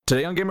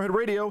Today on Gamerhead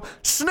Radio,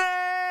 Snake!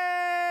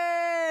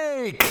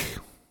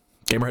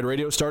 Gamerhead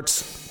Radio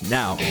starts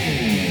now.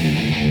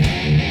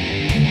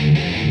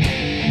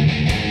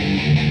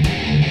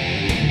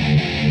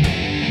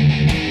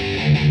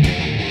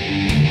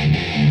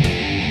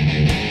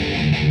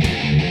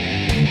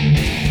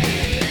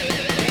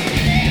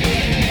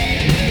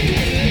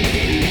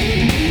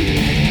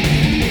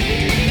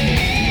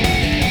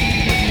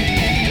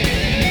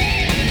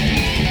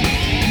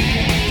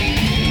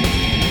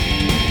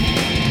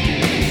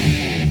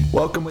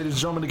 Welcome, ladies and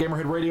gentlemen, to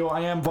Gamerhead Radio.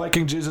 I am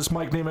Viking Jesus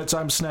Mike Nemitz.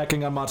 I'm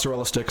snacking on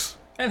mozzarella sticks.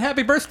 And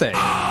happy birthday!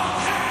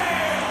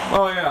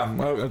 Oh yeah,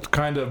 well, it's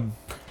kind of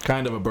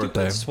a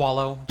birthday.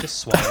 Swallow, just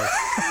swallow.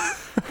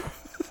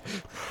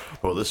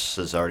 Well, this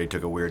has already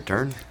took a weird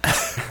turn.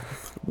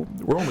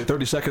 We're only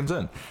 30 seconds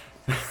in.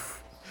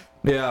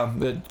 Yeah,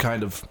 it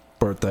kind of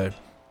birthday.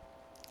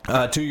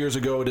 2 years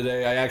ago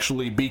today, I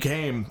actually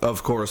became,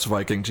 of course,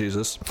 Viking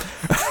Jesus.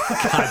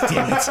 God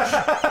damn it.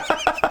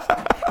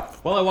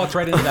 Well, I walked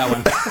right into that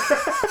one.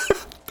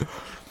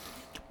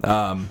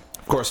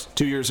 Of course,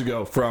 2 years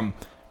ago from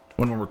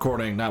when we're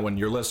recording, not when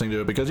you're listening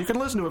to it, because you can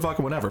listen to it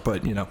fucking whenever,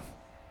 but, you know,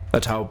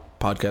 that's how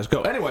podcasts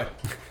go. Anyway,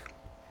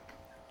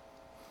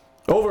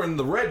 over in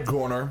the red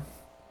corner,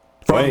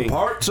 from Wait.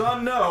 parts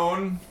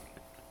unknown...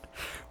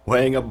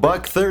 Weighing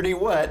 $130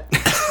 what?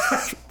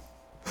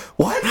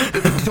 What?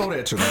 Don't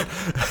answer that.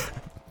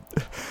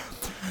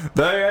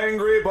 The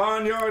angry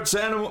barnyard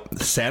Sanimal?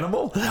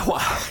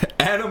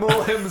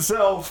 Animal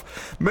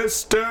himself,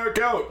 Mr.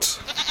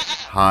 Goat.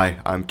 Hi,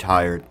 I'm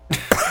tired.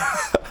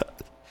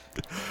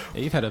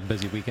 Yeah, you've had a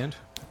busy weekend.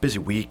 Busy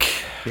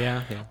week.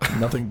 Yeah.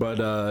 Nothing but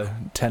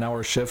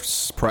 10-hour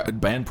shifts,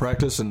 band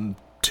practice, and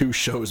 2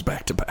 shows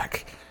back to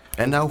back.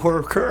 And now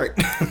we're current.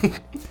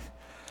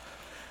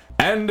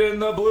 And in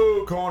the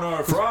blue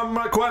corner, from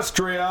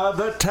Equestria,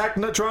 the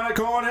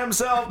Technotronicorn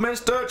himself,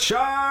 Mr.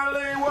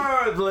 Charlie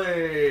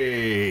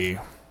Worthley.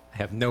 I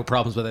have no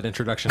problems with that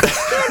introduction.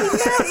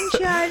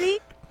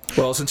 Charlie.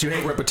 Well, since you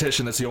hate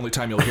repetition, that's the only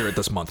time you'll hear it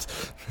this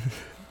month.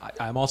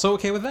 I'm also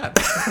okay with that.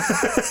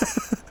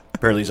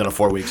 Apparently he's on a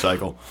 4-week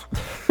cycle.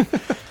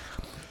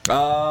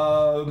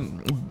 Not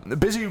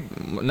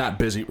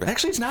busy.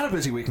 Actually, it's not a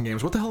busy week in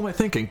games. What the hell am I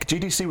thinking?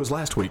 GDC was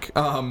last week.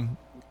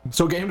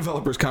 So Game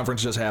Developers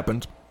Conference just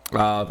happened.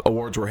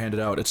 Awards were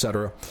handed out,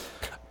 etc.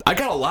 I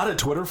got a lot of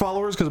Twitter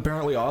followers because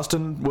apparently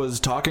Austin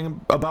was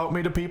talking about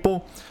me to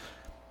people.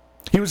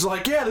 He was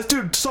like, yeah, this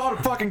dude sawed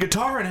a fucking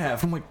guitar in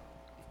half. I'm like,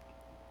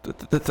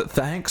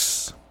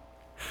 thanks.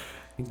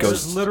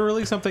 This is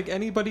literally something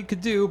anybody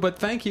could do, but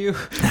thank you.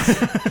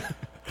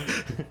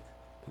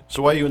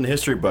 So why are you in the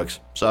history books?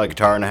 Saw a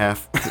guitar and a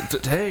half.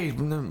 Hey,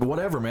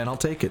 whatever, man. I'll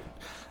take it.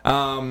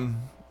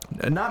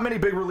 Not many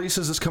big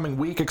releases this coming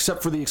week,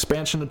 except for the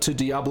expansion to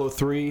Diablo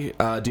 3,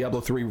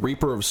 Diablo 3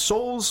 Reaper of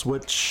Souls,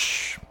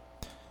 which...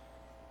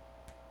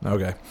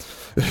 Okay.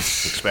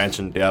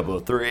 Expansion Diablo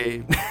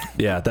 3.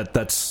 Yeah,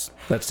 that's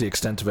the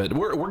extent of it.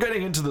 We're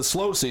getting into the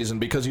slow season,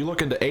 because you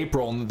look into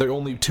April, and the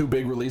only 2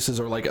 big releases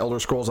are like Elder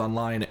Scrolls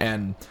Online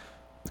and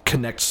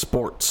Kinect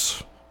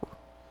Sports.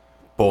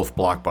 Both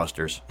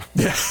blockbusters.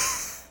 Yeah.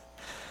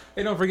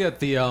 Hey, don't forget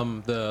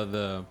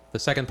the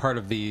second part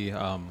of the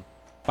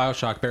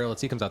BioShock Burial at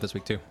Sea comes out this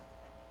week too.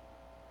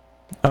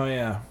 Oh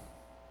yeah.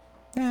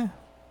 Yeah.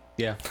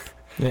 Yeah.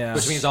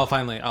 Which means I'll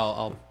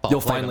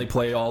You'll play finally them.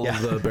 play all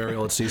of the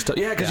Burial at Sea stuff.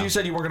 Yeah, because Yeah. you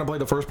said you weren't going to play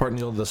the first part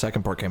until the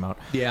second part came out.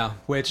 Yeah,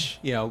 which,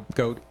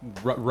 Goat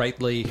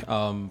rightly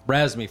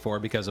razzed me for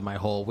because of my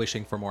whole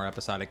wishing for more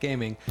episodic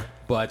gaming.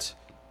 But,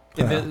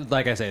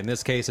 like I say, in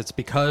this case, it's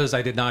because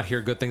I did not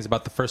hear good things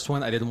about the first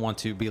one. I didn't want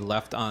to be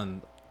left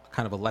on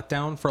kind of a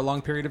letdown for a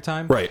long period of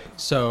time. Right.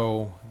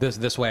 So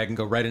this way I can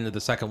go right into the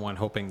second one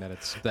hoping that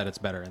it's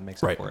better and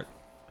makes up for it.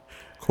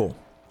 Cool.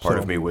 Part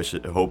of me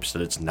hopes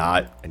that it's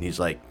not, and he's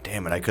like,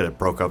 damn it, I could have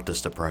broke up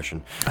this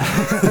depression.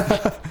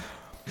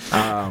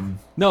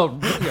 No,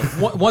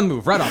 one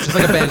move, right off, just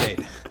like a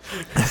Band-Aid.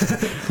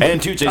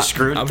 And Tuesday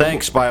screwed.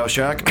 Thanks,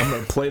 BioShock. I'm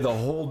going to play the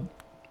whole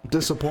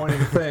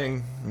disappointing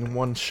thing in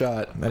one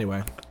shot.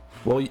 Anyway.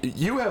 Well,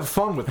 you have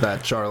fun with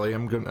that, Charlie.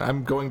 I'm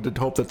going to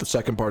hope that the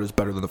second part is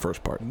better than the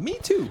first part. Me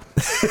too.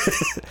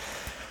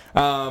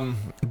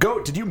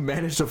 Goat, did you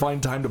manage to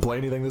find time to play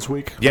anything this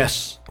week?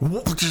 Yes.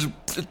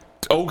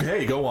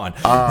 Okay, go on.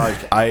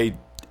 I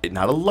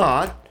not a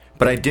lot,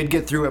 but I did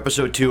get through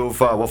episode 2 of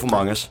Wolf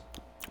Among Us.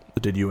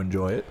 Did you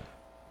enjoy it?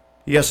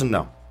 Yes and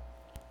no.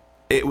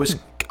 It was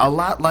a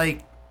lot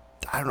like,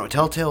 I don't know,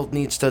 Telltale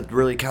needs to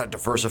really kind of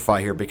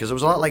diversify here, because it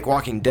was a lot like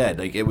Walking Dead.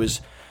 Like, it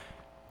was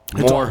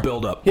It's more all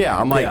build up. Yeah,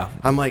 I'm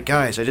like,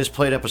 guys, I just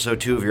played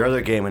episode 2 of your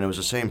other game and it was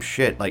the same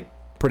shit. Like,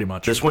 pretty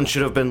much. This one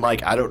should have been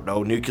like, I don't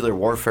know, nuclear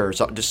warfare or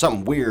something, just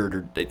something weird.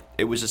 Or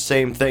it was the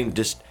same thing,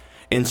 just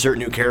insert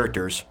new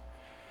characters.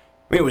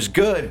 I mean, it was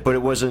good, but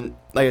it wasn't,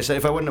 like I said,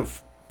 if I wouldn't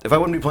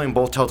be playing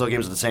both Telltale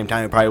games at the same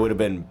time, it probably would have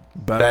been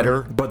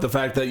better. But the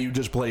fact that you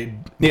just played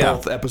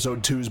both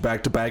episode 2s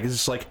back to back is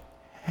just like,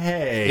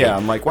 hey. Yeah,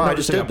 I'm like, wow, I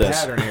just did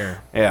this. Pattern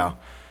here. Yeah.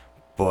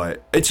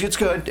 But it's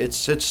good. It's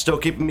still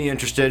keeping me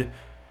interested.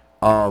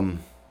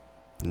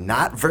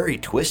 not very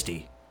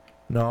twisty.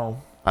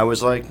 No. I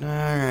was like, all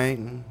right,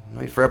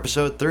 wait for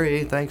episode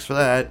 3. Thanks for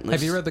that.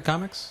 Have you read the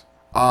comics?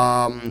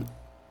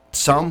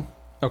 Some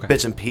Okay.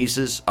 bits and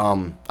pieces.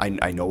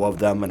 I know of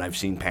them and I've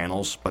seen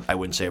panels, but I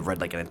wouldn't say I've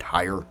read like an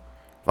entire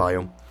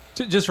volume.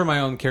 Just for my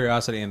own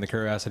curiosity and the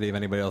curiosity of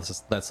anybody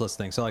else that's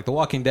listening. So, like, The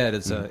Walking Dead,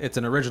 it's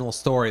an original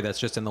story that's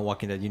just in the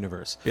Walking Dead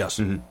universe. Yes.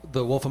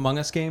 The Wolf Among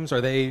Us games,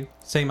 are they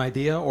same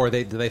idea, or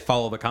do they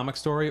follow the comic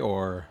story,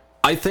 or?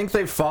 I think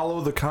they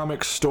follow the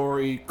comic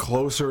story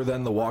closer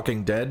than The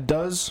Walking Dead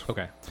does,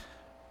 Okay.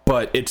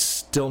 but it's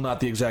still not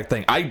the exact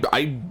thing.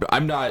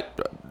 I'm not.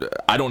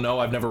 I don't know.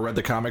 I've never read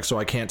the comics, so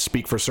I can't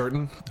speak for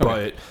certain.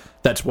 But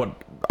that's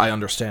what I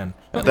understand.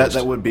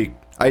 That would be.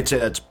 I'd say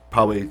that's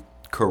probably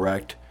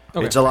correct.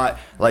 Okay. It's a lot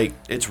like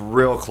it's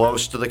real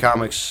close to the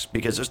comics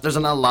because there's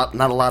not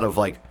a lot of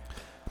like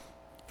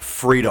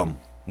freedom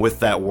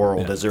with that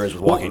world as there is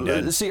with Walking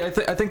Dead. See, I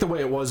think the way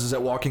it was is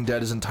that Walking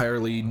Dead is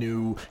entirely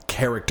new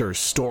characters,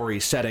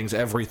 story, settings,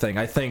 everything.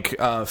 I think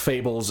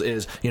Fables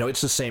is, it's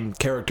the same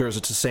characters,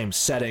 it's the same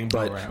setting,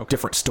 but right, okay.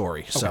 different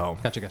story. So,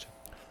 Gotcha.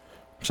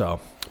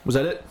 so was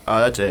that it?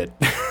 That's it.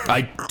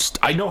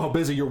 I know how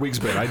busy your week's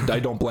been.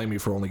 I don't blame you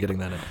for only getting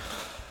that in.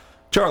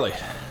 Charlie.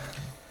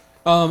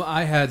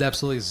 I had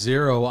absolutely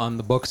zero on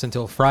the books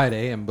until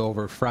Friday, and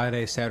over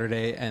Friday,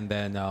 Saturday, and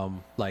then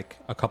like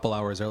a couple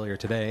hours earlier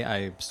today,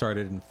 I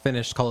started and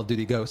finished Call of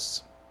Duty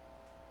Ghosts.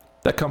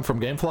 That come from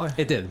Gamefly?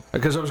 It did.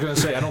 Because I was going to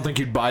say, I don't think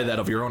you'd buy that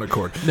of your own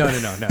accord. No.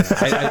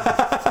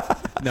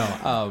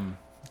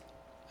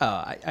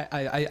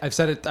 I've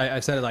said it.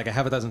 I've said it like a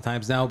half a dozen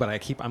times now, but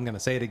I'm going to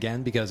say it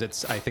again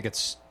because I think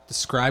it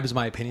describes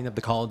my opinion of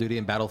the Call of Duty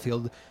and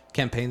Battlefield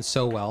campaigns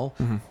so well.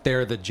 Mm-hmm.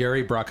 They're the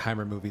Jerry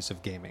Bruckheimer movies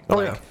of gaming.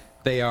 Oh, yeah.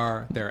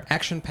 They're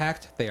action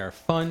packed. They are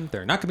fun.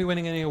 They're not going to be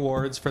winning any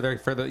awards for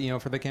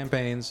the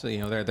campaigns.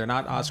 They're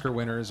not Oscar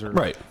winners or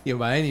right.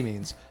 By any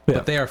means. Yeah.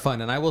 But they are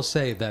fun. And I will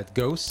say that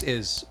Ghosts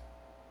is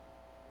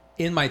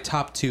in my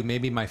top 2,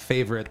 maybe my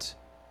favorite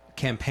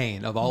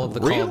campaign of all of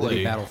the Call of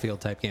Duty Battlefield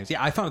type games.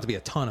 Yeah, I found it to be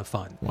a ton of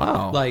fun.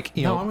 Wow. Like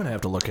I'm going to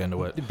have to look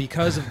into it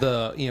because of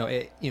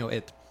the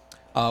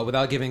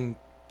without giving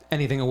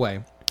anything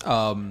away.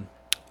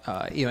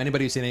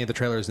 Anybody who's seen any of the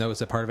trailers knows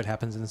that part of it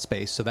happens in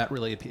space, so that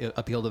really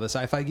appealed to the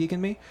sci-fi geek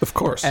in me. Of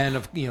course. And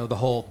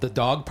the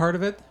dog part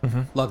of it,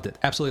 loved it,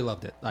 absolutely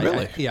loved it.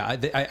 Really?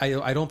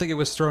 I don't think it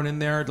was thrown in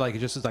there like it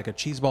just as like a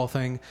cheeseball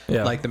thing.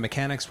 Yeah. Like the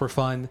mechanics were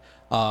fun.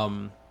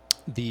 I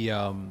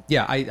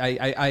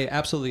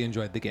absolutely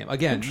enjoyed the game.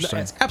 Again,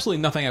 it's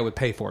absolutely nothing I would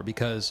pay for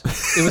because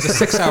it was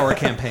a 6-hour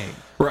campaign.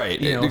 Right.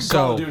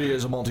 Call of Duty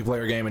is a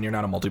multiplayer game, and you're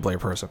not a multiplayer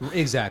person.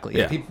 Exactly.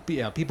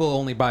 Yeah. People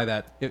only buy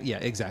that. Yeah,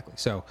 exactly.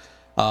 So.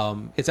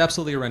 It's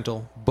absolutely a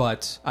rental,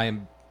 but I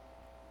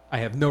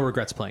have no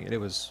regrets playing it. It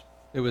was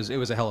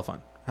a hell of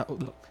fun.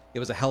 It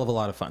was a hell of a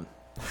lot of fun.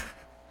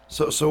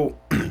 So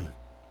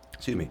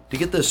excuse me. To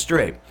get this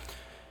straight,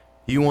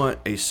 you want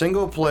a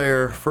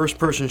single-player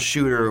first-person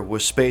shooter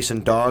with space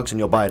and dogs, and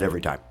you'll buy it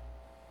every time.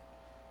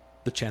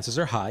 The chances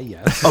are high,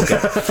 yes. Okay.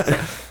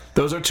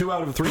 Those are 2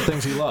 out of 3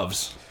 things he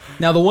loves.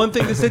 Now, the one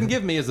thing this didn't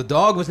give me is the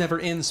dog was never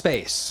in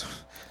space.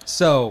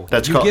 So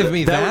that's you give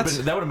me that.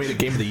 That would have made a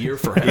game of the year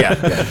for him. Yeah.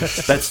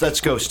 That's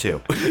Ghost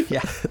 2.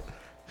 Yeah.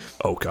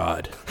 Oh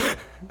God.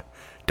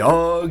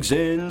 Dogs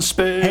in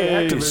space.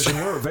 Hey, Activision,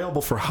 we're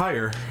available for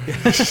hire.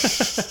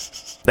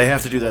 They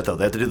have to do that though.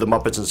 They have to do the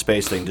Muppets in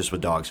space thing just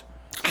with dogs.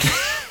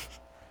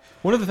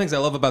 One of the things I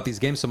love about these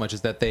games so much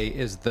is that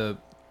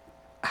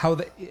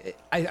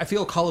I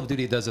feel Call of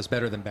Duty does this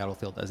better than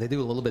Battlefield does. They do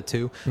a little bit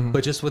too,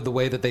 but just with the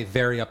way that they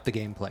vary up the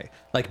gameplay,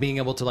 like being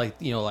able to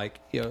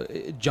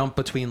jump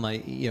between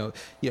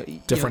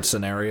different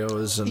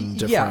scenarios and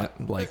different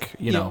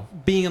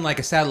being in like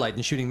a satellite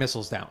and shooting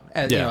missiles down.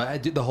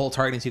 The whole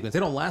targeting sequence. They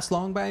don't last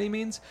long by any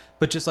means,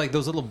 but just like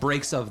those little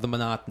breaks of the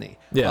monotony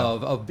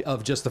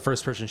of just the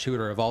first person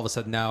shooter. Of all of a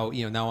sudden now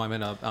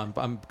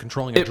I'm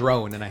controlling a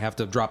drone and I have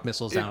to drop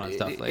missiles down on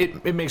stuff.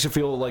 It makes it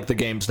feel like the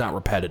game's not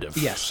repetitive.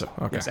 Yes. So,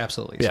 okay. Yes,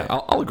 absolutely. Yeah,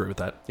 So, I'll agree with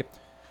that.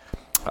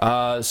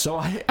 Yep. So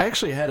I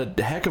actually had a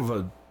heck of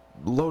a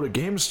load of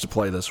games to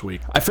play this week.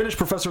 I finished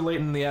Professor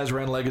Layton and the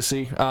Azran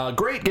Legacy.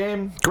 Great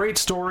game, great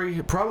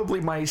story. Probably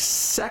my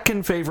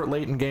second favorite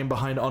Layton game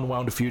behind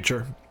Unwound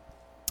Future.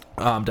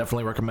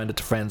 Definitely recommend it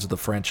to fans of the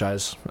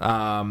franchise.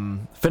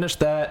 Finished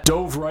that.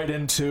 Dove right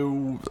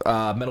into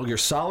Metal Gear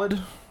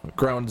Solid,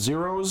 Ground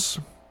Zeroes.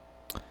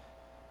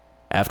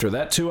 After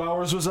that 2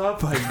 hours was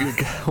up,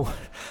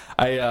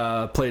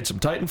 I played some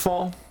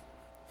Titanfall.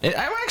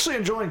 I'm actually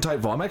enjoying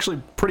Titanfall. I'm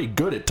actually pretty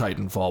good at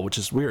Titanfall, which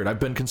is weird. I've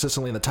been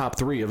consistently in the top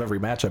 3 of every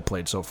match I've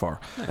played so far.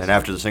 Nice. And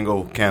after the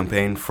single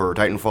campaign for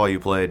Titanfall,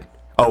 you played...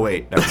 Oh,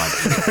 wait, never mind.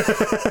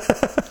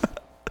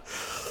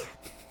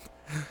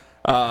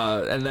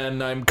 And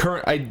then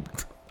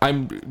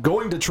I'm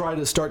going to try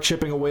to start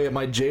chipping away at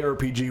my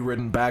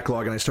JRPG-ridden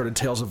backlog, and I started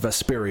Tales of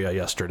Vesperia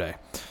yesterday.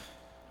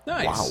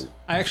 Nice. Wow.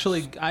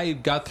 I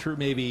got through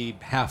maybe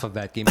half of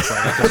that game before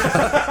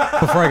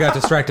I got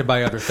distracted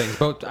by other things.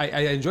 But I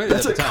enjoyed it.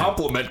 That's at a the time.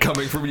 compliment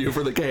coming from you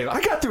for the game.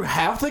 I got through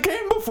half the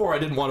game before I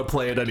didn't want to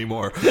play it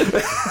anymore.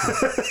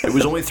 It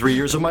was only 3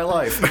 years of my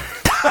life.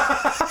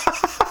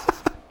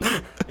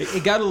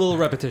 It got a little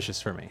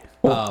repetitious for me.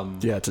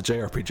 Yeah, it's a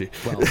JRPG.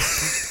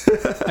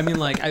 Well, I mean,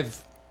 like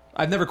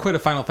I've never quit a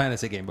Final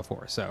Fantasy game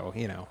before, so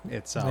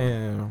it's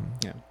Yeah.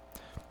 yeah.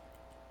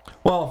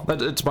 Well,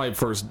 it's my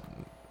first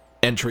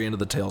entry into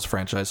the Tales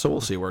franchise, so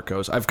we'll see where it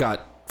goes. I've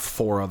got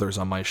 4 others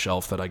on my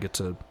shelf that I get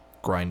to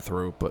grind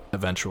through, but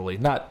eventually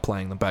not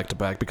playing them back to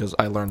back because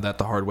I learned that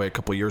the hard way a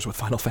couple years with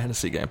Final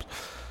Fantasy games.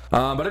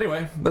 But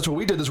anyway, that's what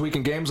we did this week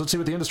in games. Let's see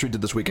what the industry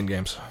did this week in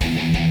games.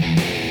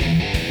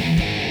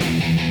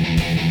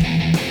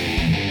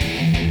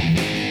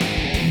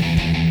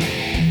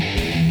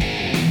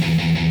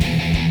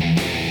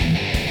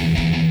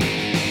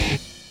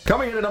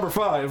 Coming in at number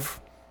 5,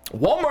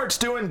 Walmart's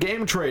doing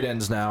game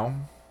trade-ins now,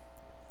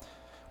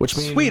 which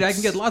means Sweet, I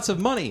can get lots of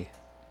money.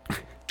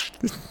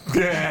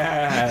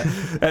 Yeah,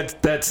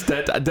 that's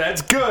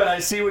good. I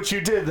see what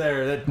you did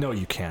there. No,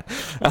 you can't.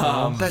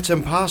 That's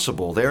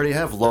impossible. They already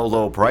have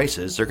low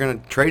prices.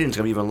 Trade-in's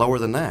gonna be even lower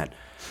than that.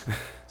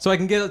 So I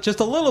can get just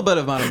a little bit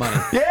amount of money.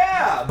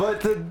 Yeah,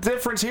 but the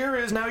difference here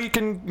is now you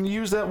can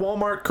use that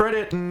Walmart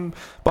credit and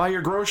buy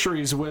your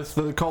groceries with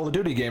the Call of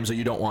Duty games that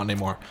you don't want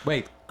anymore.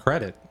 Wait,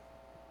 credit?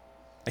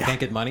 I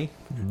can't get money?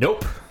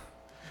 Nope.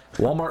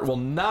 Walmart will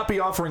not be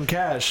offering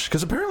cash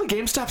because apparently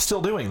GameStop's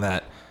still doing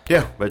that.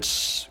 Yeah,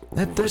 it's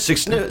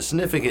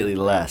significantly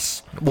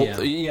less.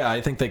 Well, yeah,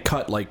 I think they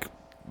cut like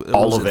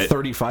All of it.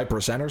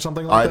 35% or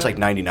something like that. It's like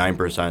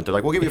 99%. They're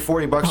like, we'll give you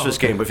 $40 for this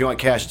game, but if you want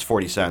cash, it's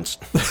 40 cents.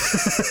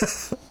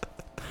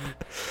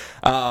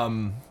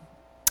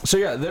 So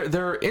yeah,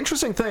 they're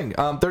interesting thing.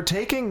 They're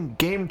taking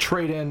game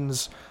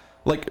trade-ins,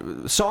 like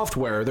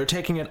software. They're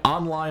taking it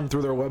online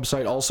through their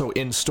website, also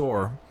in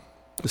store.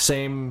 The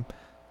same,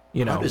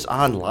 How does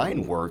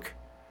online work?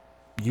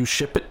 you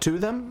ship it to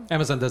them.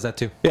 Amazon does that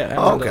too. Yeah.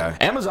 Amazon okay. does.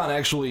 Amazon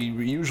actually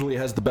usually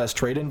has the best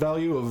trade-in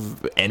value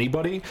of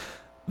anybody.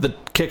 The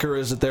kicker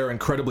is that they're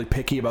incredibly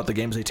picky about the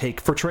games they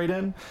take for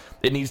trade-in.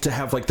 It needs to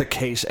have like the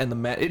case and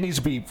it needs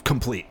to be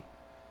complete.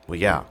 Well,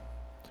 yeah.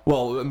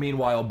 Well,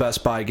 meanwhile,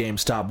 Best Buy,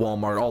 GameStop,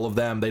 Walmart, all of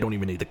them, they don't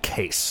even need the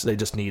case. They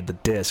just need the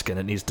disc, and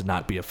it needs to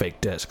not be a fake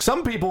disc.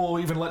 Some people will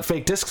even let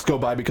fake discs go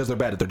by because they're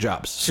bad at their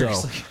jobs.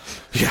 Seriously.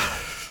 So, yeah.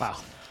 Wow.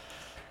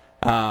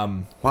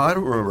 Well, I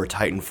don't remember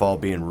Titanfall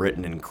being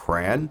written in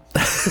crayon.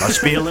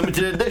 Must be a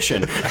limited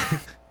edition.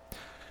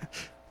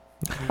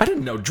 I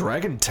didn't know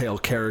Dragon Tail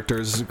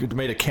characters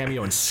made a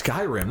cameo in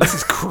Skyrim. This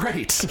is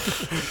great.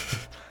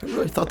 I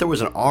really thought there was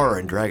an R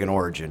in Dragon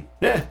Origin.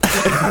 Yeah.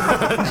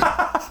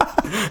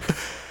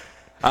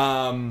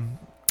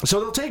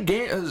 So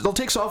they'll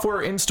take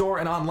software in store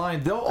and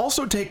online. They'll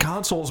also take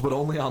consoles, but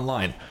only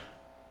online,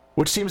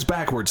 which seems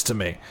backwards to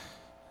me.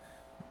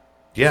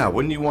 Yeah,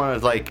 wouldn't you want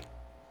to, like,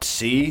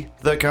 see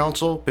the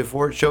console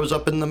before it shows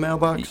up in the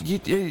mailbox?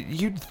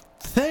 You'd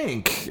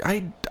think.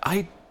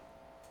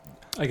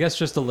 I guess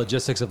just the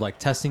logistics of like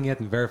testing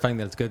it and verifying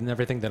that it's good and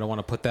everything. They don't want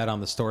to put that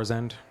on the store's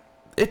end.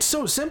 It's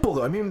so simple,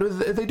 though. I mean,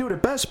 they do it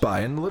at Best Buy,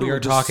 and literally We are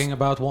talking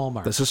about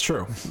Walmart. This is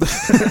true.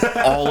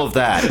 All of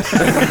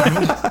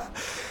that.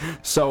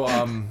 So,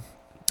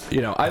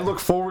 I look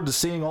forward to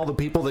seeing all the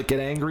people that get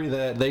angry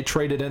that they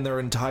traded in their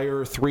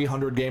entire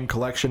 300 game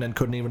collection and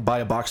couldn't even buy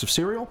a box of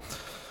cereal.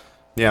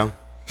 Yeah.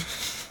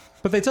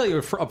 But they tell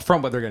you up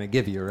front what they're going to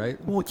give you,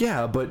 right? Well,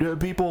 yeah, but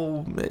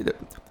people...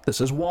 This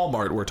is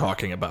Walmart we're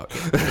talking about.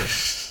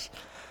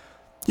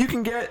 You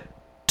can get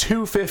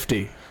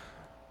 $2.50.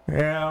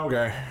 Yeah,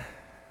 okay.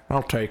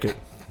 I'll take it.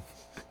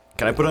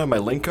 Can I put it on my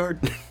link card?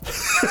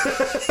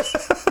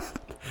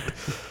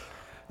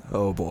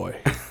 Oh, boy.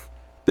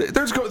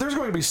 There's going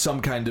to be some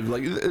kind of,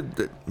 like...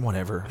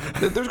 whatever.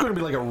 There's going to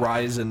be, like, a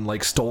rise in,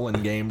 like,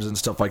 stolen games and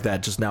stuff like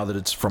that just now that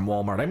it's from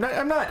Walmart.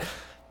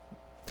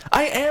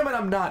 I am and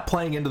I'm not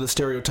playing into the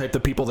stereotype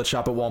that people that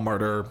shop at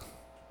Walmart are...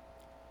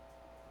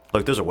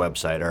 Look, there's a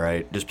website, all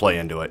right? Just play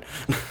into it.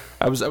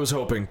 I was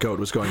hoping Code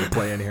was going to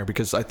play in here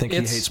because I think he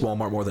hates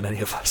Walmart more than any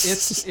of us.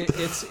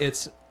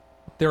 It's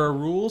there are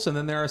rules and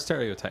then there are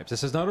stereotypes.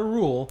 This is not a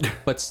rule,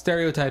 but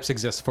stereotypes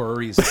exist for a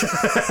reason.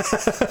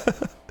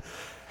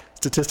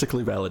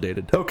 Statistically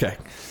validated. Okay.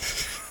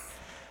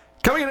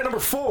 Coming in at number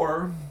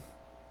 4.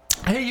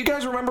 Hey, you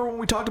guys remember when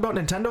we talked about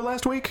Nintendo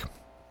last week?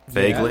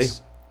 Vaguely.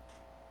 Yes.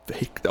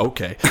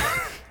 Okay.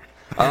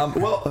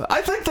 Well,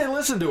 I think they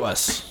listened to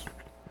us.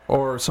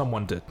 Or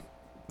someone did.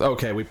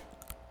 Okay,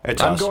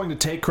 It's I'm us. going to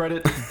take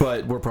credit,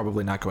 but we're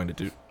probably not going to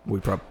do...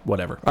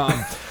 whatever.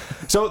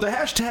 So the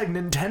hashtag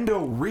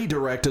Nintendo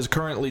Redirect is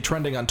currently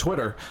trending on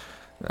Twitter.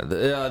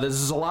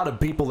 There's a lot of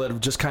people that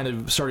have just kind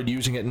of started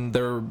using it, and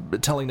they're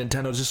telling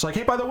Nintendo just like,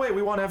 hey, by the way,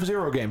 we want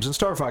F-Zero games and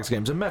Star Fox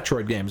games and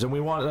Metroid games, and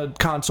we want a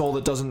console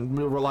that doesn't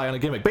rely on a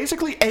gimmick.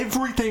 Basically,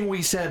 everything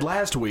we said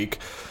last week.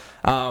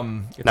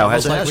 Now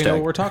has a Like we know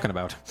what hashtag. we're talking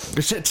about.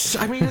 It's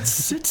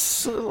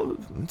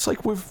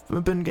like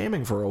we've been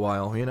gaming for a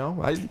while, you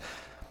know?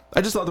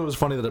 I just thought it was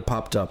funny that it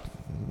popped up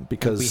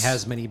because We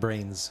has many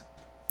brains,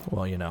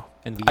 well, you know.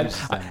 and we I use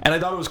them.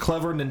 thought it was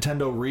clever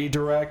Nintendo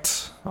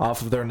redirect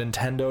off of their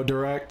Nintendo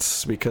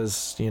Directs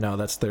because, you know,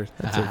 that's their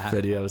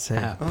videos.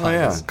 Hey. Oh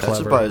yeah, that's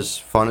Clever. about as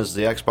fun as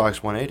the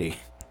Xbox 180.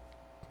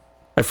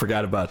 I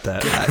forgot about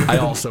that. I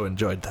also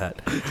enjoyed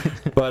that.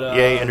 But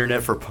Yay,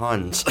 internet for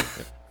puns.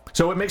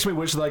 so it makes me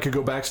wish that I could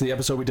go back to the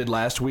episode we did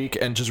last week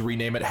and just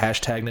rename it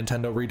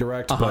 #Nintendo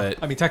Redirect. But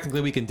I mean, technically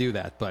we can do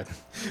that, but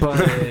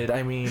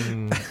I mean,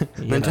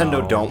 you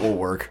Nintendo know, don't will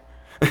work.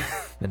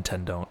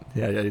 Nintendo.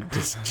 Yeah,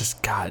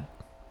 just God,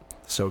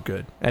 so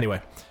good.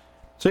 Anyway,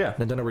 so yeah,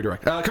 Nintendo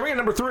Redirect. Coming in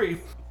number 3.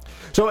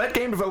 So at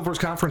Game Developers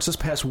Conference this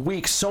past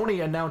week,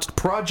 Sony announced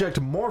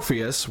Project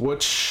Morpheus,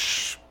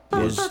 which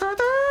Is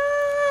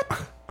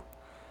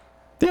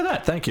yeah,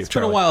 that. Thank you. it's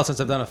been a while since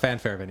I've done a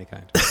fanfare of any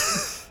kind.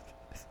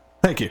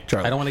 Thank you,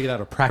 Charlie. I don't want to get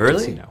out of practice,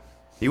 Really? you know.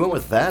 you went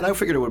with that? I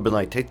figured it would have been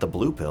like take the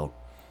blue pill.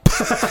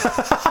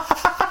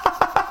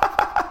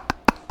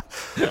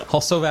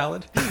 Also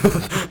valid.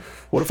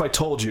 What if I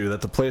told you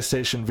that the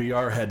PlayStation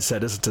VR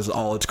headset isn't as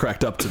all it's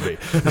cracked up to be?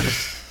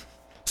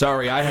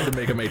 Sorry, I had to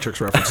make a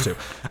Matrix reference too.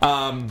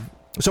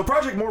 So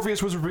Project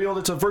Morpheus was revealed.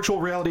 It's a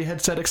virtual reality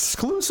headset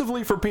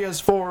exclusively for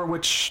PS4,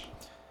 which...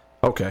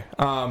 Okay.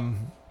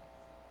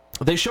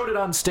 They showed it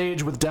on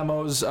stage with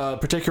demos.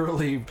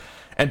 Particularly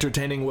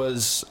entertaining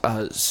was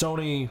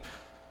Sony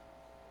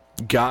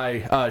guy,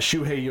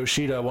 Shuhei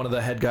Yoshida, one of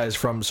the head guys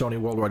from Sony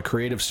Worldwide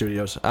Creative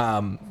Studios,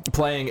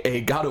 playing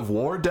a God of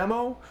War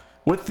demo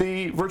with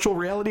the virtual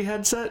reality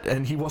headset,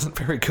 and he wasn't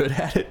very good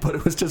at it, but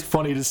it was just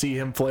funny to see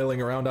him flailing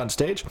around on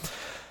stage.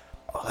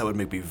 Oh, that would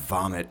make me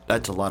vomit.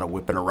 That's a lot of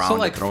whipping around So, and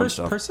like, throwing first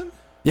stuff. person?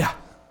 Yeah.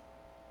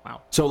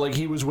 Wow. So, like,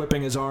 he was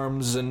whipping his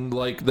arms, and,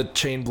 like, the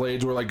chain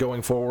blades were, like,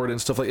 going forward and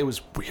stuff like it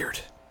was weird.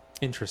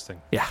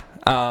 Interesting. Yeah.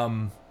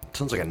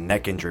 Sounds like a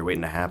neck injury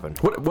waiting to happen.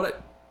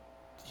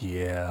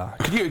 Yeah.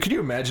 Could you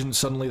imagine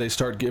suddenly they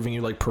start giving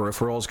you like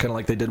peripherals, kind of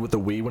like they did with the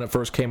Wii when it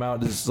first came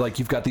out? It's like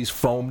you've got these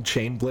foam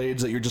chain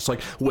blades that you're just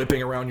like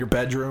whipping around your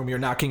bedroom. You're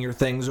knocking your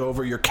things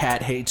over. Your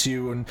cat hates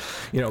you, and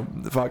you know,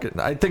 fuck it.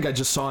 I think I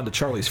just saw into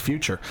Charlie's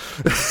future.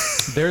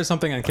 There is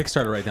something on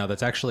Kickstarter right now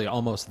that's actually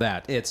almost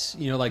that. It's,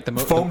 you know, like the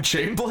Foam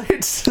chain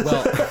blades.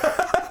 Well,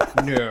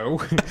 no.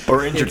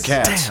 Or injured It's-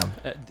 cats.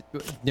 Damn.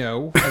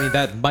 No, I mean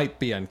that might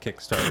be on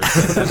Kickstarter.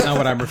 But that's not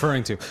what I'm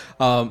referring to.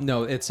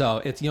 No, it's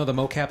you know the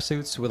mocap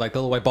suits with like the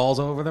little white balls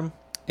over them.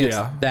 It's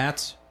Yeah.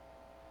 that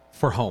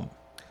for home.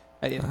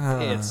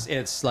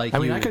 It's like I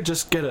mean, you, I could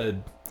just get a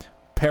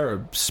pair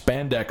of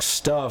spandex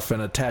stuff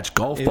and attach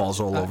golf balls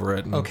all over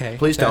it. And okay.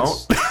 Please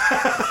that's-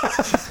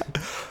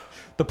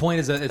 The point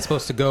is that it's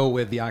supposed to go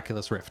with the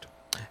Oculus Rift.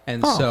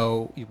 And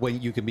so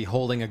when you can be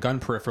holding a gun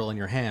peripheral in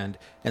your hand,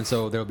 and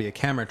so there'll be a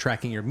camera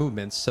tracking your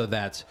movements so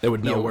that It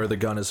would know you where the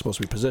gun is supposed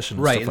to be positioned.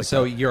 And right, stuff and like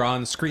so that. you're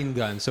on screen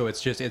gun, so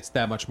it's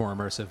that much more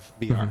immersive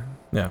VR.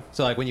 Yeah.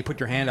 So like when you put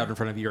your hand out in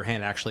front of you, your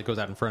hand actually goes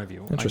out in front of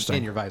you Interesting.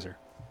 in your visor.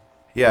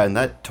 Yeah, and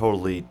that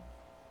totally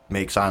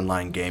makes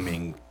online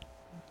gaming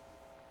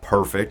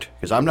perfect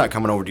because I'm not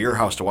coming over to your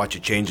house to watch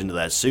you change into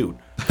that suit.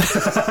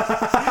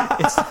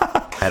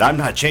 And I'm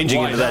not changing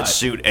Why into not? that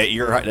suit at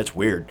your height. That's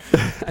weird.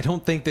 I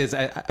don't think there's.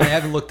 I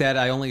haven't looked at it.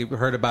 I only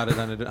heard about it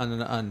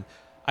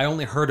I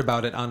only heard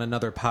about it on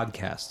another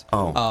podcast.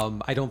 Oh.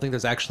 I don't think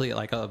there's actually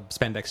like a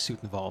spandex suit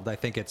involved. I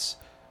think it's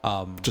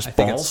Just I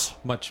think balls?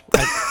 It's much.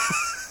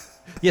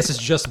 Yes, it's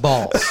just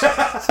balls.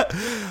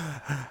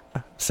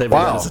 Save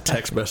Wow. that as a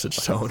text message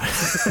tone.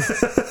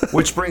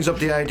 Which brings up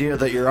the idea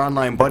that your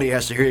online buddy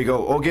has to hear you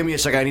go, oh, give me a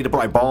second, I need to put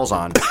my balls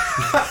on.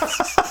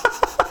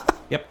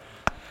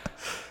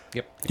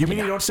 Yep. You mean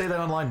you don't say that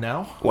online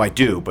now? Well, I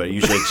do, but it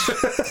usually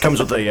comes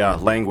with a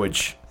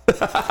language.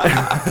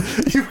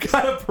 You've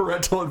got a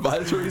parental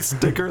advisory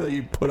sticker that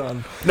you put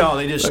on. No,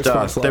 they just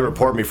Xbox Live. they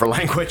report me for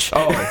language.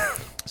 Oh,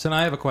 So now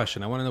I have a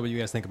question. I want to know what you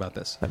guys think about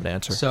this. I have an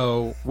answer.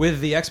 So with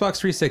the Xbox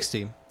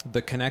 360,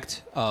 the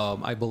Kinect,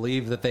 I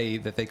believe that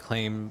they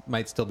claim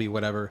might still be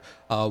whatever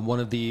one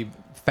of the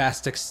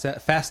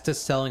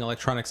fastest selling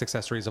electronics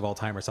accessories of all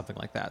time, or something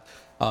like that.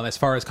 As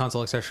far as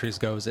console accessories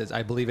goes,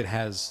 I believe it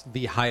has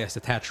the highest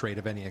attach rate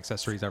of any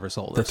accessories ever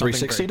sold. the Or something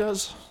 360 very-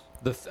 does?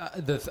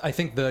 I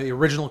think the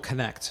original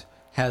Kinect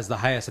has the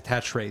highest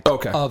attach rate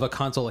Okay. of a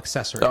console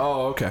accessory.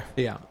 Oh, okay.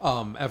 Yeah,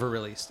 ever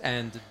released.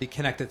 And the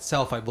Kinect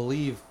itself, I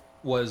believe,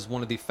 was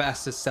one of the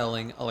fastest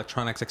selling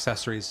electronics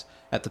accessories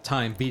at the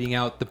time, beating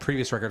out the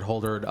previous record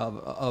holder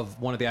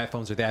of one of the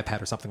iPhones or the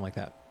iPad or something like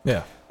that.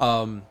 Yeah.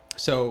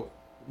 So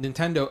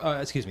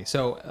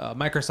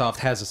Microsoft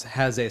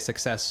has a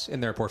success in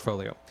their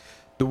portfolio.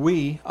 The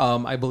Wii,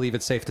 I believe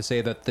it's safe to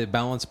say that the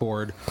balance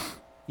board,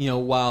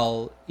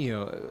 while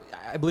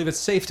I believe it's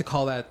safe to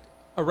call that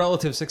a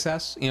relative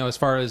success, as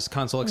far as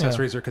console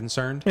accessories are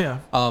concerned. Yeah.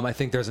 I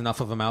think there's enough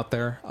of them out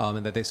there,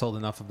 and that they sold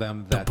enough of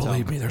them that.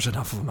 Believe me, there's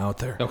enough of them out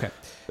there. Okay.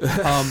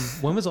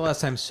 When was the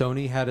last time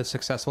Sony had a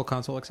successful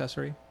console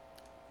accessory?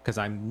 Because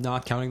I'm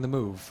not counting the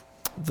Move.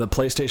 The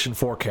PlayStation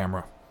 4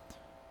 camera.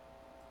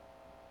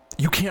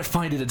 You can't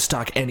find it in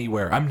stock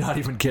anywhere. I'm not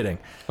even kidding.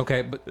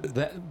 Okay, but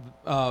that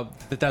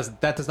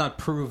does not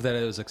prove that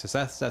it was a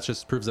success. That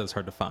just proves that it's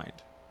hard to find.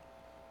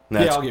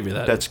 I'll give you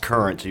that. That's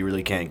current, so you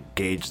really can't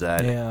gauge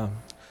that. Yeah.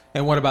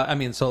 And what about? I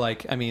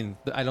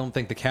don't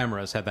think the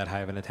cameras had that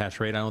high of an attach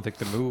rate. I don't think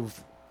the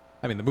Move.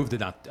 The Move did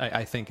not.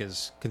 I think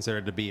is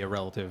considered to be a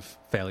relative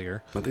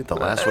failure. I think the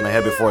last one I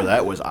had before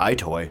that was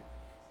iToy.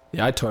 The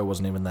iToy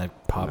wasn't even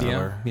that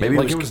popular. Yeah. Maybe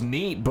Like, it was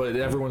neat, but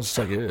everyone's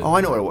like, ew. Oh, I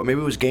know what it was. Maybe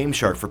it was Game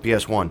Shark for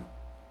PS1.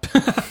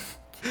 I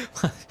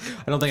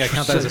don't think I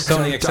count that as a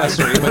Sony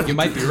accessory, but you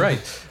might be right.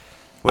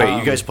 Wait,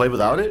 you guys played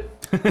without it?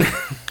 It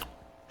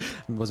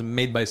wasn't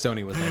made by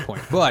Sony, was my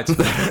point. But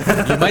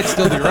you might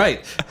still be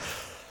right.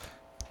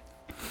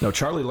 No,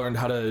 Charlie learned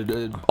how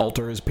to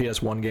alter his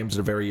PS1 games at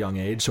a very young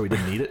age, so he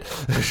didn't need it.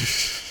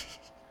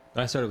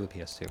 I started with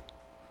PS2.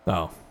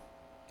 Oh.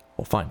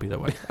 Well, fine, be that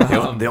way.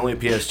 The only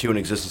PS2 in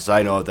existence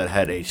I know of that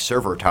had a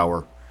server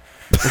tower.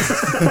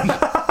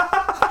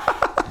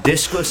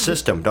 Diskless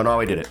system. Don't know how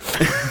I did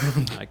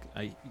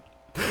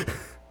it.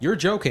 You're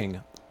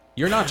joking.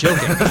 You're not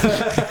joking.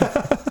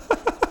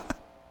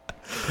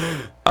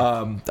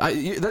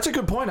 That's a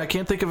good point. I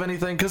can't think of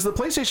anything because the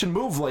PlayStation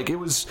Move, like, it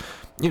was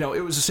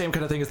the same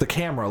kind of thing as the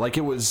camera. Like,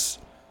 it was,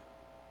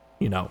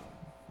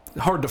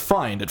 hard to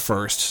find at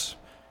first,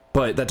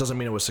 but that doesn't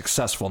mean it was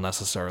successful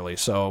necessarily.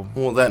 So,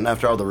 Well, that and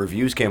after all the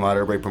reviews came out,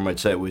 everybody pretty much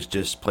said it was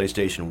just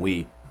PlayStation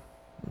Wii.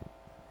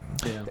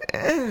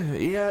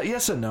 yeah,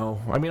 yes and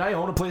no. I mean, I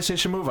own a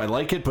PlayStation Move. I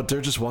like it, but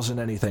there just wasn't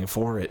anything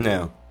for it.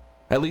 Yeah.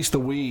 At least the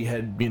Wii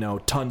had,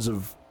 tons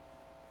of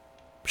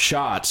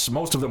shots.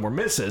 Most of them were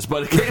misses,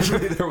 but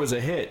occasionally there was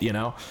a hit,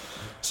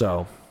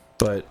 So,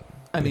 but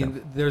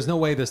there's no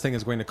way this thing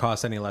is going to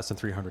cost any less than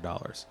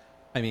 $300.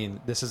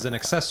 This is an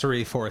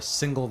accessory for a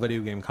single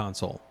video game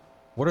console.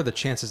 What are the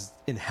chances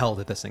in hell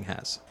that this thing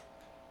has?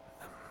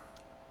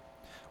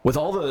 with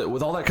all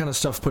that kind of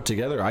stuff put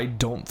together, I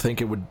don't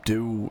think it would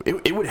do.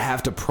 It would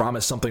have to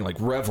promise something like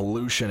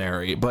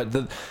revolutionary. But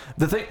the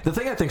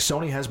thing I think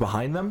Sony has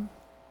behind them,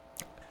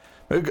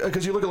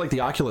 because you look at like the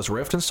Oculus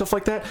Rift and stuff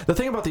like that. The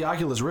thing about the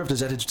Oculus Rift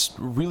is that it's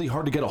really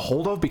hard to get a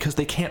hold of because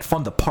they can't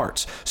fund the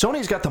parts.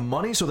 Sony's got the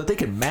money so that they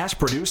can mass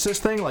produce this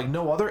thing like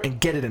no other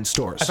and get it in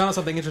stores. I found out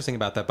something interesting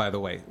about that, by the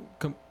way.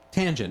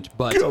 Tangent,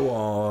 but Go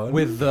on.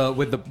 with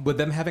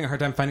them having a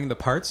hard time finding the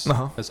parts,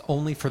 it's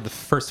only for the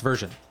first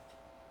version.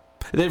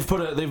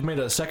 They've made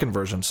a second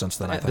version since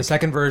then. I think The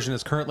second version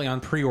is currently on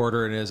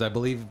pre-order and is, I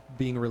believe,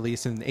 being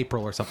released in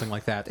April or something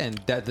like that. And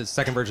the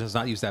second version does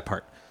not use that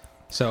part.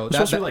 So it's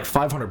supposed to be like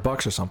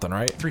 $500 or something,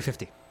 right?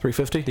 $350.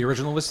 $350. The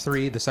original was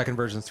 $3. The second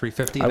version is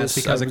 $350. That's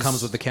because it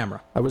comes with the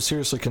camera. I was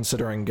seriously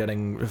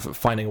considering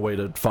finding a way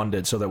to fund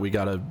it so that we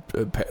got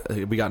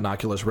an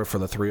Oculus Rift for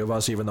the three of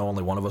us, even though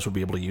only one of us would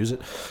be able to use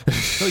it.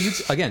 So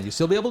you'd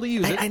still be able to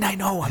use it. I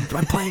know.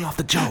 I'm playing off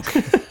the joke.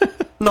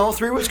 No,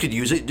 three of us could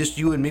use it. Just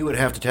you and me would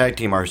have to tag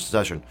team our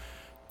session.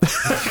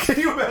 Can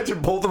you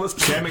imagine both of us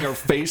jamming our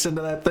face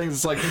into that thing?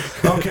 It's like,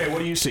 okay, what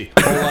do you see?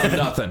 A whole lot of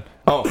nothing.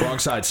 Oh, wrong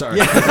side. Sorry.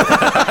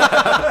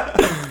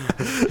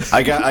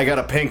 I got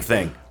a pink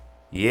thing.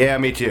 Yeah,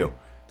 me too.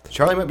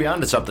 Charlie might be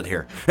onto something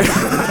here. Okay,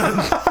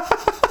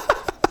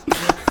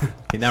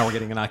 now we're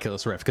getting an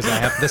Oculus Rift because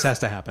this has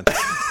to happen.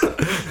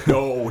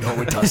 No,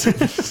 it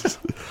doesn't.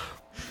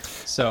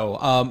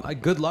 So,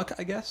 good luck,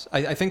 I guess.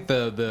 I think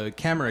the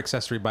camera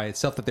accessory by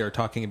itself that they were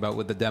talking about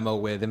with the demo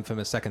with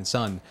Infamous Second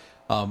Son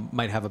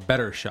might have a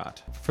better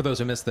shot. For those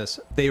who missed this,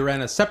 they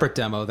ran a separate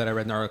demo that I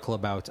read an article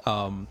about.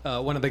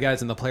 One of the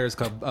guys in the Players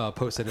Club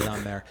posted it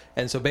on there,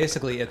 and so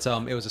basically, it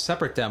was a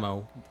separate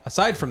demo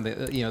aside from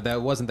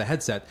that wasn't the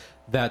headset.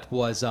 That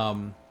was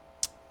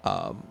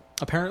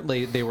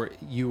apparently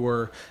you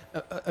were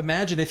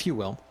imagine, if you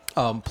will.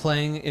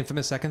 Playing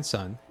Infamous Second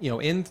Son,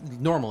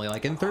 normally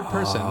like in third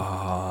person,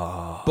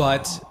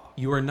 but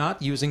you are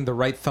not using the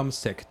right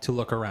thumbstick to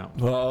look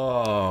around.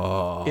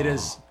 It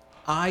is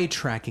eye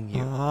tracking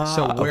you.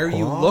 So where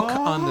you look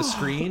on the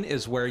screen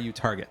is where you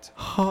target.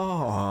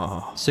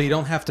 So you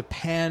don't have to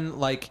pan,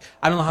 like,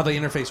 I don't know how the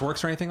interface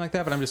works or anything like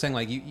that, but I'm just saying,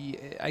 like,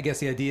 I guess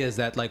the idea is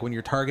that, like, when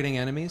you're targeting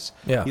enemies,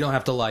 you don't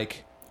have to,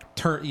 like,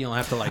 you don't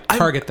have to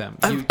target them.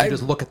 You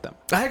just look at them.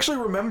 I actually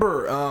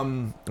remember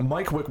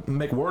Mike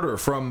McWhorter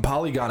from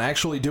Polygon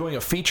actually doing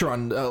a feature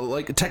on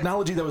like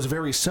technology that was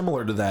very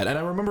similar to that, and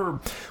I remember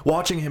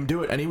watching him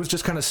do it, and he was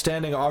just kind of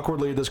standing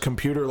awkwardly at this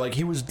computer, like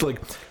he was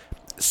like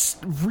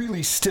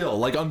really still,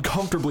 like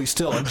uncomfortably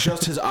still, and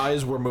just his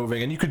eyes were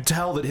moving, and you could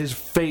tell that his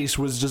face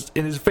was just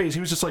in his face.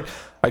 He was just like,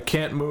 I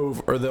can't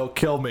move or they'll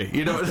kill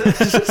me,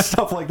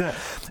 stuff like that.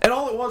 And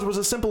all it was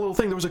a simple little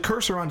thing. There was a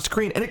cursor on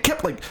screen, and it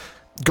kept like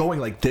going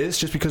like this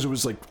just because it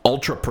was like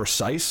ultra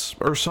precise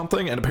or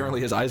something, and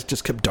apparently his eyes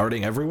just kept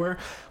darting everywhere.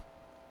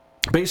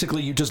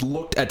 Basically, you just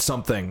looked at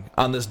something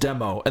on this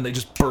demo and they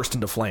just burst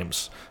into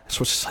flames.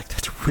 So it's just like,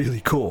 that's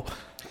really cool.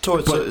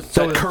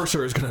 That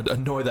cursor is going to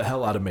annoy the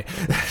hell out of me.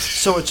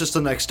 So it's just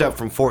the next step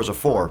from Forza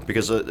 4,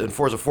 because in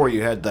Forza 4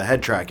 you had the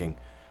head tracking.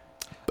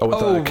 with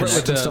Oh, Kinect with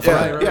and the- stuff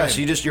Yeah, like that. yeah.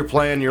 So you're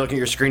playing. You're looking at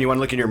your screen. You want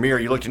to look in your mirror.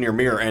 You looked in your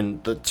mirror,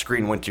 and the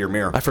screen went to your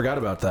mirror. I forgot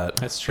about that.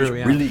 That's true.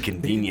 Yeah. Really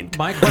convenient.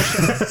 My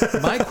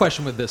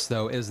question with this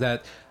though is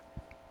that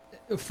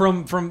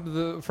from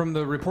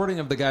the reporting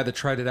of the guy that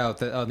tried it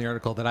out on the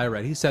article that I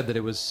read, he said that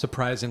it was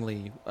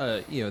surprisingly,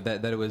 that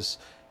it was,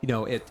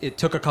 it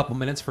took a couple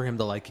minutes for him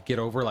to like get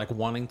over like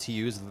wanting to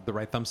use the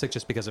right thumbstick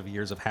just because of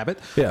years of habit.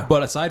 Yeah.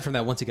 But aside from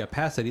that, once he got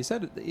past it, he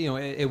said,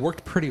 it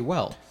worked pretty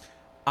well.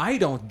 I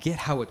don't get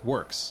how it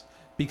works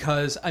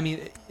because I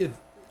mean,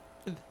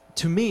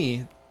 to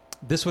me,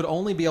 this would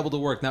only be able to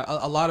work. Now,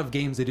 a lot of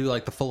games, they do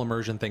like the full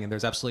immersion thing, and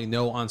there's absolutely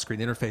no on-screen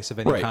interface of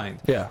any Right,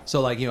 kind. yeah.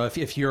 So, like,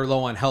 if you're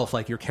low on health,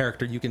 like your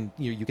character, you can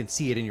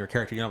see it in your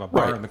character. You don't have a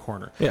bar Right. in the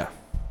corner. Yeah.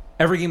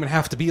 Every game would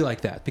have to be like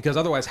that because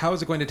otherwise, how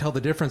is it going to tell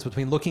the difference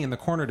between looking in the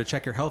corner to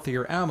check your health or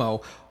your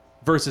ammo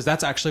versus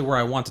that's actually where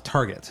I want to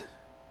target?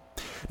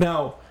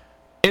 Now,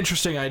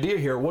 interesting idea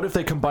here. What if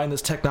they combine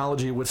this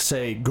technology with,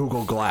 say,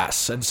 Google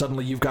Glass, and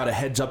suddenly you've got a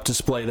heads-up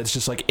display that's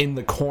just like in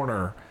the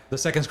corner? The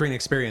second screen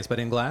experience, but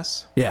in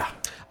glass. Yeah.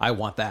 I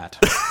want that.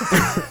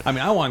 I mean,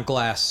 I want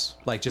glass,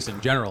 like just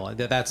in general.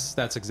 That's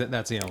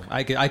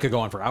I could go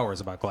on for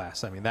hours about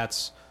glass. I mean,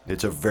 that's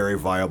It's a very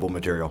viable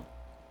material.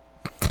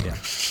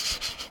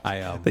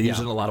 yeah. They use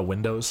it in a lot of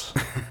Windows.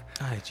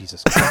 Ay,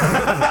 Jesus.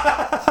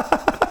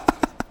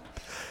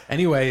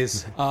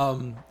 Anyways,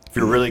 If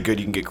you're really good,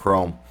 you can get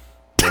Chrome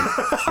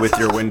with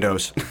your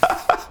Windows.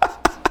 are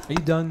you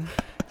done?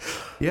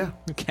 Yeah.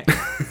 Okay.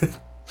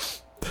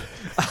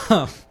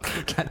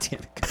 God damn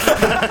it.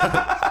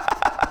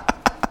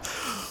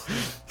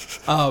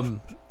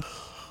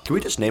 Can we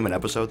just name an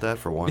episode that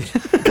for once?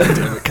 God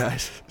damn it,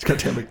 guys. God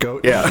damn it,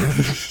 goat. Yeah.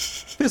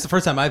 This is the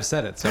first time I've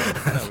said it, so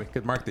we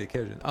could mark the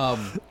occasion.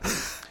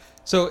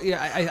 So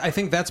yeah, I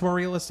think that's more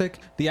realistic.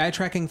 The eye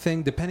tracking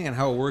thing, depending on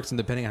how it works and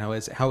depending on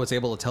how it's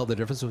able to tell the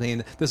difference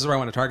between this is where I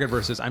want to target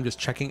versus I'm just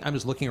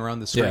looking around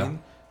the screen. Yeah.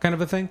 Kind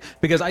of a thing,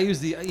 because I use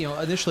the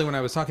initially when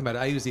I was talking about it,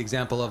 I use the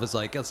example of as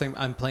like let's say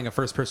I'm playing a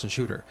first-person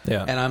shooter,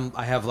 Yeah. and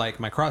I have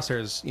like my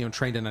crosshairs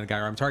trained in on a guy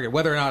or I'm target,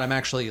 whether or not I'm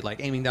actually like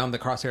aiming down the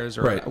crosshairs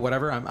or Right.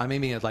 whatever, I'm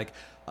aiming at like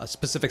a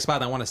specific spot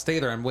and I want to stay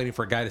there. I'm waiting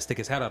for a guy to stick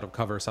his head out of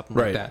cover or something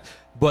Right. like that.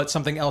 But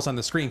something else on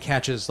the screen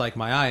catches like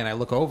my eye and I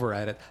look over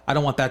at it. I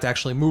don't want that to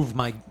actually move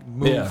my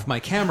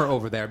camera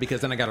over there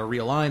because then I got to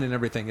realign and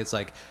everything. It's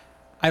like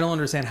I don't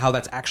understand how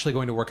that's actually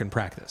going to work in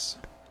practice.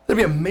 That'd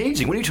be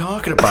amazing. What are you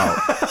talking about?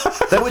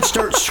 That would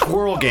start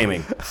squirrel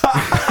gaming.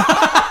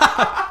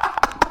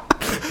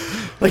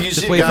 Like you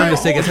Just see wait a for him guy. to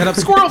stick his head up.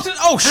 Squirrels!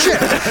 Oh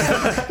shit!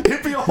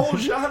 It'd be a whole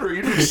genre.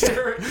 You'd just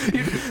stare at. Can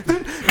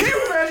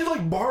you imagine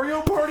like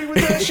Mario Party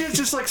with that shit?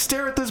 Just like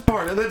stare at this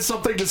part, and then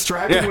something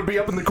distracting Yeah. would be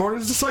up in the corner.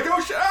 It's just like, oh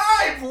shit,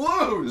 I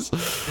lose.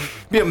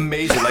 It'd be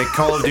amazing. Like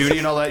Call of Duty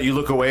and all that. You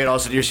look away and all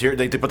of a sudden you just hear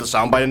they put the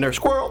soundbite in there.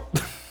 Squirrel.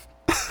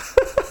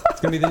 It's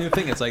gonna be the new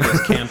thing. It's like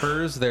there's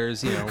campers.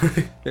 There's I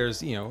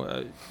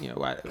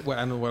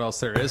don't know what else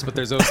there is, but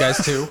there's those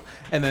guys too.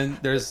 And then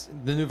there's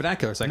the new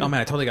vernacular. It's like, oh man,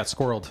 I totally got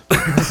squirreled.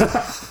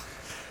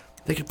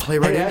 They could play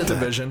right Hey, into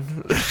that.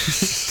 Activision.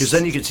 Because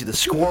then you can see the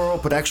squirrel,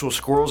 but actual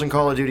squirrels in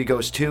Call of Duty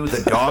goes too.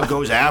 The dog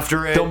goes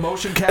after it. They'll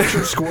motion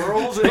capture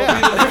squirrels. It'll be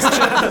the next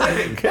gen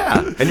thing. Yeah,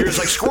 and you're just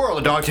like squirrel.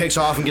 The dog takes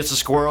off and gets the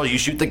squirrel. You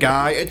shoot the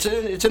guy. It's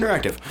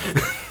interactive.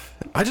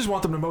 I just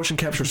want them to motion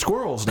capture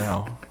squirrels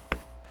now.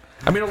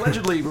 I mean,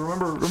 allegedly,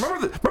 remember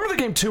the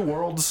game Two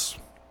Worlds?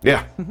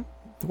 Yeah.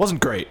 It wasn't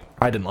great.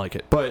 I didn't like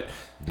it, but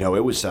No, it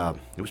was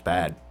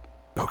bad.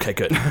 okay,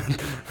 good.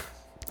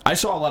 I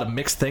saw a lot of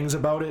mixed things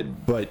about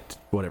it, but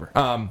whatever.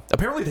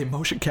 Apparently, they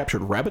motion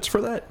captured rabbits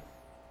for that.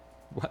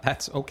 Well,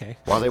 that's okay.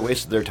 Well, they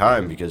wasted their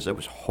time because it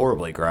was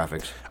horribly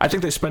graphics. I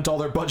think they spent all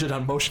their budget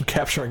on motion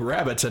capturing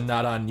rabbits and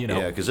not on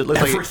Yeah, because it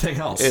looked everything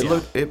like else. It Yeah.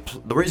 looked.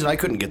 The reason I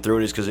couldn't get through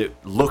it is because it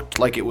looked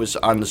like it was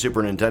on the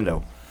Super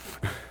Nintendo.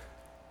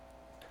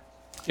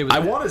 It was I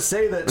bad. want to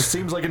say that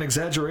seems like an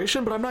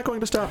exaggeration, but I'm not going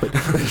to stop it.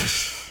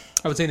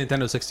 I would say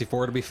Nintendo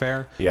 64 to be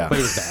fair. Yeah. But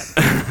it was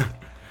bad.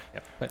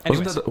 Yep. But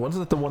anyways,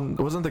 Wasn't it the one?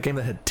 Wasn't the game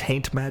that had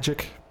taint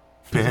magic?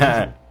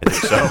 I think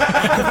so.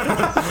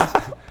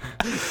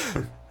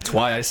 That's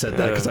why I said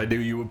that, because I knew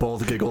you would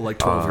both giggle like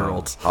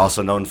 12-year-olds.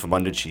 Also known from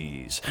Under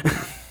Cheese.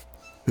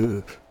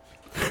 My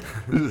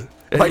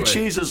Anyway.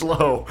 cheese is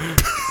low.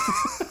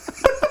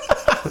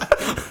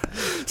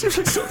 Seems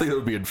like something that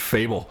would be in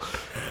Fable.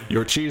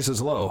 Your cheese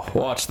is low.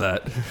 Watch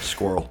that.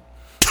 Squirrel.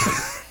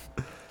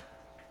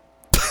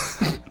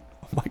 Oh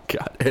my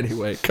god.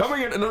 Anyway,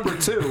 coming in at number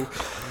 2,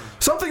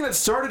 something that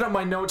started on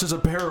my notes as a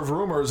pair of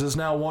rumors is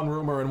now one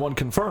rumor and one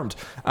confirmed.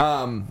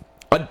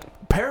 A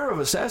pair of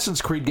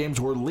Assassin's Creed games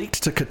were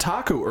leaked to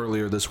Kotaku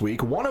earlier this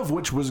week, one of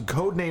which was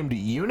codenamed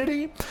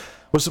Unity,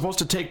 was supposed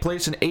to take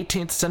place in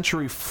 18th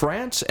century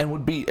France and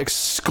would be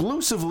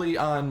exclusively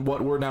on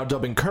what we're now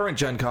dubbing current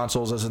gen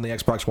consoles, as in the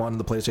Xbox One,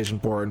 the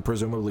PlayStation 4, and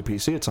presumably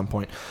PC at some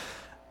point.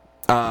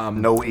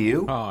 No Wii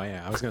U? oh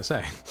yeah, I was gonna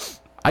say.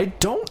 I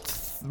don't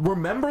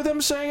remember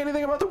them saying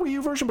anything about the Wii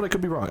U version, but I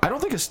could be wrong. I don't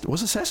think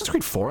was Assassin's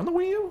Creed 4 on the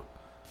Wii U?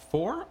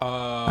 4?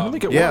 I don't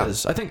think it Yeah.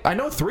 was. I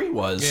know 3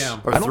 was. Yeah.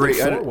 Or I don't 3,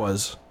 think 4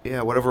 was.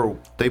 Yeah, whatever.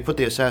 They put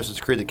the Assassin's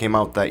Creed that came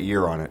out that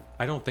year on it.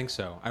 I don't think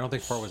so. I don't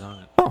think 4 was on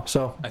it. Oh,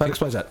 so that think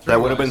explains that. That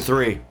would have been was.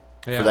 3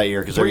 Yeah. for that year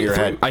because they're a year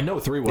ahead. I know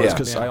 3 was Yeah.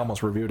 because Yeah. I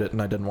almost reviewed it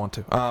and I didn't want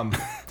to.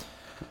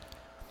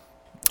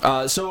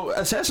 So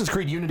Assassin's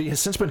Creed Unity has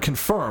since been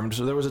confirmed.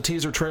 There was a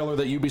teaser trailer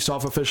that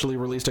Ubisoft officially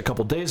released a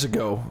couple days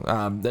ago,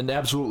 and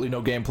absolutely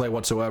no gameplay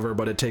whatsoever.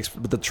 But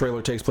the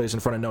trailer takes place in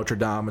front of Notre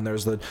Dame, and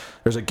there's a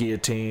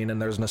guillotine, and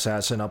there's an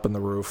assassin up in the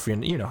roof.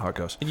 You know how it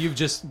goes. And you've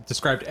just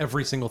described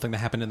every single thing that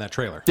happened in that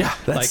trailer. Yeah,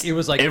 that's like it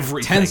was like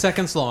everything. 10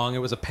 seconds long. It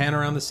was a pan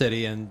around the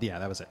city, and yeah,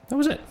 that was it. That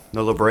was it.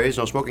 No Labres,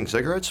 no smoking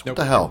cigarettes? Nope.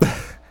 What the hell?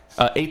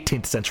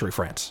 18th century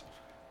France.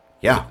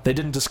 Yeah. They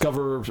didn't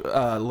discover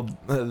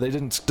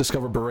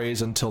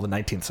berets until the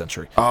 19th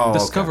century. Oh,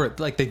 Discover it,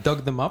 like they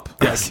dug them up.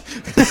 Yes.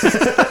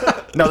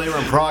 No, they were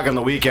in Prague on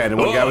the weekend,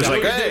 and one guy was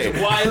like,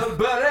 hey. wild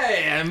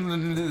beret,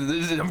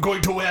 I'm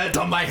going to wear it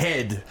on my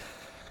head.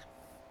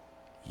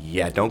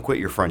 Yeah, don't quit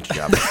your French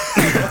job.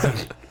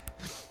 I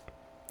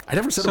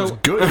never said I was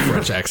good at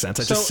French accents.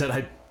 I just So- said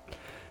I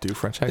do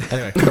French accents.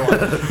 Anyway, go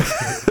on.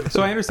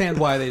 So I understand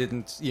why they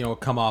didn't,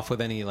 come off with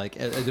any like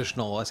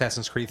additional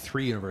Assassin's Creed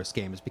 3 universe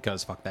games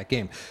because fuck that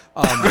game.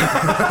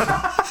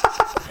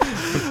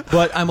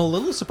 But I'm a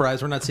little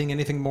surprised we're not seeing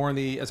anything more in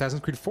the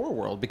Assassin's Creed 4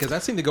 world because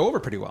that seemed to go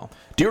over pretty well.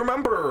 Do you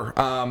remember?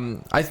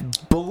 I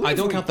believe I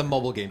don't count the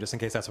mobile game just in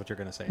case that's what you're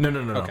going to say. No.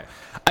 Okay.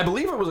 I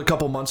believe it was a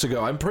couple months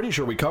ago. I'm pretty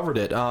sure we covered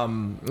it.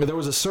 There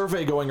was a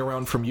survey going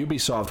around from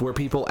Ubisoft where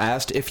people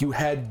asked if you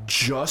had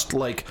just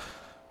like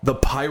the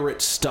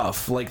pirate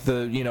stuff, like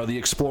the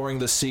exploring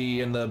the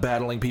sea and the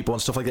battling people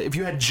and stuff like that. If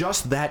you had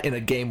just that in a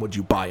game, would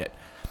you buy it?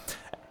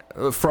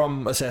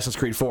 From Assassin's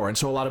Creed 4. And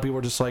so a lot of people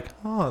were just like,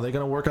 oh, are they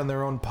going to work on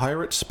their own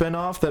pirate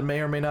spin-off that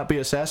may or may not be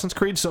Assassin's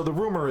Creed? So the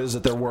rumor is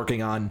that they're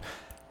working on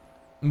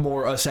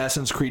more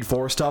Assassin's Creed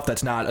 4 stuff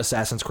that's not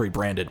Assassin's Creed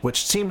branded,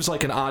 which seems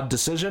like an odd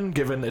decision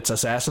given it's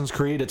Assassin's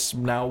Creed. It's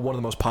now one of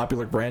the most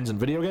popular brands in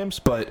video games,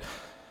 but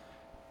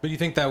you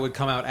think that would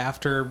come out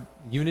after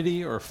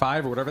Unity or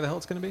 5 or whatever the hell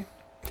it's going to be?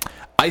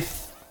 I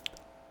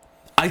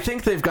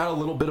think they've got a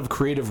little bit of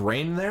creative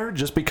reign there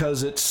just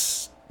because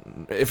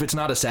if it's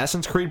not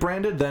Assassin's Creed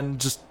branded, then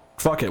just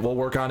fuck it, we'll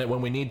work on it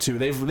when we need to.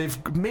 They've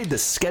made the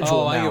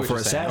schedule I get now what for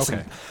you're saying. Assassin.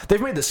 Okay.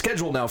 They've made the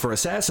schedule now for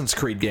Assassin's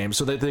Creed games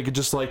so that they could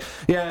just like,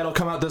 yeah, it'll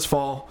come out this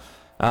fall.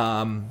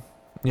 And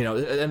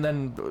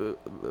then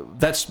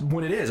that's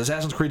when it is.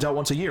 Assassin's Creed's out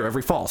once a year,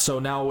 every fall. So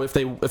now if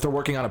they're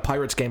working on a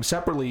Pirates game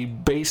separately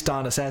based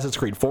on Assassin's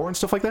Creed 4 and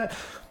stuff like that,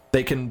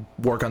 they can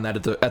work on that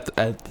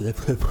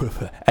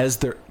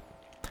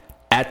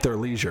at their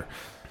leisure.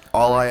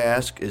 All I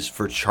ask is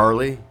for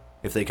Charlie,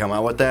 if they come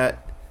out with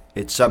that,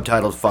 it's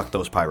subtitled "Fuck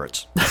Those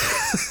Pirates."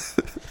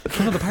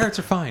 No, the pirates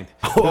are fine.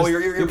 Oh,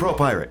 you're pro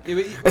pirate.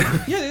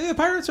 Yeah, the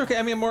pirates are okay.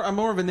 I mean, I'm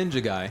more of a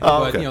ninja guy, Oh,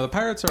 but okay. the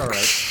pirates are all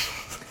right.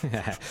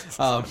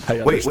 I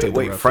Wait, understood the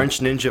reference. French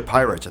ninja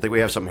pirates. I think we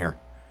have something here.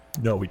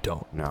 No, we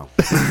don't. No.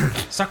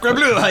 Sacre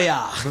bleu,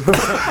 haya!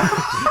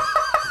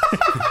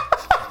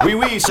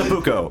 Oui,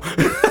 Sapuco.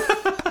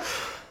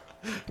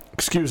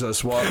 Excuse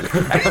us, what?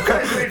 Hey, you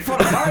guys made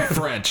fun of my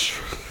French.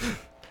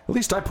 At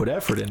least I put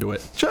effort into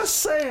it. Just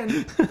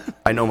saying.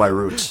 I know my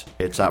roots.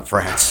 It's not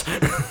France.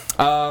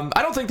 I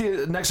don't think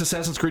the next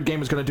Assassin's Creed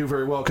game is going to do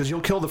very well because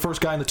you'll kill the first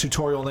guy in the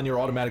tutorial and then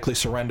you'll automatically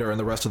surrender and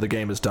the rest of the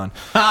game is done.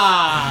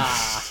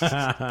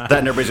 That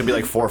and everybody's gonna be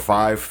like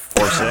 4-5,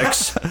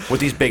 4-6 with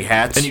these big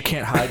hats. And you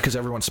can't hide because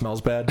everyone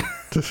smells bad.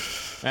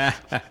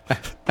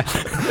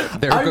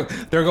 There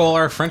go all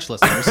our French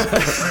listeners.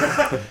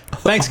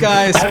 Thanks,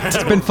 guys.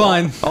 It's been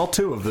fun. All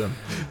 2 of them.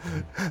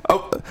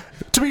 Oh,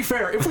 to be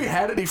fair, if we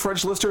had any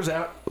French listeners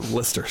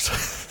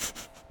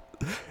if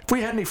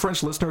we had any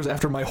French listeners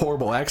after my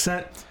horrible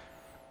accent,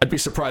 I'd be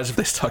surprised if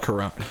they stuck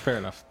around. Fair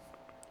enough.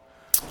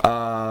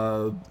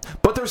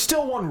 But there's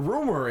still one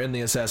rumor in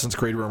the Assassin's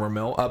Creed rumor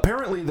mill.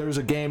 Apparently, there's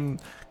a game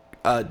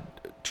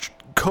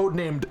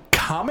codenamed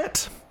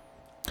Comet.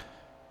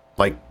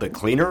 like the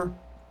cleaner.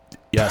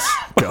 Yes,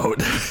 goat.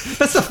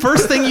 That's the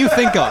first thing you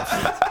think of.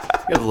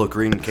 You have a little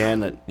green can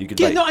that you could.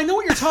 Yeah, like, no, I know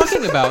what you're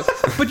talking about,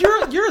 but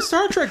you're a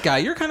Star Trek guy.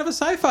 You're kind of a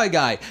sci-fi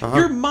guy.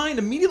 Your mind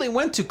immediately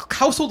went to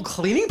household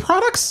cleaning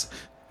products.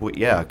 Well,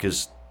 yeah,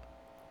 because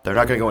they're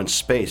not gonna go in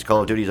space.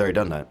 Call of Duty's already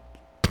done that.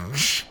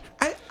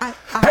 Hey,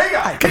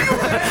 guy, can you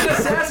imagine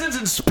assassins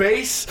in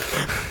space?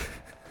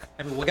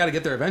 I mean, we got to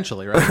get there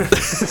eventually,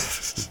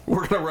 right?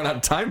 We're gonna run out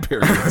of time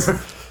periods.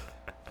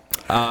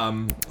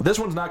 This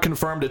one's not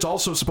confirmed. It's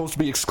also supposed to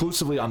be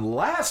exclusively on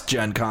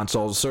last-gen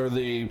consoles, so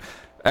the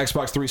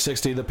Xbox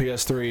 360, the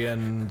PS3,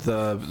 and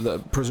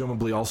the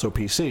presumably also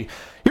PC.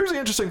 Here's the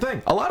interesting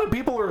thing. A lot of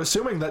people are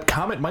assuming that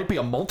Comet might be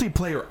a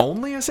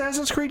multiplayer-only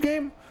Assassin's Creed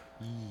game.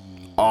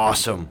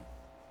 Awesome.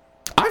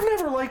 I've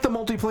never liked the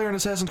multiplayer in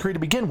Assassin's Creed to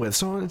begin with,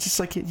 so it's just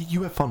like,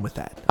 you have fun with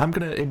that. I'm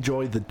going to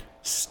enjoy the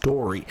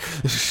story.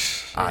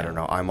 I don't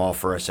know. I'm all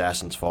for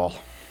Assassin's Fall.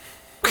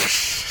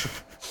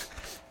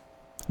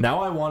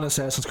 Now I want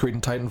Assassin's Creed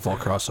and Titanfall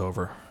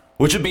crossover.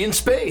 which would be in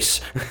space.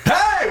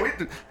 Hey,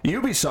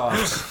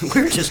 Ubisoft,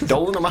 We're just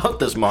doling them out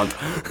this month.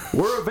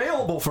 we're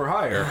available for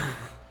hire.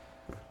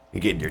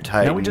 You're getting your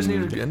Titan. Now we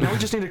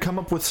just need to come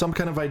up with some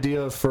kind of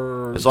idea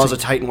for. As long as the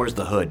Titan wears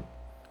the hood.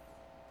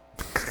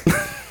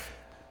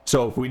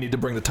 So we need to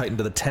bring the Titan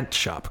to the tent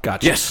shop.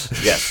 Gotcha.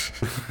 Yes.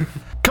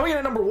 Coming in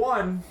at number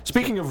 1,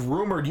 speaking of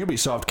rumored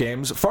Ubisoft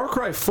games, Far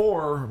Cry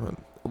 4,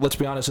 let's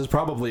be honest, is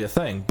probably a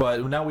thing,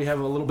 but now we have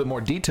a little bit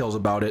more details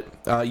about it.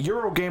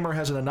 Eurogamer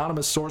has an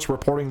anonymous source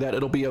reporting that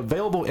it'll be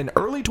available in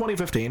early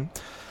 2015,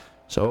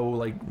 so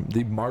like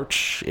the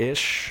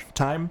March-ish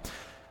time.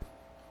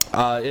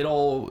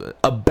 It'll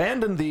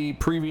abandon the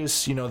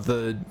previous,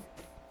 the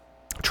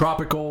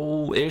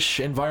tropical-ish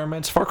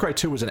environments. Far Cry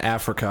 2 was in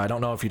Africa. I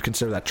don't know if you'd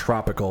consider that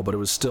tropical, but it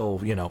was still,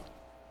 human.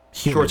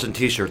 Shorts and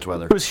t-shirts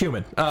weather. It was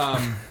human.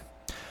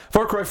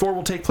 Far Cry 4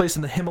 will take place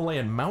in the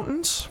Himalayan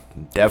mountains.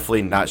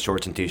 Definitely not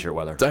shorts and t-shirt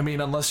weather. I mean,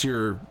 unless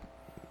you're,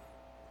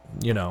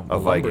 a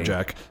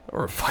lumberjack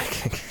or a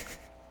Viking.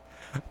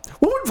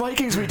 What would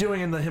Vikings be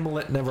doing in the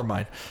Himalaya? Never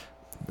mind.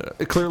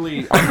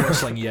 Clearly, arm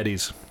wrestling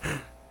Yetis.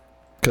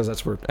 Because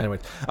that's where... Anyway.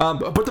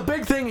 But the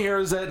big thing here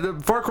is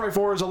that Far Cry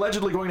 4 is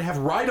allegedly going to have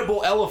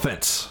rideable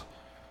elephants.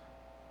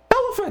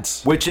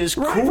 Elephants! Which is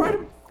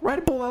cool.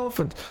 Rideable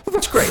elephants.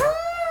 That's great.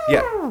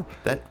 Yeah.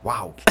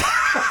 Wow.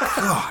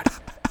 God.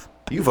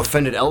 You've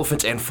offended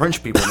elephants and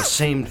French people in the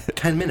same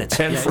 10 minutes.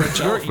 And French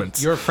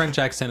elephants. Your French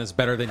accent is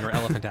better than your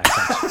elephant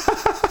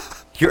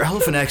accent. Your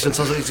elephant accent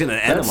sounds like it's in an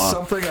enema. That's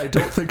something I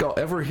don't think I'll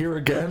ever hear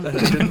again, and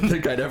I didn't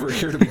think I'd ever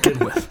hear to begin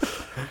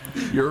with.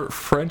 Your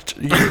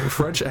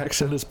French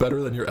accent is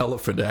better than your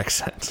elephant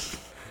accent.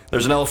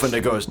 There's an elephant that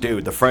goes,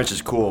 dude, the French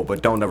is cool,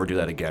 but don't ever do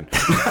that again.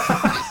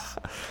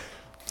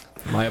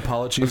 My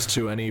apologies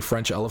to any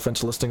French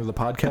elephants listening to the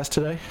podcast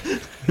today.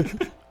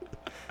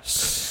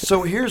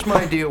 So here's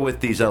my deal with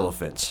these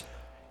elephants.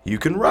 You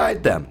can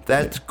ride them.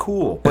 That's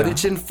cool. But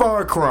it's in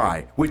Far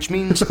Cry, which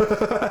means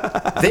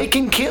they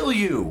can kill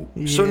you.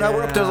 So now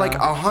we're up to like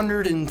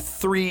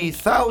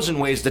 103,000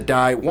 ways to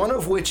die, one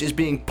of which is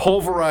being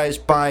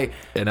pulverized by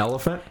An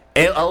elephant?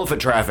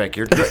 elephant traffic.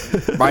 You're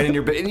riding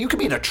your... And you could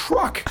be in a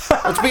truck.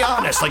 Let's be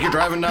honest. Like you're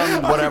driving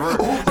down whatever.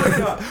 Oh my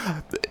God.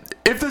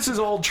 If this is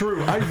all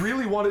true, I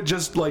really want to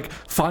just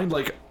find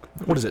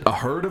what is it? A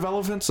herd of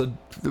elephants?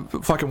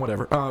 Fucking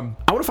whatever. I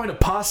want to find a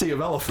posse of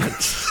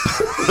elephants.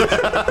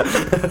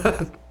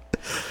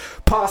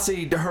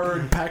 Posse,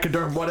 herd,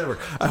 pachyderm, whatever.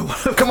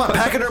 Come on,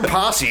 Pachyderm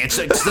Posse. It's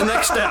the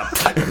next step.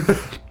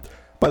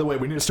 By the way,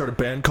 we need to start a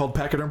band called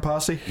Pachyderm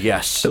Posse.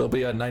 Yes. It'll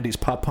be a 90s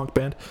pop punk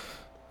band.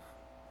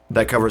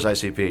 That covers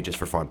ICP just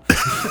for fun.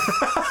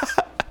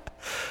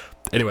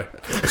 Anyway,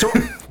 so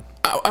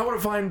I want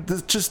to find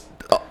this just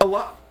a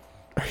lot.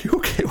 Are you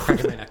okay?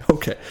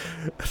 Okay.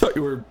 I thought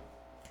you were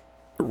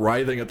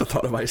writhing at the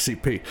thought of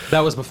ICP.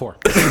 That was before.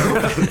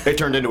 It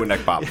turned into a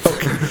neck pop.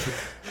 Okay.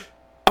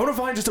 I want to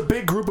find just a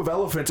big group of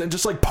elephants and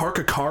just park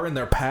a car in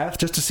their path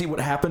just to see what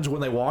happens when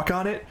they walk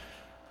on it.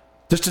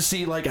 Just to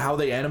see how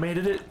they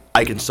animated it.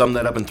 I can sum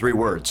that up in 3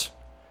 words.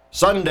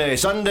 Sunday,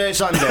 Sunday,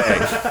 Sunday.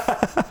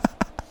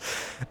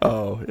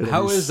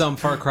 How is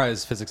Far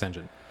Cry's physics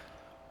engine?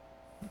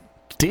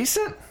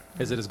 Decent?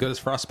 Is it as good as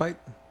Frostbite?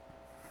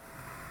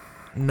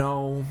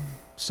 No.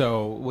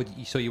 So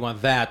you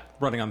want that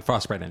running on the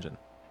Frostbite engine?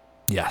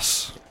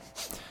 Yes.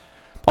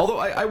 Although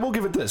I will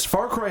give it this.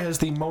 Far Cry has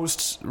the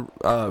most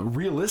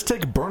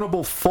realistic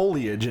burnable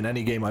foliage in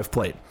any game I've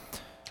played.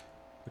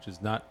 Which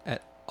is not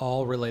at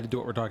all related to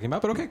what we're talking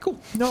about, but okay, cool.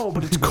 No,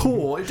 but it's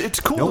cool. It's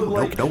cool.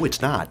 No,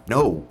 it's not.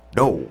 No.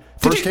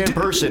 First-hand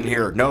person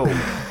here. No.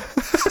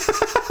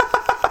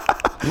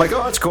 I'm like,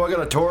 oh, that's cool. I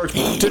got a torch.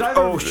 Shit.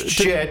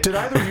 Did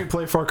either of you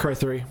play Far Cry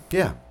 3?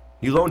 Yeah.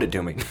 You loaned it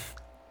to me.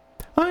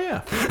 Oh,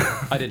 yeah.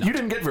 I did not. You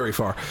didn't get very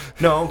far.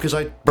 No, because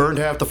I burned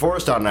half the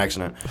forest on an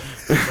accident.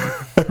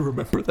 I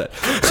remember that.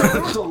 So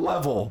there was a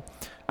level...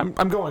 I'm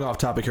going off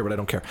topic here, but I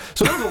don't care.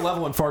 So there was a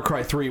level in Far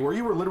Cry 3 where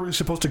you were literally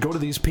supposed to go to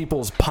these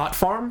people's pot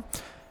farm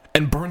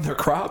and burn their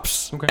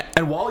crops. Okay.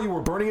 And while you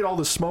were burning it, all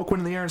the smoke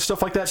went in the air and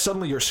stuff like that.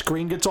 Suddenly your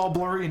screen gets all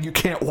blurry and you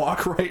can't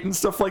walk right and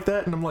stuff like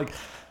that. And I'm like,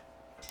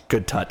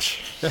 good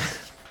touch.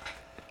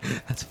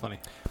 That's funny.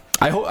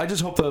 I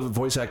just hope the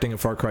voice acting in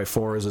Far Cry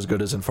 4 is as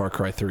good as in Far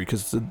Cry 3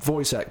 because the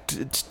voice act.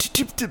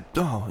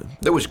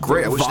 That was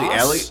great. I wish Voss, the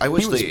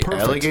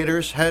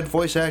alligators had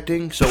voice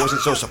acting, so it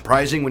wasn't so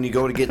surprising when you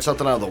go to get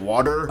something out of the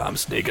water. I'm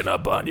sneaking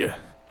up on you.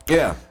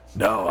 Yeah.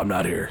 No, I'm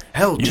not here.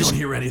 Hell, you just don't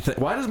hear anything.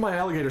 Why does my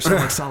alligator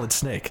sound like Solid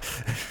Snake?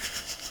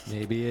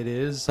 Maybe it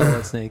is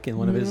Solid Snake in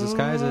one of his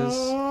disguises.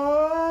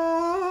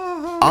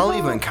 I'll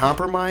even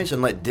compromise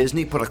and let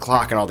Disney put a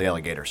clock on all the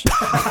alligators.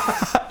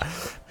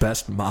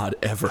 Best mod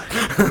ever.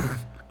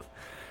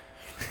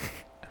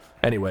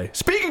 Anyway,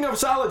 speaking of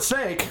Solid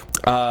Snake,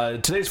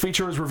 today's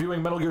feature is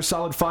reviewing Metal Gear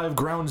Solid 5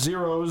 Ground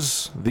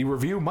Zeroes. The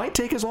review might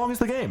take as long as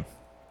the game.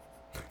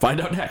 Find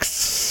out next.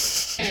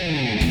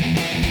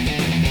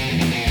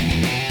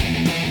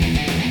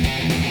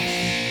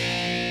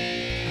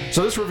 So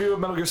So this review of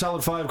Metal Gear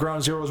Solid 5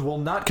 Ground Zeroes will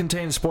not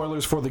contain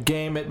spoilers for the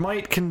game. It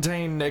might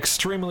contain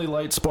extremely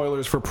light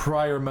spoilers for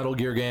prior Metal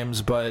Gear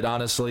games, but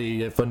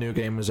honestly, if a new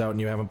game is out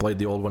and you haven't played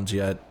the old ones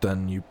yet,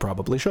 then you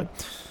probably should.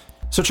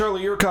 So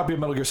Charlie, your copy of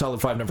Metal Gear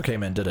Solid 5 never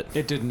came in, did it?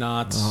 It did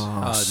not.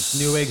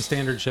 Newegg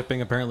standard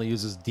shipping apparently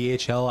uses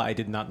DHL. I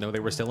did not know they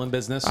were still in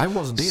business. I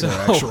wasn't either,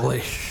 So,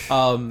 actually.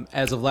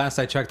 As of last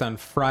I checked on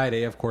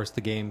Friday, of course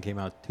the game came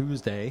out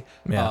Tuesday.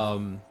 Yeah.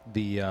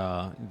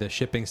 The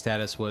shipping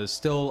status was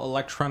still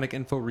electronic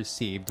info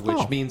received, which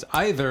Oh. means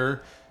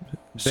either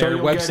So their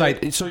you'll website.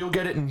 get it, so you'll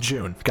get it in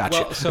June.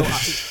 Gotcha. Well, so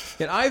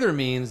it either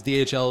means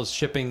DHL's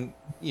shipping,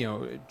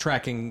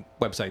 tracking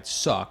website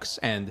sucks,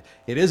 and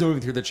it is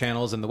moving through the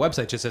channels, and the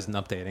website just isn't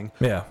updating.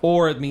 Yeah.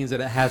 Or it means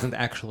that it hasn't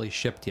actually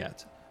shipped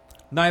yet.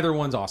 Neither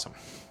one's awesome.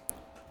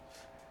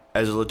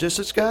 As a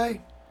logistics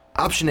guy,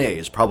 option A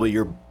is probably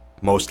your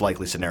most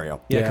likely scenario.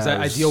 Yeah, because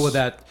Yeah, I deal with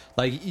that.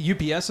 Like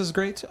UPS is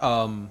great,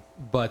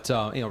 but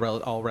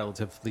all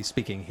relatively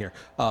speaking here.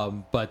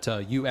 But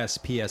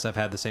USPS, I've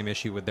had the same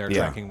issue with their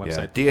tracking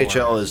website. DHL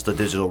before. is the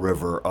digital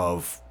river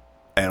of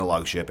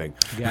analog shipping.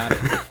 Got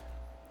it.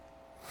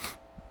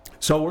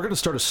 So we're going to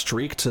start a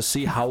streak to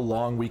see how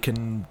long we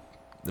can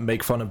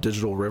make fun of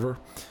Digital River.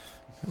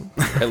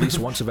 At least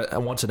once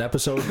an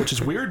episode, which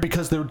is weird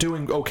because they're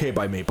doing okay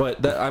by me,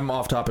 but I'm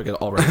off topic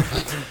already.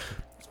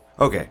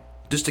 Okay,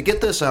 just to get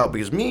this out,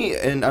 because me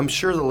and I'm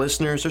sure the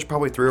listeners, there's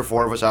probably 3 or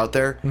 4 of us out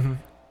there. Mm-hmm.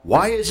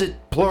 Why is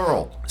it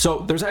plural? So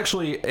there's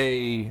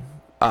actually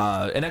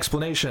an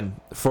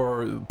explanation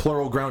for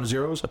plural Ground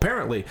Zeroes.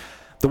 Apparently,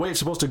 the way it's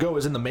supposed to go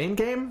is in the main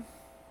game,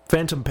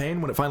 Phantom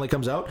Pain, when it finally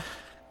comes out.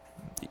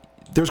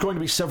 There's going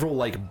to be several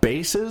like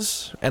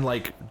bases and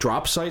like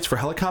drop sites for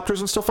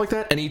helicopters and stuff like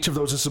that, and each of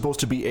those is supposed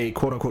to be a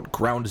quote unquote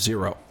ground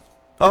zero.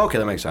 Oh, okay,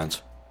 that makes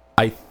sense.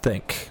 I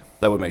think.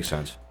 That would make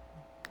sense.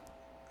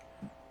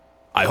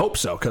 I hope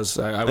so, because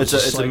I was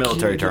It's just a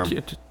military term.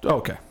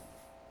 Okay.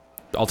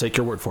 I'll take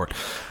your word for it.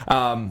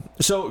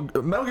 So,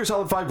 Metal Gear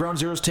Solid 5 Ground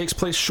Zeroes takes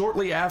place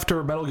shortly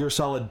after Metal Gear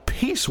Solid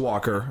Peace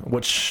Walker,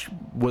 which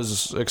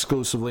was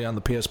exclusively on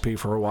the PSP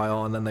for a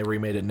while, and then they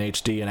remade it in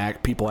HD,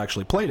 and people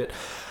actually played it.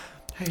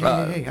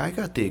 Hey, I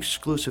got the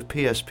exclusive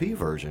PSP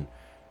version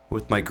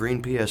with my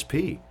green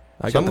PSP.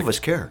 got Some the- of us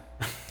care.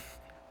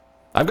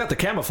 I've got the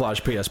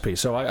camouflage PSP,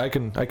 so I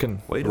can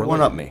Way to relate.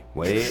 one-up me.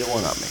 Way to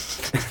one-up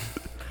me.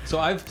 So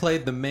I've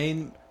played the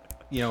main,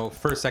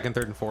 first, second,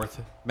 third, and fourth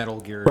Metal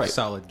Gear Right.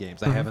 Solid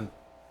games. I haven't.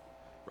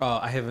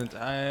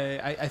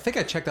 I think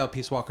I checked out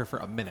Peace Walker for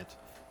a minute,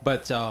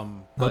 but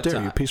How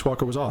dare you? Peace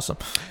Walker was awesome.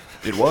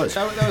 It was.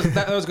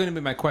 that was going to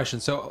be my question.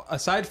 So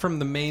aside from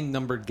the main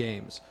numbered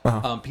games,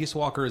 Peace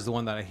Walker is the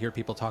one that I hear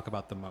people talk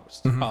about the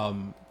most.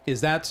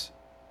 Is that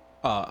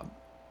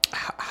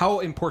how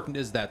important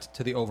is that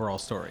to the overall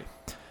story?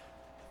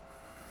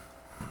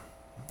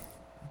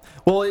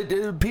 Well,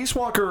 Peace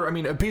Walker. I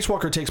mean, Peace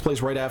Walker takes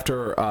place right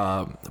after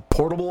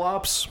Portable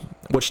Ops,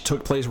 which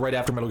took place right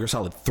after Metal Gear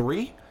Solid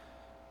 3.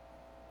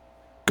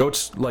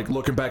 Goat's like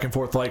looking back and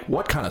forth, like,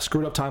 what kind of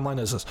screwed up timeline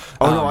is this?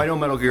 Oh, no, I know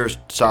Metal Gear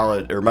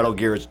Solid, or Metal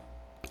Gear is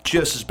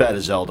just as bad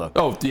as Zelda.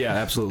 Oh, yeah,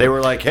 absolutely. They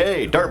were like,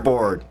 hey,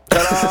 dartboard.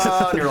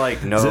 Ta-da! And you're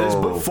like, no. Is this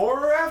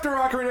before or after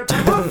Ocarina of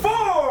Time?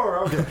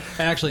 Before! Okay.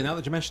 And actually, now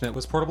that you mention it,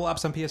 was Portable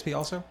Ops on PSP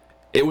also?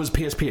 It was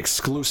PSP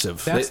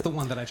exclusive. That's the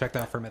one that I checked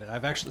out for a minute.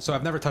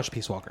 I've never touched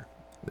Peace Walker.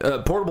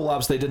 Portable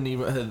Ops, they didn't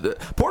even...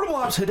 Portable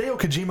Ops, Hideo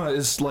Kojima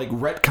is, like,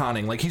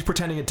 retconning. Like, he's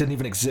pretending it didn't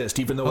even exist,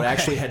 even though it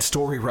actually had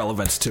story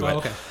relevance to it. Oh,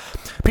 okay.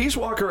 Peace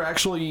Walker,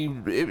 actually,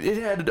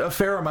 it had a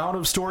fair amount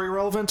of story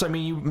relevance. I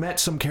mean, you met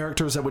some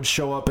characters that would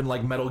show up in,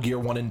 like, Metal Gear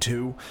 1 and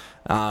 2.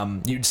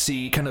 You'd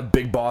see kind of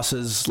big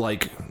bosses,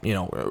 like,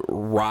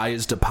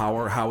 rise to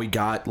power, how he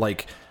got,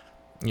 like...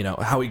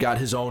 how he got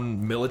his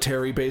own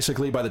military,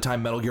 basically, by the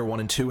time Metal Gear 1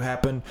 and 2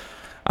 happened.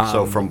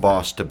 So from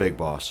boss to big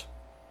boss.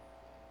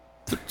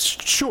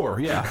 Sure,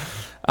 yeah.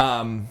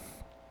 And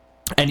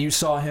you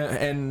saw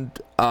him,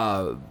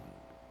 and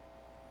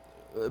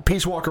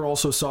Peace Walker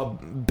also saw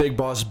Big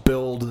Boss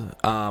build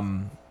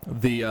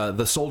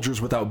the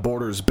Soldiers Without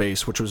Borders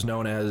base, which was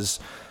known as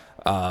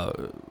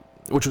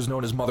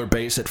Mother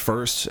Base at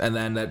first, and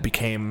then that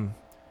became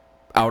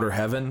Outer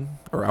Heaven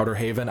or Outer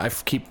Haven. I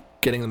keep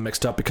getting them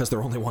mixed up because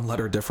they're only one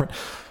letter different.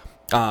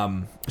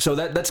 So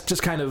that's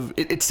just kind of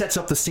it sets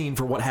up the scene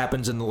for what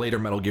happens in the later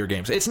Metal Gear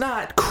games. It's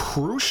not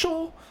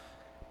crucial,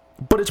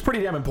 but it's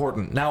pretty damn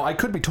important. Now, I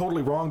could be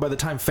totally wrong. By the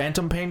time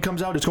Phantom Pain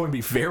comes out, it's going to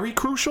be very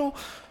crucial,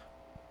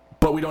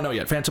 but we don't know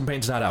yet. Phantom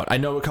Pain's not out. I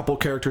know a couple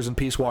characters in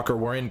Peace Walker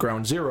were in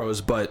Ground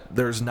Zeroes, but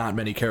there's not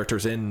many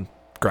characters in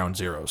Ground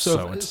Zeroes.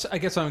 So I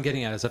guess what I'm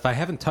getting at is if I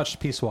haven't touched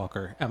Peace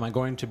Walker, how much am I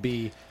going to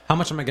be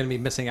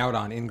missing out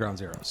on in Ground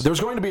Zeroes?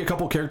 there's going to be a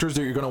couple characters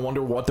that you're going to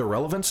wonder what their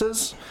relevance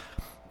is,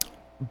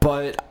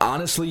 but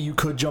honestly, you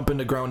could jump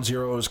into Ground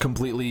Zeroes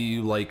completely,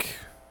 like,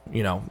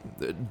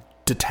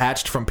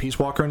 detached from Peace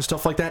Walker and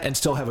stuff like that, and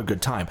still have a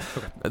good time.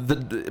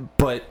 Okay.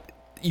 But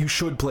you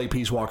should play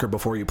Peace Walker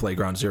before you play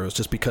Ground Zeroes,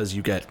 just because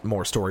you get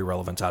more story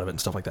relevance out of it and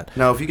stuff like that.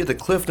 Now, if you get the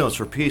Cliff Notes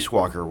for Peace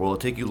Walker, will it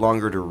take you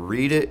longer to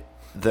read it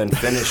then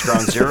finish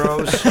Ground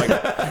Zeroes?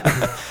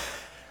 Like,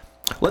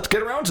 Let's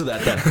get around to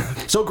that then.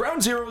 So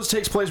Ground Zeroes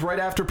takes place right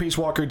after Peace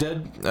Walker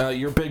did.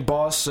 Your big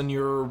boss, and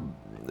you're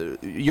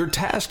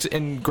tasked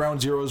in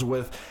Ground Zeroes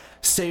with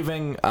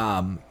saving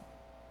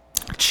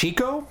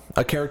Chico,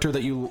 a character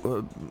that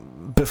you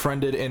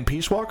befriended in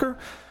Peace Walker.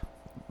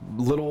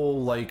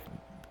 Little, like,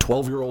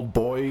 12-year-old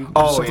boy.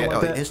 Something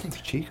like that. His name's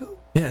Chico?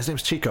 Yeah, his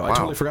name's Chico. Wow. I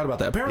totally forgot about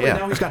that. Apparently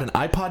now he's got an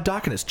iPod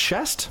dock in his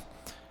chest.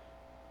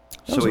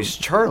 So he's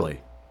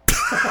Charlie.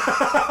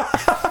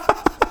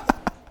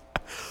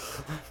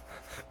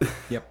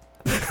 Yep.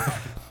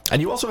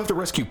 And you also have to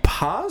rescue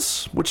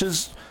Paz, which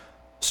is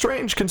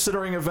strange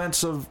considering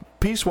events of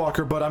Peace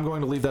Walker, but I'm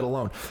going to leave that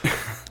alone.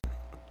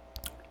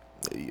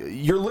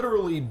 You're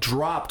literally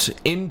dropped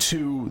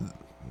into...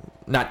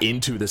 Not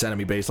into this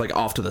enemy base, like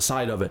off to the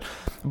side of it.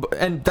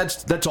 And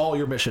that's all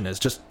your mission is.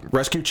 Just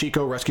rescue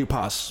Chico, rescue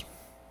Paz.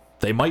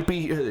 They might be...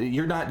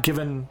 You're not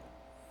given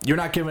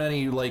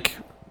any, like,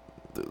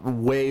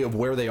 way of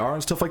where they are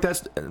and stuff like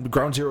that.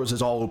 Ground Zeroes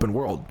is all open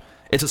world.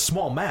 It's a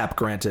small map,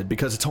 granted,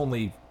 because it's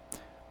only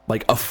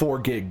like a 4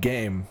 gig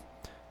game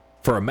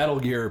for a Metal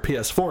Gear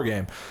PS4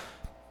 game,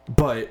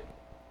 but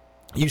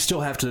you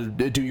still have to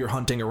do your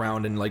hunting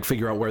around and like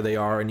figure out where they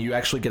are. And you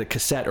actually get a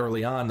cassette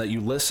early on that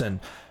you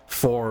listen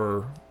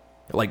for,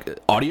 like,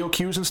 audio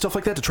cues and stuff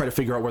like that to try to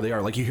figure out where they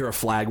are. Like, you hear a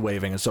flag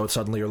waving, and so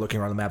suddenly you're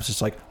looking around the maps.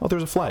 It's like, oh,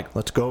 there's a flag.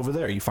 Let's go over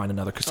there. You find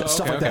another cassette,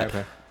 stuff like that.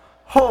 Okay.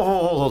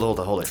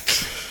 Hold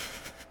it.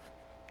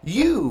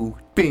 You,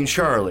 being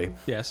Charlie,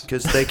 Yes.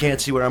 because they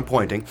can't see where I'm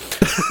pointing,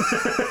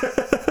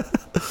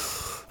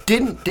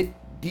 the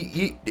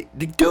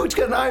dude's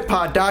got an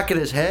iPod dock in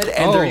his head,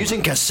 and they're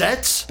using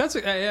cassettes? That's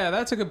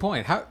a good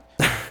point. How?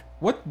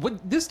 What?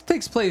 This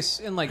takes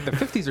place in like the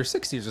 50s or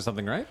 60s or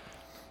something, right?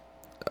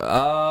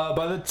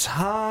 By the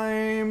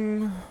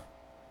time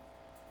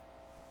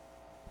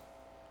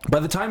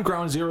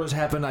Ground Zeroes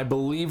happened, I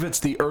believe it's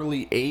the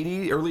early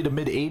to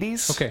mid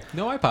 80s. Okay,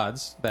 no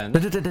iPods then.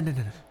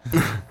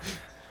 No.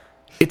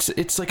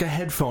 It's like a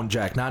headphone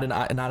jack, not an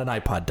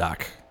iPod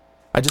dock.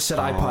 I just said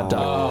iPod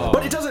dock.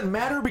 But it doesn't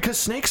matter because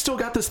Snake still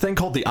got this thing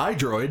called the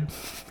iDroid.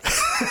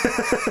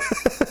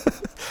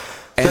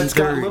 And it's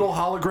got little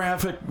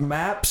holographic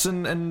maps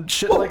and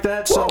shit like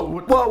that.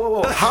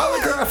 Whoa.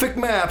 Holographic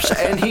maps,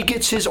 and he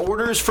gets his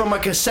orders from a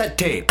cassette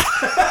tape.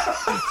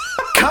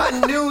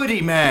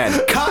 Continuity, man.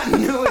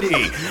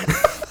 Continuity.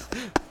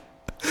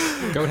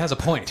 Goat has a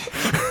point.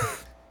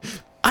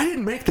 I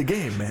didn't make the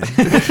game, man.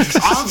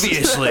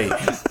 Obviously.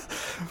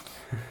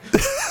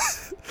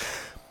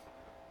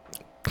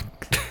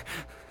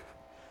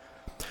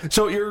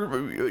 So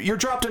you're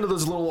dropped into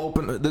this little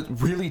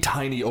really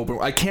tiny open.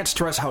 I can't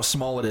stress how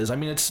small it is. I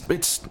mean,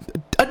 it's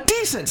a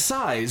decent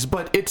size,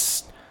 but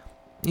it's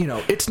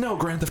no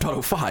Grand Theft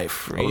Auto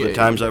 5. All the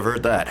times I've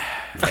heard that,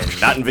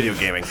 and not in video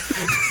gaming.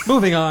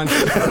 Moving on.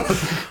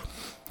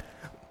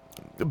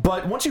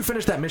 But once you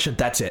finish that mission,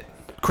 that's it.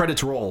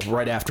 Credits roll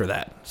right after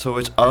that. So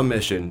it's a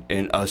mission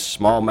in a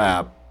small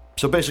map.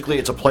 So basically,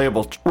 it's a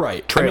playable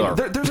trailer. I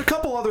mean, there's a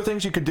couple other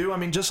things you could do. I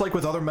mean, just like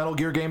with other Metal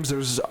Gear games,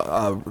 there's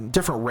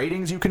different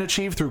ratings you can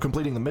achieve through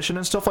completing the mission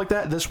and stuff like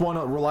that. This one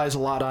relies a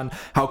lot on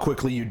how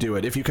quickly you do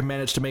it. If you can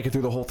manage to make it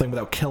through the whole thing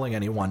without killing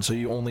anyone, so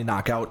you only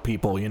knock out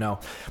people,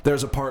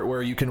 There's a part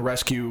where you can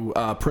rescue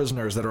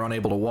prisoners that are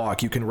unable to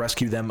walk. You can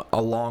rescue them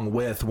along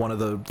with one of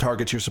the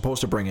targets you're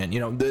supposed to bring in.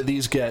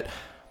 These get...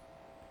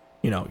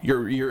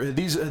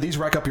 these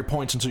rack up your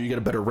points until you get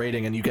a better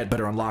rating and you get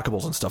better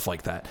unlockables and stuff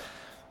like that.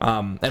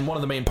 And one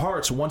of the main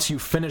parts, once you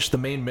finish the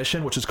main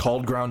mission, which is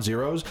called Ground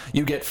Zeroes,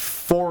 you get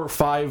 4 or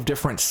 5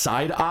 different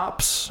side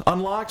ops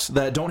unlocked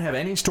that don't have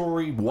any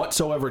story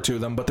whatsoever to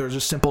them, but they're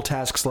just simple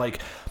tasks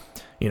like,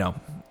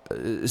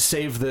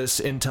 save this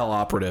intel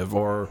operative,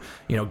 or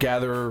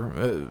gather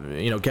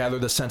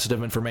the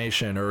sensitive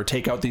information, or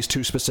take out these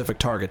 2 specific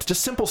targets.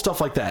 Just simple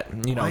stuff like that.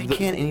 Why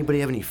can't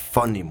anybody have any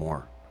fun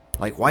anymore?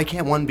 Like, why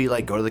can't one be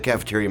like, go to the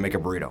cafeteria and make a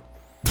burrito?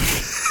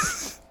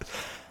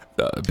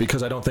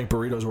 Because I don't think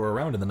burritos were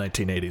around in the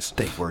 1980s.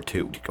 They were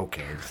too.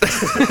 Okay.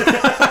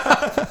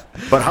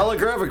 But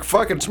holographic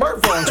fucking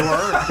smartphones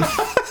were.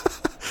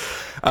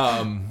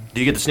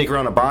 Do you get to sneak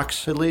around a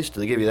box at least?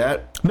 Do they give you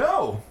that?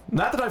 No,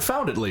 not that I've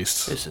found at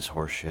least. This is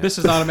horseshit. This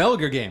is not a Metal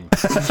Gear game.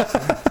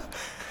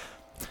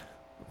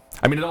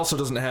 I mean, it also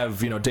doesn't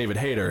have David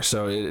Hayter,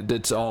 so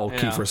it's all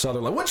Kiefer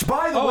Sutherland. Which,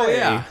 by the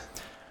way,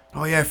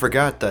 Oh yeah, I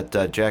forgot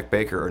that Jack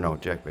Baker, or no,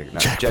 Jack Baker,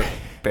 not Jack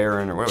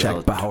Barron, or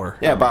whatever. Jack Bauer.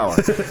 Yeah, Bauer.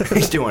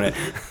 He's doing it.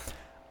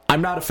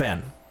 I'm not a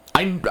fan.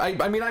 I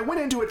mean, I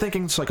went into it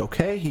thinking it's like,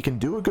 okay, he can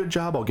do a good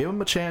job. I'll give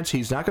him a chance.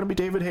 He's not going to be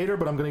David Hayter,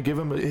 but I'm going to give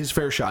him his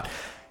fair shot.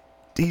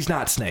 He's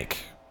not Snake.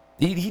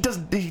 He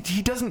doesn't.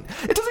 It doesn't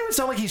even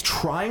sound like he's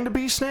trying to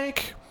be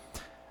Snake.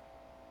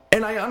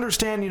 And I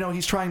understand,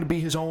 he's trying to be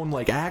his own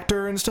like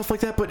actor and stuff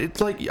like that, but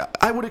it's like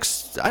I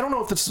don't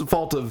know if it's the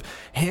fault of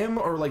him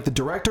or like the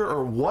director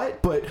or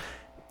what, but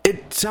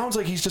it sounds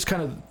like he's just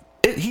kind of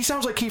he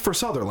sounds like Kiefer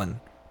Sutherland,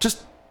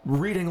 just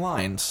reading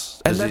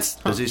lines. And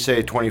does he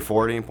say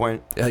 2040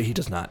 point? He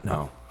does not.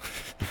 No.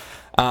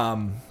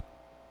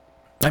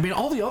 I mean,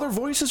 all the other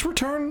voices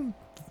return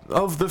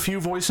of the few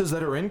voices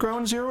that are in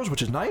Ground Zeroes,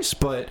 which is nice,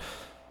 but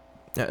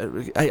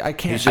I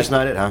can't. He's just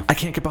not it, huh? I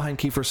can't get behind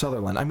Kiefer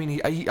Sutherland. I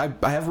mean,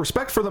 I have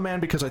respect for the man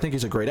because I think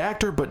he's a great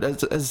actor, but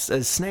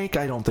as Snake,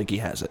 I don't think he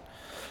has it.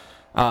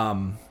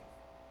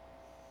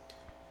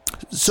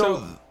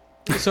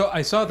 So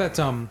I saw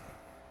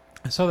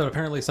that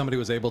apparently somebody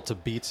was able to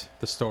beat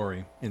the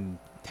story in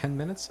 10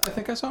 minutes, I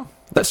think I saw.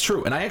 That's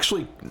true, and I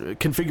actually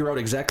can figure out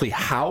exactly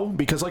how,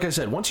 because like I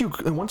said, once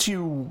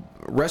you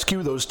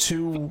rescue those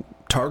 2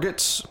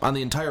 targets on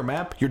the entire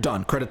map, you're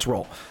done. Credits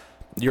roll.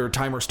 Your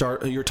timer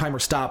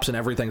stops and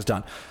everything's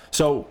done.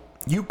 So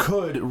you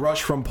could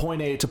rush from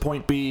point A to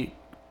point B,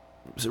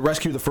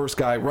 rescue the first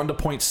guy, run to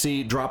point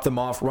C, drop them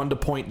off, run to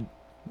point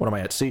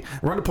C,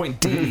 run to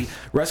point D,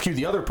 rescue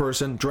the other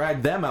person,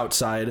 drag them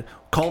outside,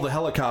 call the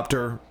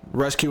helicopter,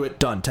 rescue it,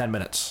 done, 10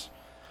 minutes.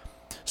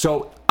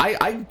 So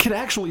I can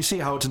actually see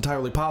how it's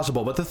entirely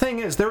possible, but the thing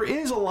is, there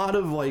is a lot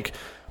of, like,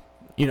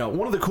 you know,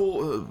 one of the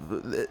cool...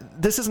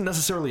 this isn't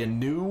necessarily a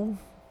new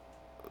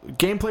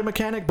gameplay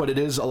mechanic, but it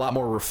is a lot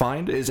more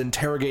refined, is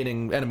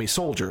interrogating enemy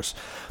soldiers.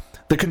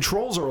 The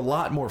controls are a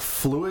lot more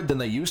fluid than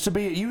they used to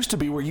be. It used to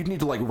be where you'd need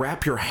to, like,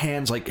 wrap your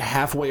hands, like,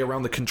 halfway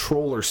around the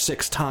controller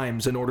 6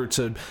 times in order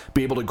to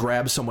be able to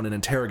grab someone and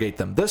interrogate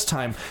them. This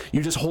time,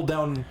 you just hold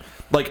down...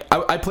 Like,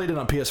 I played it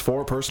on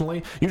PS4,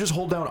 personally. You just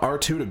hold down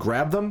R2 to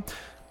grab them.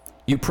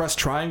 You press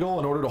triangle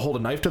in order to hold a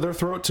knife to their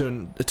throat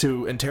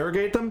to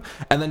interrogate them,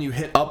 and then you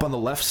hit up on the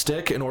left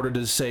stick in order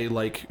to say,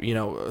 like, you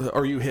know,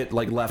 or you hit,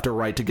 like, left or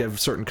right to give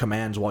certain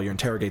commands while you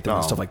interrogate them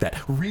and stuff like that.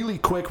 Really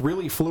quick,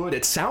 really fluid.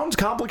 It sounds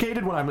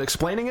complicated when I'm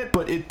explaining it,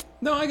 but it...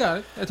 No, I got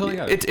it. I totally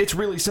got it. It's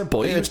really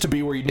simple. It used to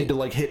be where you need to,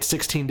 like, hit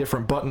 16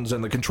 different buttons,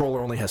 and the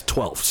controller only has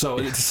 12. So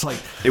it's like...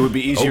 It would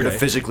be easier to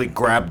physically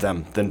grab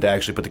them than to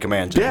actually put the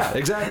commands in. Yeah,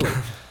 exactly.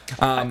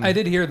 I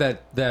did hear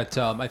that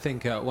I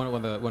think one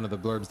of the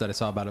blurbs that I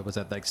saw about it was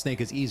that, like,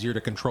 Snake is easier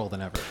to control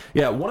than ever.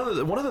 Yeah, one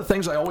of the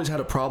things I always had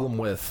a problem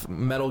with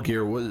Metal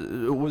Gear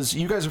was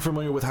you guys are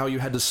familiar with how you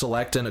had to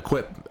select and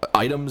equip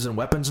items and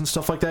weapons and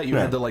stuff like that. You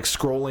had the, like,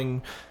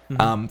 scrolling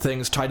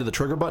things tied to the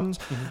trigger buttons.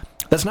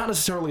 That's not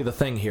necessarily the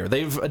thing here.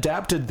 They've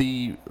adapted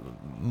the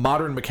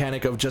modern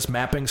mechanic of just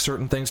mapping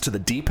certain things to the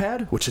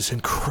D-pad, which is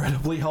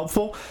incredibly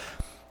helpful.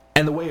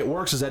 And the way it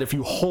works is that if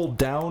you hold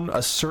down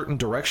a certain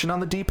direction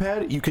on the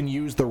D-pad, you can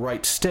use the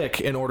right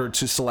stick in order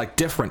to select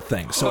different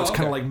things. So it's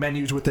kind of like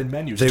menus within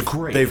menus. It's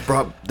great. They've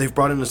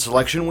brought in the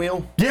selection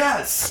wheel?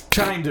 Yes!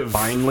 Kind of.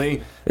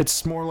 Finally.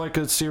 It's more like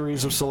a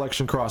series of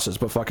selection crosses,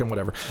 but fucking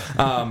whatever.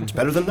 It's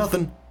better than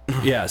nothing.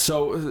 Yeah,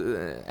 so,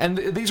 and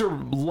these are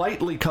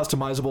lightly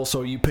customizable,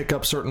 so you pick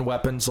up certain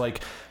weapons,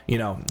 like, you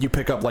know, you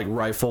pick up, like,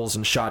 rifles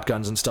and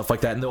shotguns and stuff like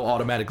that, and they'll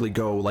automatically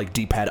go, like,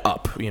 D-pad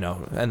up, you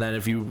know, and then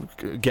if you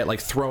get, like,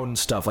 thrown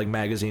stuff, like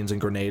magazines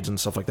and grenades and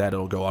stuff like that,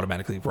 it'll go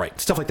automatically right,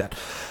 stuff like that.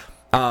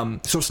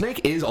 So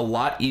Snake is a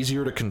lot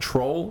easier to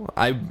control.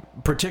 I'm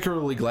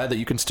particularly glad that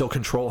you can still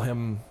control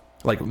him,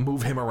 like,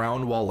 move him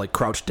around while, like,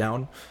 crouched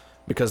down,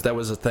 because that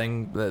was a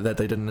thing that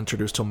they didn't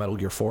introduce till Metal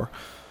Gear 4.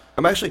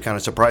 I'm actually kind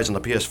of surprised on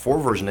the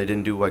PS4 version they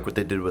didn't do like what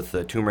they did with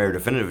the Tomb Raider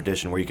Definitive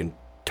Edition, where you can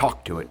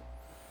talk to it.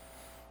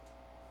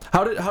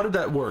 How did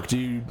that work? Do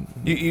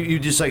you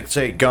just, like,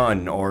 say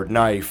gun or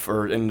knife,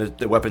 and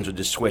the weapons would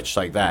just switch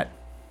like that?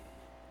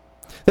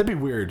 That'd be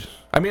weird.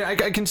 I mean, I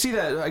can see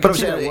that. I can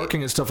see that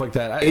working and stuff like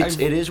that. It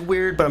is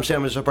weird, but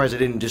I'm surprised they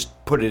didn't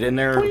just put it in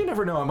there. Well, you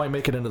never know. I might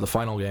make it into the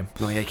final game.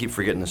 No, I keep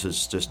forgetting this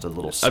is just a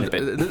little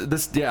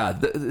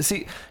snippet.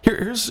 See,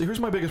 here's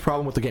my biggest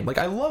problem with the game. Like,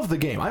 I love the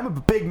game. I'm a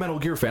big Metal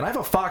Gear fan. I have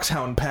a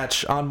Foxhound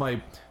patch on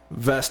my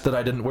vest that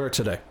I didn't wear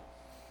today.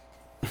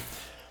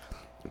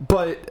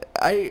 But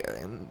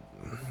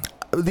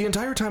the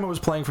entire time I was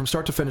playing from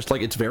start to finish,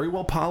 like, it's very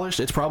well polished.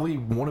 It's probably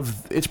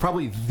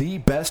the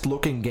best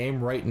looking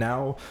game right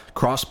now,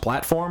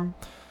 cross-platform.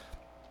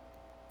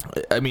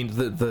 I mean,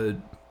 the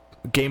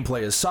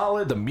gameplay is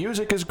solid, the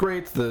music is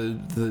great,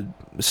 the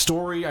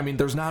story, I mean,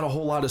 there's not a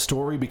whole lot of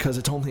story because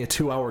it's only a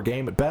 2-hour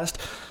game at best.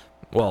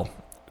 Well,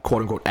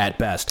 quote-unquote, at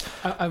best.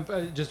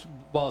 I've just,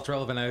 while it's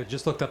relevant, I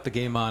just looked up the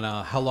game on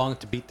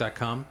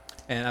howlongtobeat.com,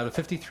 and out of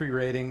 53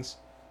 ratings,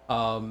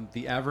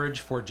 the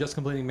average for just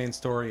completing main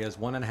story is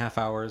 1.5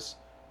 hours.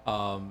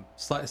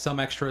 Some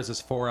extras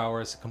is 4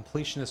 hours.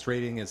 Completionist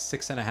rating is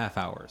 6.5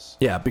 hours.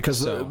 Yeah,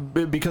 because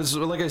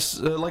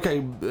like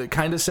I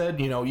kind of said,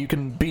 you know, you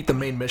can beat the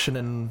main mission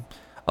in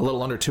a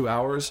little under 2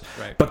 hours.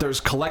 Right. But there's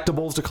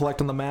collectibles to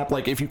collect on the map.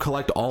 Like, if you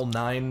collect all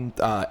 9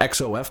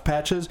 XOF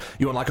patches,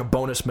 you unlock a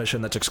bonus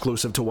mission that's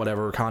exclusive to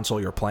whatever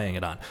console you're playing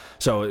it on.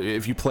 So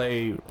if you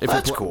play,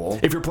 cool.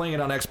 If you're playing it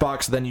on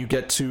Xbox, then you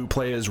get to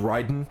play as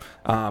Raiden,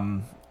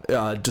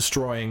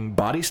 destroying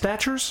body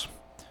snatchers.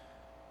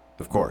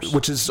 Of course.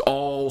 Which is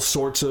all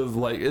sorts of,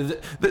 like,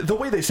 the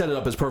way they set it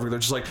up is perfect. They're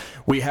just like,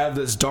 we have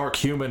this dark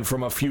human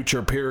from a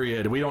future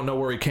period. We don't know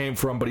where he came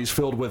from, but he's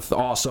filled with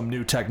awesome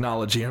new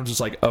technology. And I'm just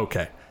like,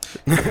 okay.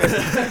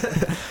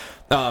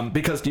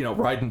 Because, you know,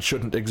 Raiden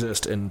shouldn't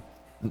exist in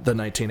the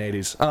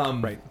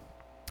 1980s. Right.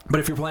 But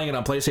if you're playing it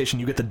on PlayStation,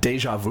 you get the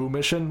Deja Vu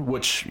mission,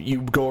 which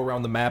you go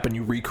around the map and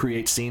you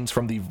recreate scenes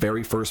from the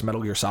very first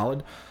Metal Gear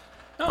Solid.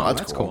 Oh,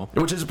 that's cool.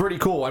 Which is pretty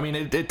cool. I mean,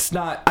 it's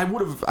not. I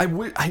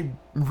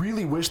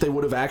really wish they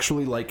would have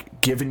actually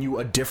like given you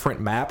a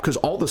different map, because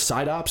all the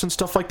side ops and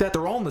stuff like that,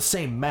 they're all on the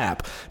same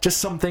map. Just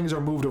some things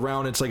are moved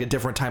around. It's like a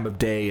different time of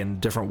day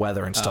and different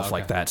weather and stuff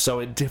like that. So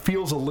it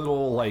feels a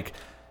little like,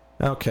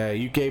 okay,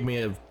 you gave me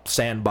a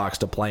sandbox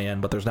to play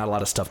in, but there's not a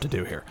lot of stuff to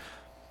do here.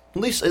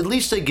 At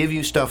least they give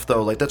you stuff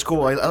though. Like that's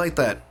cool. I like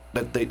that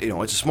they,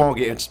 it's a small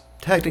game. It's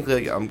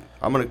technically I'm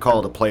gonna call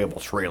it a playable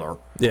trailer.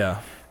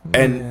 Yeah.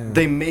 And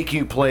they make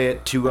you play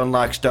it to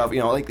unlock stuff.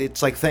 Like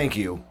it's like thank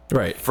you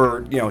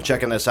for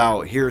checking this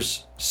out.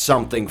 Here's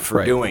something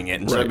for doing it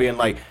instead of being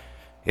like,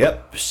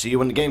 yep, see you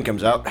when the game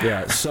comes out.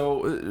 Yeah.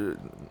 So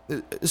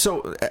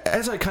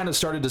as I kind of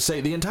started to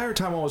say, the entire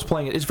time I was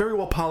playing it, it's very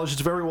well polished.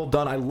 It's very well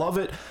done. I love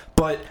it,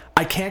 but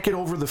I can't get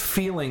over the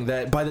feeling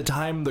that by the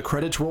time the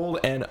credits rolled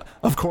and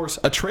of course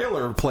a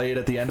trailer played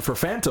at the end for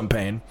Phantom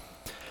Pain,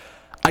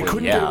 I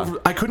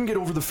couldn't get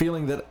over the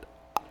feeling that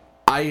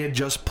I had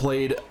just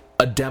played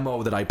a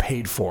demo that I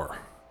paid for.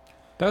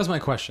 That was my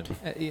question.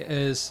 All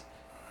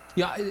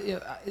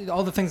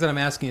the things that I'm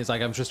asking is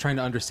like I'm just trying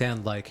to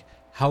understand like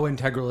how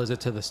integral is it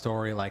to the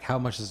story, like how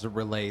much does it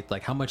relate,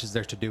 like how much is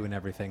there to do and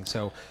everything.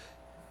 So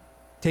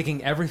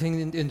taking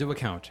everything into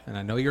account, and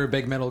I know you're a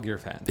big Metal Gear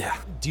fan. Yeah.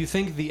 Do you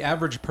think the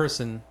average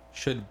person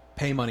should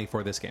pay money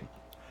for this game?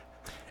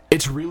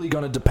 It's really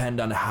going to depend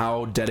on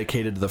how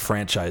dedicated to the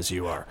franchise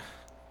you are.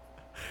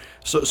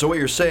 So what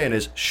you're saying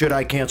is, should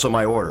I cancel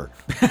my order?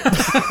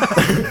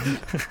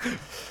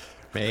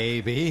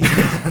 Maybe.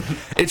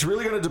 It's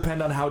really going to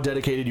depend on how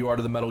dedicated you are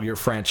to the Metal Gear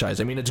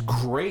franchise. I mean, it's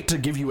great to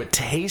give you a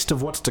taste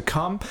of what's to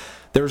come.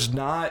 There's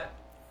not...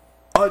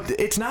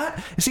 it's not...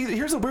 See,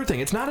 here's the weird thing.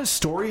 It's not as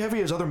story-heavy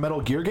as other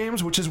Metal Gear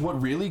games, which is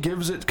what really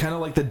gives it kind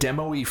of like the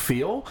demo-y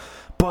feel.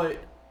 But...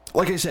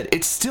 like I said,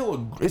 it's still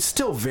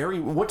very...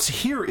 what's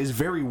here is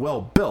very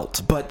well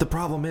built, but the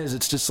problem is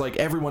it's just like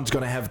everyone's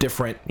going to have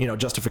different,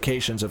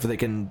 justifications if they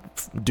can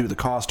do the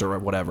cost or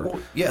whatever. Well,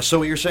 yeah, so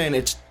what you're saying,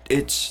 it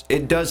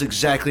does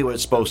exactly what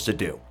it's supposed to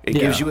do. It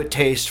gives you a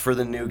taste for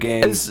the new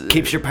game,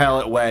 keeps your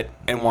palate wet,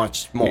 and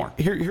wants more.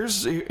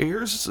 Here's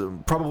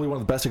probably one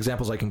of the best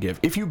examples I can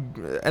give.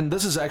 And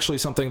this is actually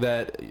something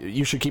that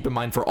you should keep in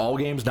mind for all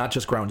games, not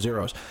just Ground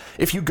Zeroes.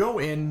 If you go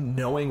in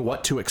knowing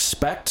what to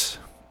expect...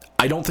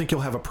 I don't think you'll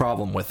have a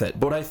problem with it.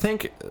 But what I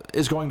think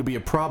is going to be a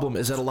problem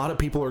is that a lot of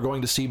people are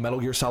going to see Metal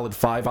Gear Solid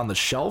 5 on the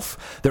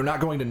shelf. They're not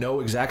going to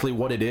know exactly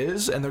what it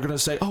is, and they're going to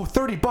say, oh,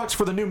 $30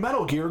 for the new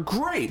Metal Gear,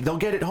 great! They'll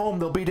get it home,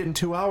 they'll beat it in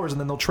 2 hours, and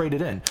then they'll trade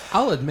it in.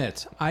 I'll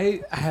admit,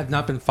 I have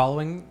not been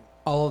following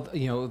all of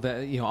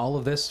all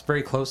of this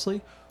very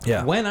closely.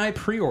 Yeah. When I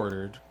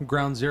pre-ordered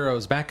Ground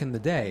Zeroes back in the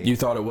day, You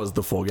thought it was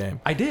the full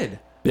game. I did.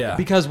 Yeah,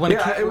 because when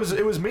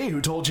it was me who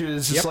told you.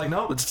 It's just like,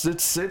 no,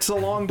 it's a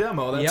long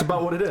demo. That's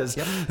about what it is.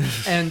 Yep.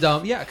 And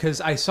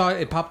because I saw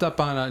it popped up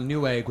on a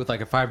Newegg with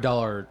like a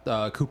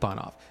 $5 coupon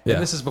off. Yeah.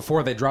 And this is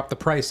before they dropped the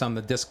price on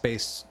the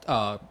disc-based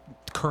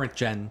current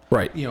gen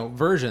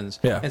versions.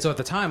 Yeah. And so at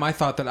the time I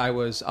thought that I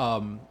was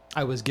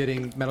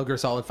getting Metal Gear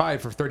Solid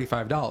 5 for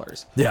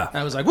 $35. Yeah. And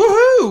I was like,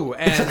 woohoo!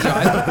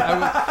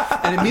 And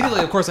and immediately,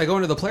 of course, I go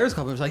into the Players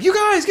Club and I was like, you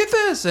guys, get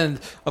this! And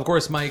of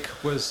course, Mike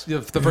was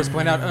the first to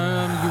point out,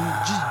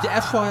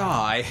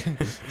 FYI.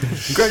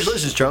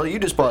 Congratulations, Charlie. You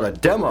just bought a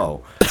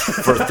demo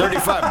for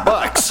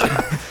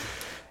 $35.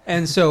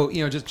 And so,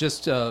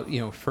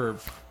 for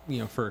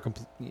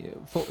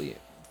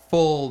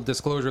full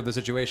disclosure of the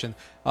situation,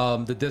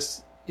 the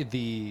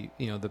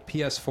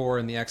PS4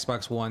 and the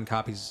Xbox One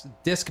copies,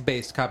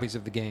 disc-based copies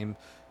of the game,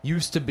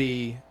 used to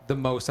be the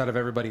most out of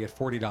everybody at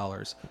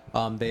 $40.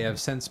 They have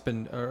since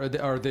been,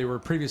 or they were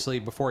previously,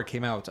 before it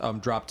came out,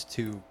 dropped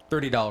to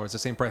 $30, the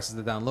same price as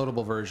the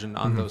downloadable version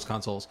on those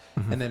consoles.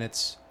 And then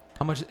it's,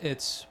 how much,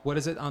 what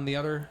is it on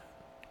the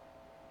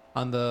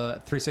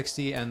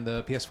 360 and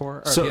the PS4,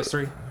 or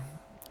PS3?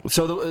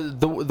 So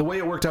the way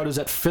it worked out is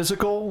that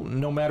physical,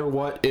 no matter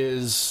what,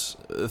 is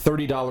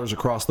 $30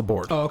 across the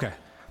board. Oh, okay.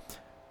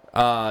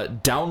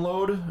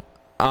 Download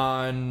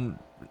on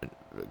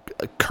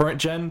current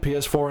gen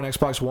PS4 and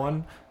Xbox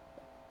One,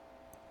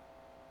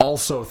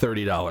 also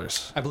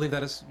 $30. I believe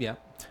that is, yeah.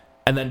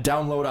 And then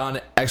download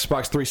on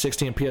Xbox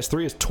 360 and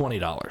PS3 is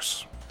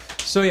 $20.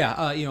 So yeah,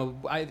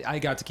 I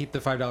got to keep the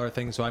 $5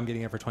 thing, so I'm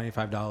getting it for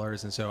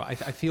 $25, and so I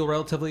feel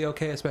relatively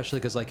okay, especially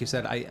because, like you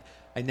said, I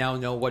now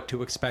know what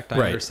to expect. I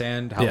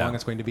understand how long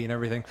it's going to be and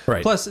everything.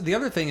 Right. Plus, the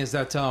other thing is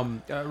that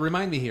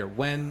remind me here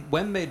when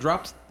they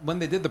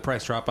did the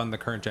price drop on the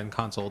current gen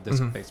console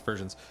disc-based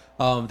versions,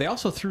 they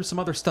also threw some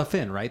other stuff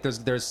in, right?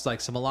 There's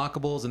like some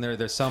unlockables, and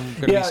there's some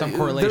going to be some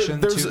correlation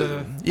to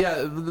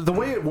the. The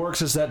way it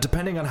works is that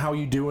depending on how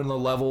you do in the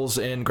levels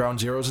in Ground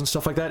Zeroes and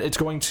stuff like that, it's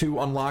going to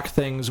unlock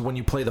things when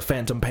you play the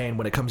Phantom Pain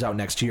when it comes out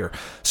next year.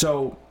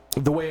 So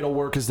the way it'll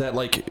work is that,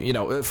 like,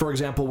 for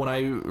example, when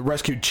I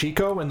rescued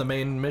Chico in the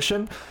main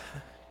mission,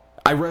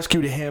 I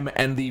rescued him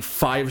and the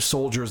 4 or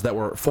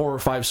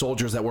 5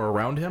 soldiers that were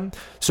around him.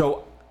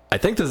 So I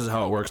think this is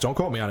how it works. Don't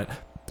quote me on it.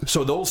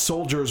 So those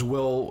soldiers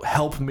will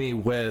help me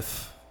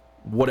with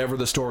whatever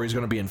the story is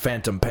going to be in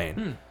Phantom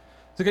Pain.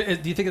 So, do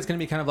you think it's going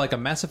to be kind of like a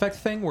Mass Effect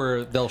thing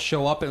where they'll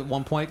show up at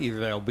one point, either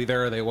they'll be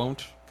there or they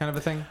won't, kind of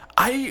a thing?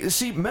 I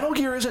see. Metal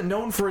Gear isn't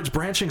known for its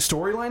branching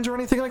storylines or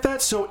anything like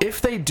that. So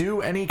if they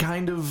do any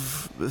kind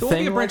of It won't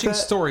thing be a branching like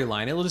that,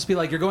 storyline. It'll just be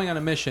like you're going on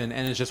a mission,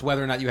 and it's just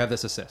whether or not you have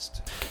this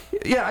assist.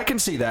 yeah, I can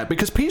see that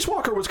because Peace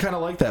Walker was kind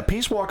of like that.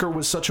 Peace Walker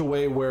was such a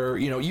way where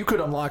you could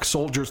unlock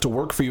soldiers to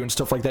work for you and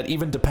stuff like that,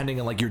 even depending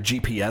on like your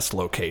GPS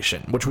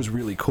location, which was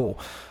really cool.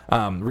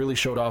 Really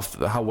showed off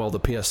how well the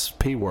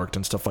PSP worked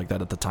and stuff like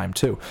that at the time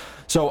too.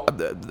 So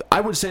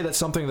I would say that's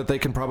something that they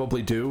can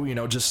probably do.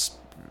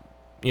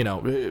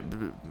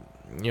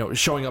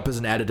 Showing up as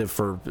an additive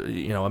for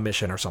a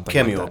mission or something.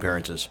 Cameo like that.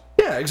 appearances.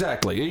 Yeah,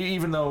 exactly.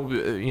 Even though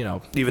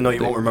Even though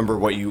you won't remember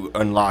what you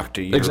unlocked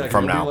a year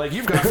from They'll now. be like,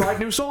 you've got 5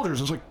 new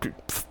soldiers. It's like,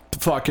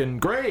 fucking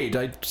great.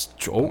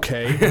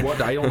 Okay.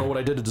 What? I don't know what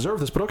I did to deserve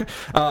this, but okay.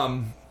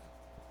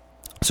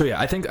 So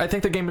yeah, I think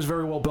the game is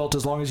very well built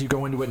as long as you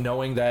go into it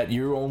knowing that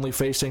you're only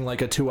facing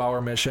like a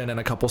 2-hour mission and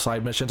a couple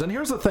side missions. And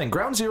here's the thing: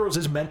 Ground Zeroes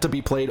is meant to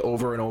be played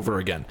over and over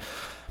again.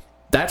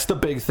 That's the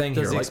big thing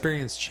here. Does the Like,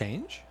 experience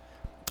change?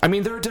 I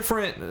mean, there are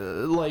different,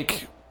 there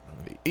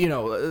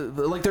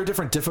are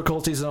different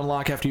difficulties that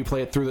unlock after you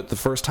play it through the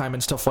first time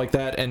and stuff like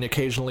that, and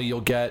occasionally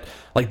you'll get,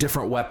 like,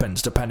 different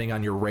weapons depending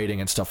on your rating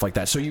and stuff like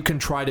that. So you can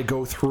try to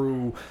go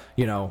through,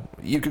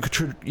 you could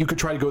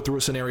try to go through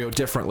a scenario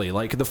differently.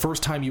 Like, the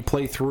first time you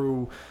play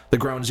through the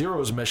Ground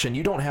Zeroes mission,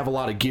 you don't have a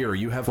lot of gear.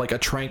 You have, like, a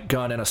tranq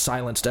gun and a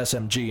silenced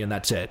SMG, and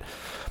that's it.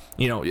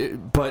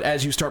 But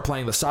as you start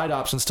playing the side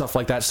ops and stuff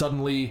like that,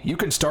 suddenly you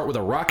can start with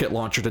a rocket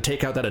launcher to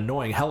take out that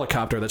annoying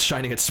helicopter that's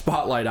shining its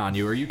spotlight on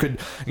you, or you could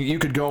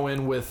go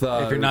in with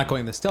If you're not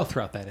going the stealth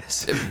route, that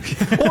is.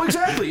 well,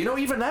 exactly.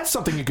 Even that's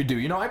something you could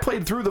do. I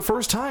played through the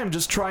first time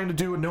just trying to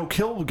do a no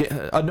kill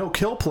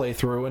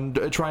playthrough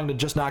and trying to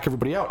just knock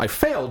everybody out. I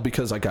failed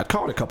because I got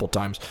caught a couple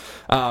times,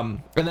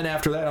 and then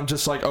after that I'm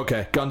just like,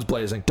 okay, guns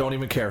blazing, don't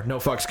even care, no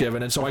fucks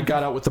given. And so I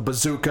got out with the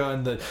bazooka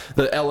and the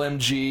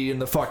LMG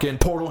and the fucking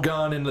portal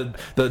gun and the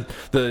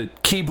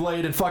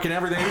keyblade and fucking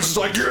everything. It's just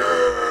like,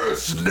 yeah,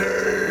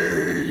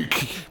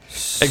 Snake.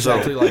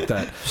 Exactly like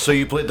that. So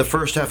you played the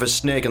first half as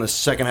Snake and the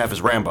second half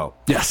as Rambo.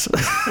 Yes.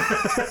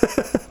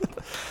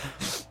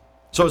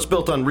 So it's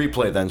built on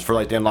replay then for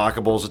like the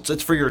unlockables.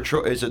 It's for your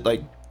is it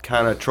like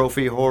kind of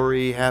trophy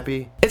hoary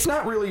happy? It's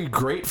not really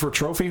great for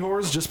trophy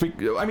whores.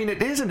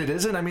 It is and it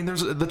isn't. I mean,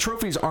 the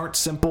trophies aren't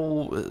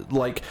simple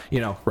like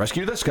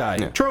rescue this guy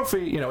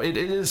trophy. It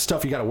is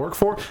stuff you got to work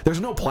for. There's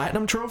no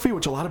platinum trophy,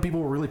 which a lot of people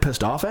were really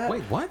pissed off at.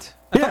 Wait, what?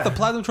 I thought the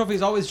platinum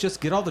trophies always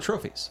just get all the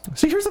trophies.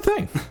 See, here's the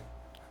thing.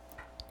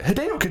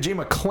 Hideo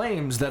Kojima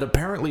claims that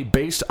apparently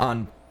based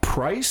on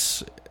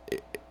price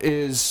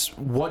is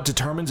what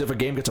determines if a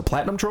game gets a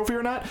platinum trophy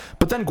or not.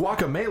 But then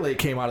Guacamelee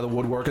came out of the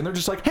woodwork and they're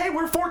just like, hey,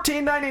 we're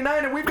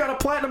 $14.99 and we've got a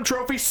platinum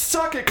trophy.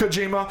 Suck it,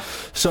 Kojima.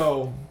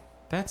 So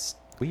that's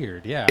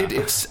weird. Yeah.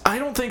 I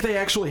don't think they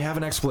actually have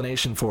an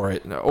explanation for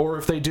it, or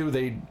if they do,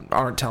 they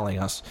aren't telling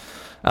us.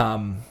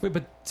 Wait,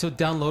 but so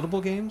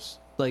downloadable games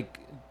like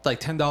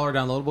 $10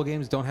 downloadable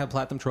games don't have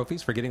platinum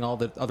trophies for getting all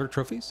the other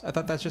trophies? I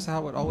thought that's just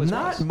how it always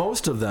was. Not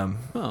most of them.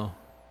 Oh.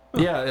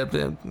 Yeah,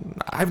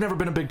 I've never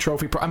been a big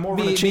trophy. I'm more of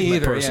an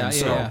achievement person.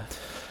 Yeah.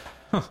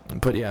 Huh.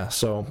 But yeah,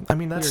 so I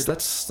mean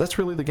that's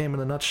really the game in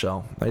a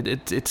nutshell.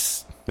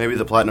 It's maybe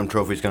the platinum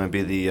trophy is going to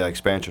be the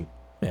expansion.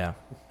 Yeah.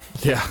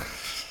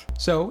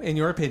 So, in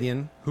your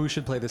opinion, who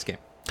should play this game?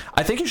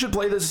 I think you should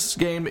play this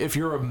game if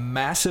you're a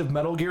massive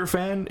Metal Gear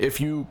fan.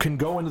 If you can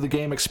go into the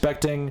game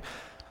expecting,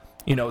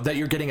 that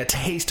you're getting a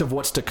taste of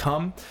what's to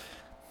come.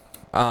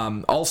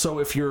 Also,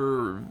 if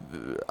you're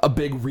a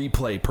big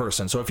replay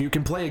person, so if you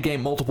can play a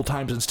game multiple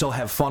times and still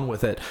have fun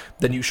with it,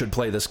 then you should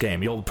play this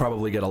game. You'll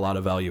probably get a lot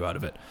of value out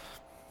of it.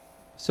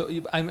 So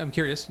I'm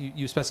curious,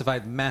 you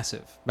specified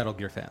massive Metal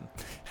Gear fan.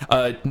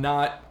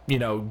 Not,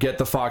 get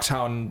the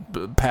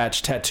Foxhound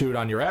patch tattooed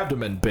on your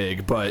abdomen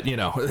big, but,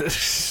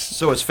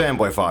 So it's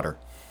fanboy fodder.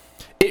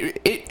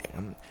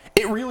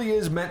 It really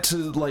is meant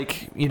to,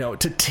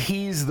 to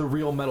tease the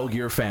real Metal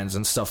Gear fans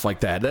and stuff like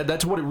that.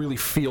 That's what it really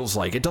feels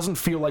like. It doesn't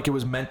feel like it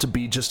was meant to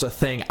be just a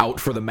thing out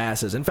for the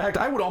masses. In fact,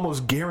 I would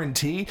almost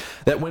guarantee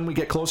that when we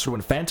get closer to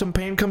when Phantom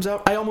Pain comes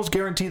out, I almost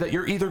guarantee that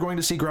you're either going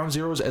to see Ground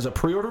Zeroes as a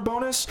pre-order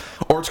bonus,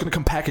 or it's going to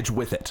come packaged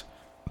with it.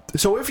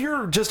 So if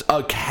you're just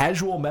a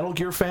casual Metal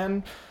Gear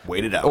fan,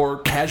 wait it out.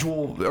 Or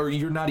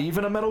you're not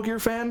even a Metal Gear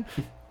fan,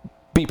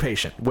 be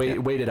patient.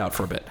 Wait it out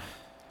for a bit.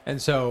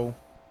 And so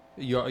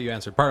you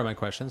answered part of my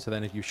question. So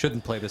then, if you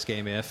shouldn't play this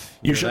game,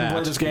 you shouldn't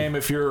play this game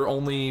if you're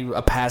only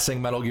a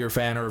passing Metal Gear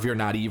fan, or if you're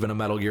not even a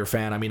Metal Gear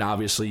fan. I mean,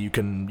 obviously you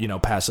can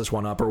pass this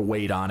one up or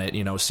wait on it.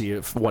 See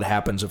what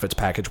happens if it's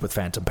packaged with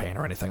Phantom Pain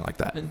or anything like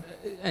that.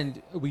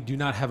 And we do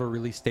not have a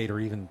release date or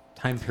even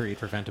time period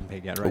for Phantom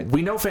Pain yet, right?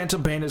 We know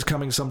Phantom Pain is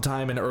coming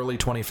sometime in early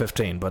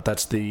 2015, but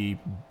that's the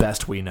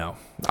best we know.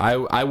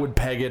 I would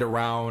peg it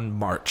around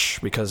March,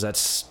 because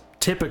that's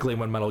typically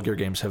when Metal Gear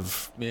games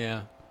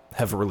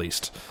have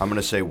released. I'm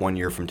going to say 1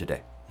 year from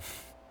today.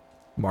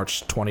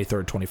 March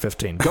 23rd,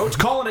 2015. Goat's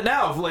calling it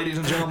now, ladies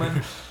and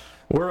gentlemen.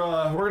 We're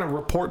going to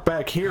report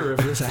back here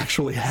if this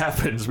actually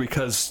happens,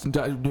 because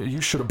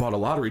you should have bought a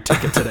lottery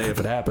ticket today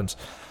if it happens.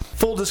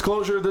 Full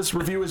disclosure, this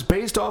review is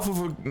based off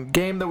of a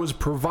game that was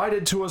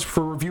provided to us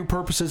for review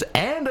purposes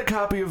and a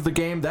copy of the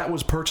game that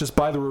was purchased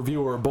by the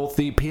reviewer, both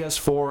the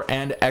PS4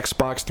 and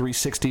Xbox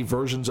 360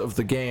 versions of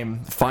the game,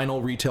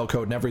 final retail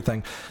code and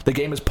everything. The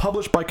game is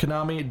published by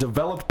Konami,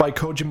 developed by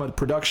Kojima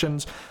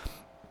Productions.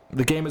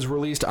 The game is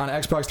released on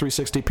Xbox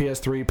 360,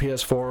 PS3,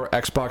 PS4,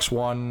 Xbox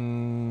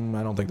One.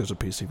 I don't think there's a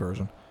PC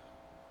version.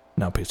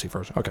 No, PC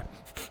version. Okay.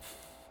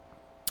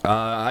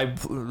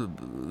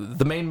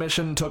 The main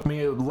mission took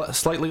me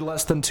slightly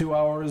less than 2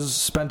 hours.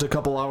 Spent a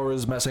couple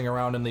hours messing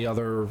around in the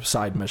other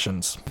side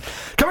missions.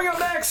 Coming up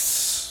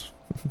next,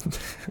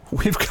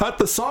 we've got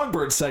the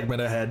Songbird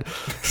segment ahead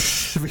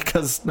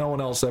because no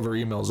one else ever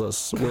emails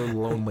us. We're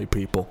lonely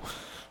people.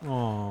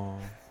 Aww.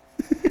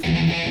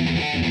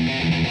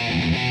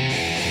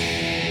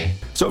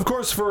 So, of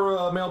course,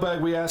 for Mailbag,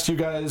 we asked you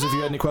guys if you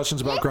had any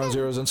questions about Ground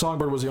Zeroes, and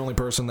Songbird was the only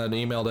person that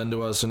emailed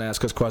into us and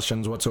asked us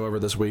questions whatsoever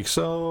this week.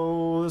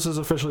 So, this is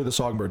officially the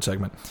Songbird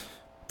segment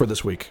for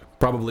this week.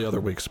 Probably other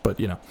weeks, but,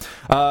 you know.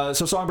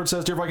 So, Songbird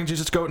says, Dear Viking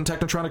Jesus, Goat, and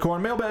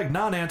Technotronicorn, Mailbag,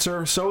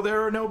 non-answer. So,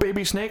 there are no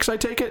baby snakes, I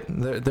take it?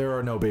 There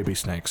are no baby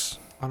snakes.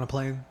 On a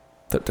plane?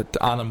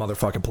 On a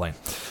motherfucking plane.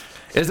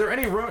 Is there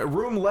any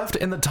room left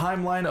in the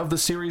timeline of the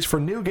series for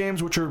new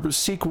games which are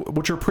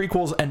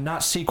prequels and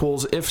not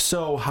sequels? If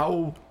so,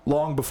 how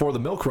long before the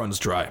milk runs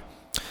dry?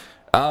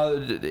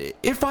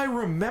 If I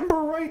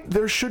remember right,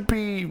 there should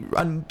be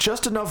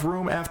just enough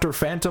room after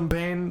Phantom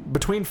Pain,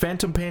 between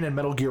Phantom Pain and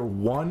Metal Gear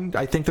 1.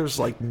 I think there's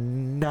like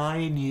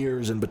 9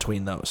 years in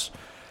between those.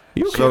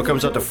 So it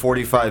comes out to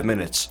 45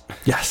 minutes.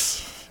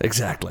 Yes,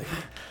 exactly.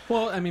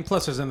 Well, I mean,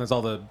 plus there's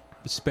all the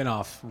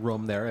spin-off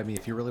room there. I mean,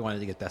 if you really wanted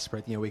to get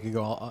desperate, we could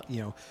go all,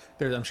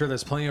 I'm sure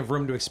there's plenty of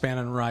room to expand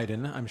on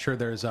Raiden. I'm sure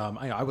there's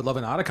I would love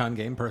an Otacon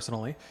game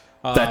personally.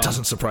 That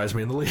doesn't surprise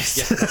me in the least.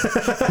 Yeah.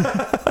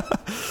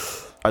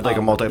 I'd like a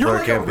multiplayer You're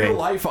like campaign. a real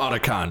life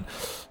Otacon.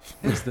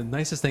 It's the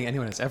nicest thing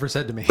anyone has ever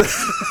said to me.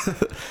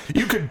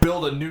 You could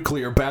build a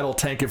nuclear battle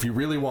tank if you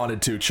really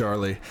wanted to,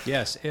 Charlie.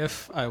 Yes,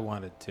 if I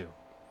wanted to.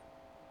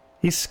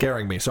 He's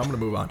scaring me, so I'm going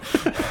to move on.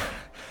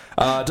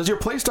 Does your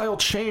playstyle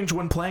change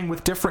when playing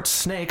with different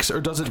snakes, or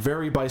does it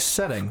vary by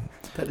setting?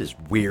 That is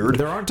weird.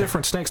 There aren't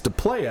different snakes to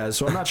play as,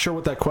 so I'm not sure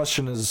what that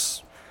question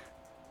is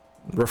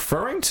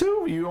referring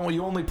to. You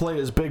only play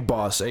as Big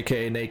Boss,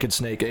 a.k.a. Naked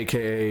Snake,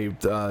 a.k.a.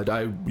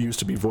 I used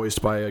to be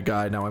voiced by a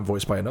guy, now I'm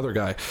voiced by another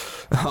guy.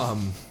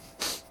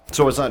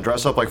 So it's not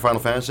dress up like Final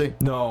Fantasy?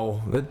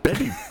 No, that'd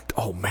be...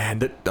 Oh,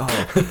 man,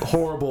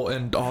 horrible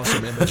and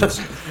awesome images.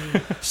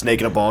 Snake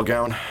in a ball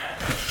gown?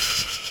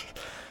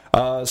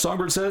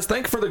 Songbird says,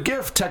 thank for the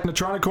gift,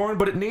 Technotronicorn,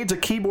 but it needs a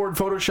keyboard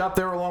Photoshop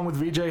there along with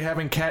VJ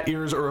having cat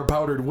ears or a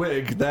powdered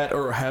wig, that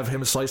or have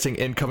him slicing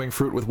incoming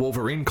fruit with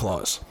Wolverine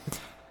claws.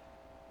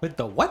 With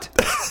the what?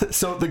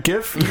 So the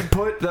GIF you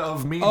put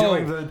of me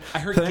doing the I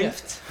heard thing?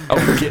 gift.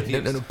 Oh,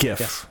 GIF.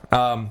 Yes.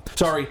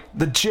 Sorry,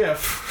 the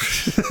GIF.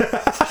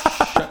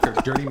 Shut your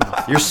dirty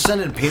mouth. You're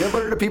sending peanut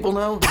butter to people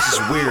now? This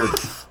is weird.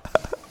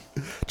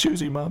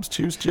 Choosy moms,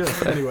 choose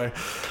GIF. Anyway,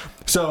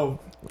 so...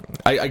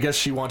 I guess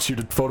she wants you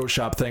to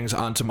Photoshop things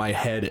onto my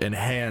head and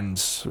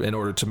hands in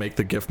order to make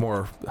the GIF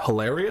more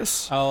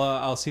hilarious.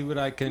 I'll see what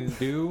I can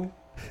do.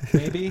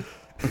 Maybe.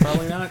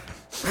 Probably not.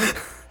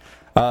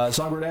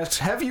 Songbird asks,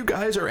 have you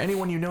guys or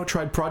anyone you know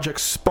tried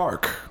Project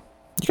Spark?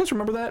 You guys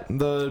remember that?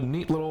 The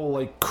neat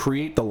little,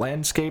 create the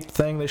landscape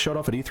thing they showed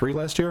off at E3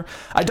 last year?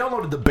 I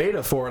downloaded the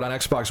beta for it on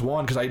Xbox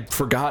One because I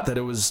forgot that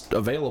it was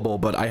available,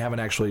 but I haven't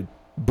actually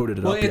booted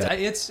it up yet.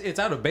 It's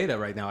out of beta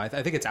right now. I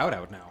think it's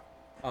out now.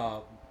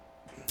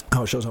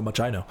 Oh, it shows how much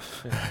I know.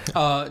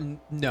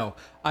 No,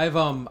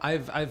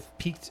 I've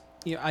peaked.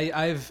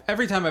 I've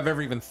every time I've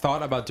ever even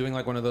thought about doing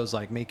one of those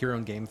make your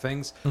own game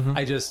things.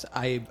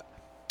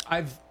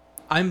 Mm-hmm.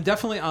 I'm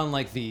definitely on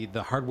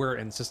the hardware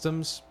and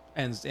systems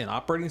and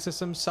operating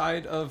systems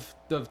side of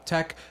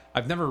tech.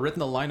 I've never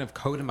written a line of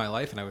code in my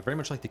life, and I would very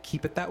much like to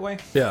keep it that way.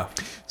 Yeah.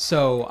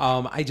 So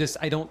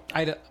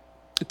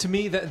to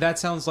me that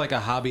sounds like a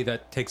hobby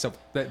that takes up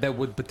that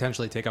would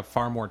potentially take up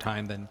far more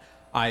time than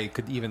I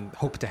could even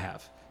hope to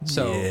have.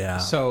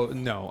 So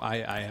no,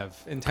 I have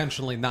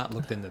intentionally not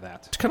looked into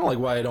that. It's kind of like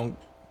why I don't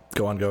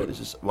go on Go. I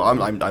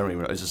don't even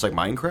know. Is this like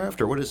Minecraft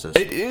or what is this?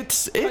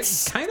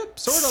 It's kind of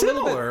sort of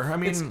similar. A little bit. I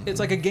mean, it's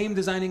like a game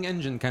designing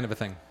engine kind of a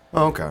thing.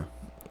 Oh, okay.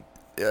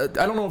 I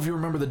don't know if you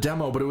remember the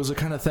demo, but it was a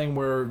kind of thing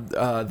where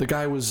the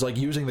guy was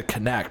using the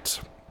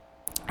Kinect.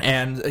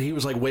 And he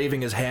was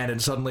waving his hand,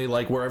 and suddenly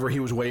wherever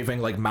he was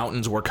waving,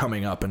 mountains were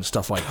coming up and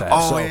stuff like that.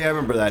 Oh, yeah, I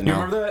remember that now.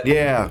 You remember that?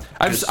 Yeah.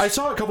 I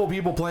saw a couple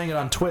people playing it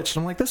on Twitch,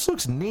 and I'm like, this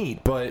looks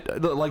neat,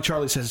 but like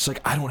Charlie says, it's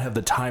I don't have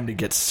the time to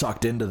get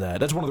sucked into that.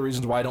 That's one of the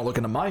reasons why I don't look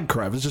into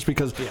Minecraft. It's just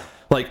because,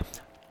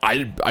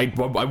 I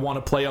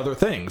want to play other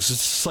things.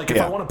 It's like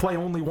if I want to play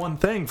only one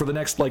thing for the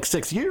next like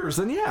 6 years,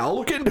 then yeah, I'll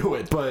look into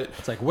it. But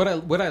It's like, would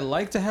I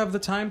like to have the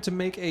time to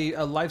make a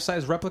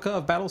life-size replica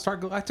of Battlestar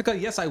Galactica?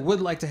 Yes, I would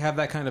like to have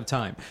that kind of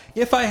time.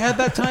 If I had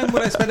that time,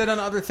 would I spend it on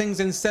other things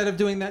instead of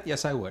doing that?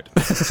 Yes, I would.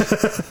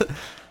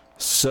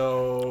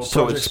 so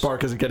Project it's-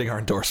 Spark isn't getting our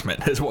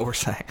endorsement, is what we're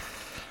saying.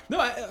 No,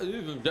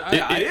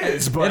 It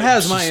is, but it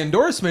has it's my just-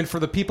 endorsement for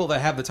the people that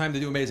have the time to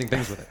do amazing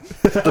things with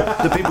it.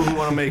 The people who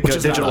want to make is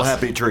not digital us.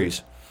 happy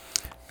trees.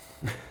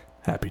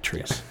 Happy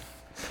trees.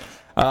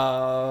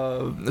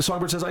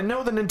 Songbird says, I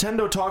know the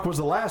Nintendo talk was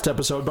the last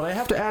episode, but I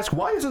have to ask,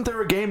 why isn't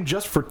there a game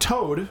just for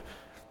Toad?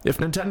 If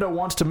Nintendo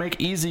wants to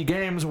make easy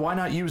games, why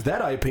not use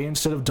that IP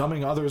instead of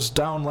dumbing others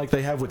down like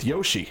they have with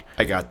Yoshi?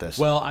 I got this.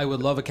 Well, I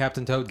would love a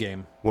Captain Toad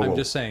game. Whoa, I'm whoa.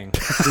 just saying.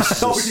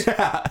 Oh,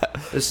 yeah.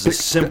 This is a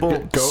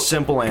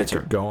simple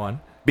answer. Go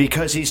on.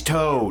 Because he's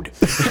Toad.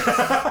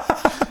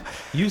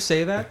 You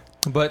say that,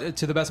 but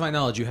to the best of my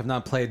knowledge, you have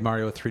not played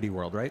Mario 3D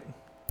World, right?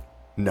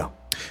 No.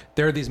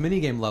 There are these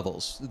minigame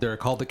levels. They're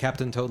called the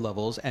Captain Toad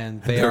levels,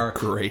 and They're are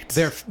great.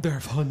 They're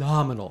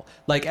phenomenal.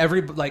 Like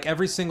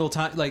every single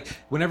time, like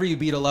whenever you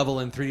beat a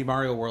level in 3D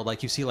Mario World,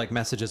 like you see like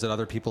messages that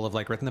other people have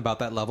like written about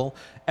that level.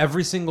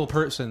 Every single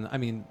person, I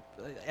mean,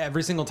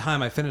 every single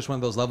time I finish one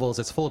of those levels,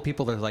 it's full of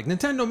people that are like,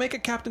 Nintendo, make a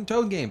Captain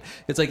Toad game.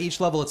 It's like each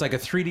level, it's like a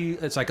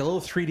 3D, it's like a little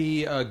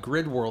 3D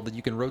grid world that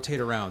you can rotate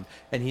around,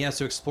 and he has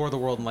to explore the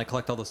world and like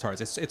collect all the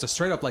stars. It's a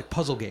straight up like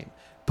puzzle game.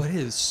 But it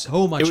is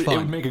so much It fun.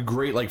 would make a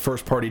great like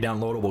first party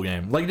downloadable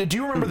game. Like, do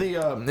you remember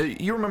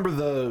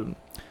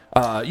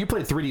you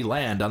played 3D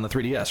Land on the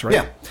 3DS, right?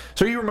 Yeah.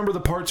 So you remember the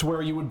parts where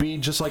you would be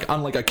just like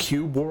on like a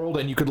cube world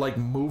and you could like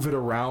move it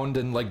around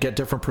and like get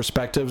different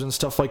perspectives and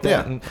stuff like that.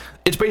 Yeah. And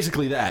it's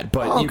basically that,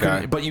 but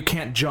Okay. you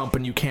can't jump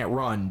and you can't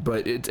run,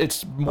 but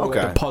it's more like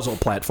Okay. a puzzle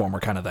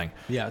platformer kind of thing.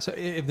 Yeah, so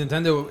if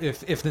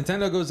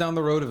Nintendo goes down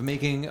the road of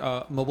making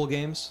mobile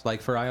games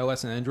like for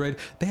iOS and Android,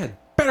 they had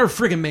better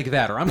friggin' make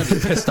that, or I'm gonna be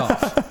pissed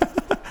off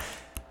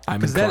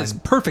because that is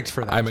perfect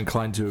for that. I'm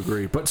inclined to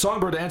agree. But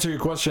Songbird, to answer your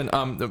question,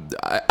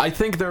 I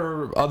think there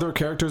are other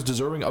characters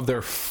deserving of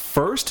their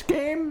first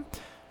game,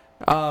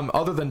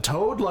 other than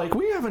Toad. Like,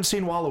 we haven't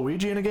seen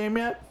Waluigi in a game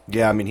yet.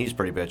 Yeah, I mean, he's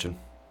pretty bitchin'.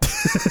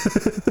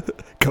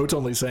 Coat's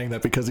only saying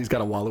that because he's got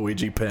a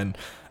Waluigi pin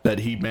that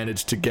he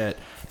managed to get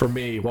for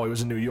me while he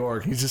was in New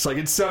York. He's just like,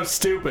 it's so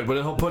stupid, but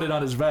he'll put it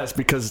on his vest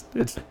because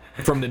it's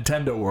from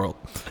Nintendo World.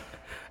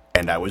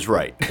 And I was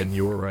right. And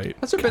you were right.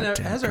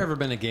 Has there ever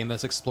been a game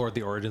that's explored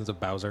the origins of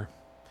Bowser?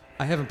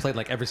 I haven't played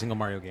like every single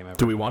Mario game ever.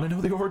 Do we want to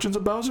know the origins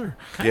of Bowser?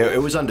 Yeah,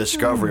 it was on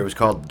Discovery. It was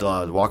called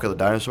Walk of the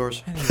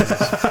Dinosaurs.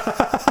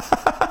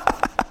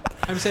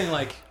 I'm saying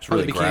like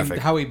really graphic.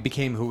 how he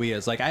became who he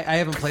is. Like I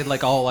haven't played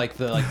like all like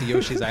the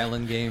Yoshi's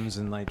Island games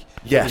and like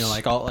Yes. you know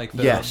like all like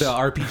the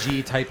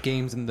RPG type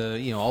games and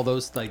the all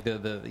those like the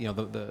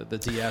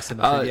DS and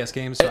the 3DS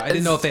games. So I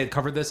didn't know if they had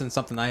covered this in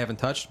something I haven't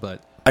touched,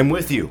 but I'm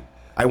with you.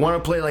 I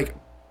want to play like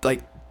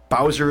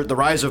Bowser, the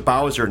Rise of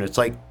Bowser, and it's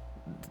like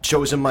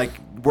shows him like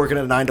working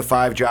a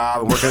 9-to-5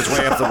 job and working his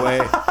way up the way.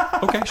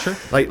 okay, sure.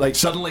 Like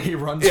Suddenly he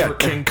runs for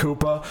King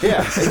Koopa.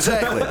 yeah,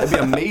 exactly. That'd be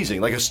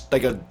amazing. Like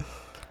a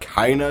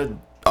kind of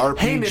RPG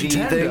Hey, thing.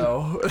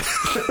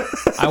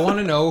 Nintendo. I want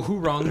to know who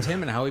wronged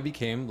him and how he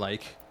became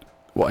like.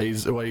 Why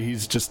he's just Why he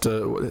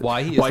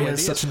is the way has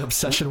he such is. an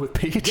obsession with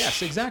Peach?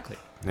 Yes, exactly.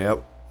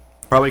 Yep.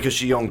 Probably because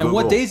she owned Google.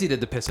 And what Daisy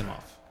did to piss him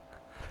off?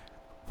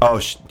 Oh,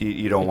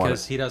 you don't want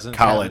Because it. he doesn't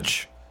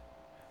College.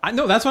 I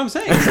know that's what I'm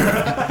saying.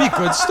 Be a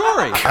good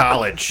story.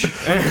 College.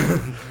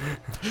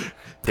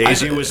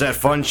 Daisy was that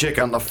fun chick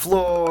on the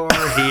floor.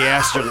 He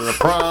asked her to the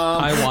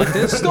prom. I want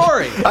this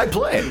story. I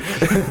play.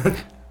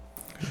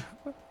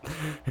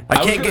 I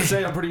was going to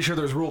say I'm pretty sure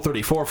there's Rule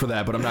 34 for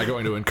that, but I'm not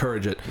going to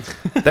encourage it.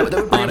 That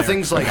would bring up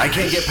things like I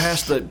can't get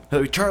past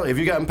the Charlie. Have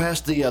you gotten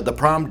past the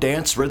prom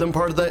dance rhythm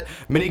part of that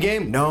mini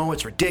game? No,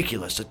 it's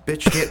ridiculous. That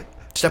bitch can't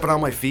stepping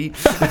on my feet.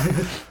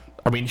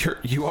 I mean,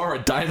 you are a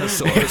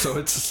dinosaur, so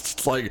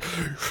it's like,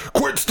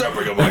 quit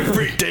stepping on my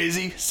feet,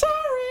 Daisy. Sorry.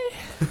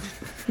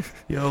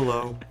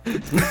 YOLO.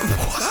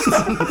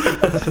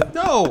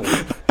 No.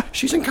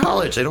 She's in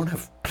college. They don't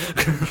have.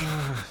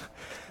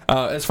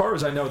 As far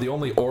as I know, the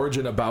only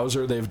origin of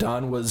Bowser they've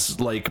done was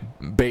like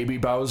Baby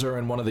Bowser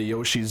in one of the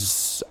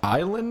Yoshi's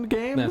Island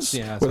games,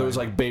 That's where there was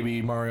like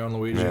Baby Mario and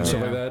Luigi and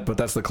stuff like that. But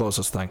that's the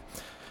closest thing.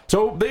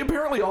 So they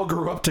apparently all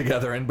grew up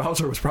together, and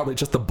Bowser was probably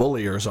just the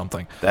bully or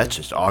something. That's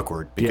just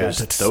awkward because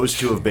those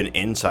two have been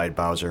inside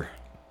Bowser.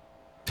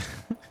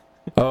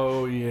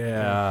 Oh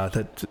yeah,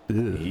 that.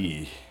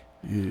 Eee.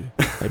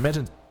 I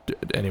imagine.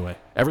 Anyway,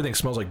 everything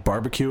smells like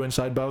barbecue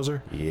inside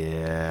Bowser.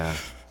 Yeah.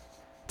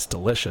 It's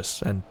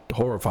delicious and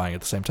horrifying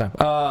at the same time.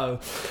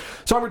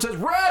 Songbird says,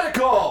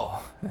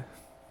 radical!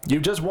 You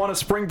just want a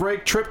spring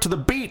break trip to the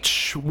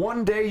beach.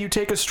 One day you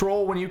take a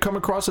stroll when you come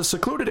across a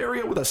secluded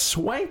area with a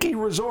swanky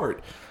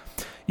resort.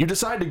 You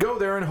decide to go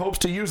there in hopes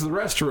to use the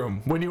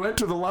restroom. When you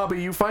enter the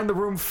lobby, you find the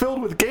room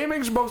filled with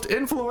gaming's most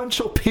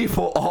influential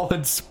people, all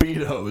in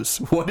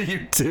Speedos. What do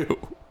you do?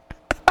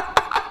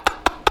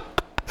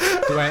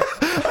 Do I?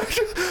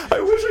 I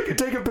wish I could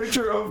take a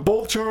picture of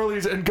both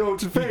Charlie's and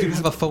Goat's face. You do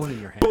have a phone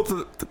in your hand. Both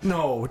of the,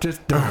 no,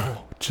 just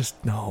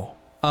no.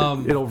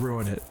 It'll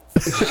ruin it.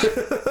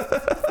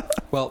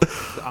 Well,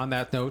 on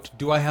that note,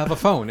 do I have a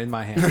phone in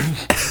my hand?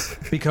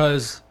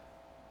 Because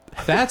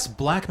that's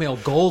blackmail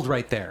gold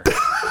right there.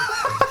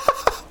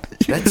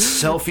 That's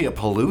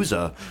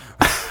selfie-a-palooza.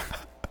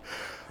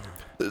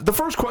 The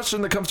first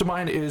question that comes to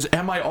mind is,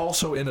 am I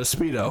also in a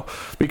Speedo?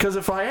 Because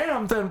if I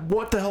am, then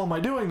what the hell am I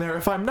doing there?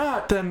 If I'm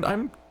not, then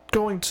I'm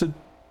going to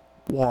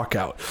walk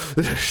out.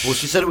 Well,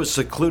 she said it was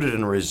secluded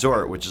in a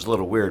resort, which is a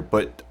little weird,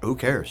 but who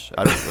cares?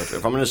 I don't.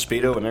 If I'm in a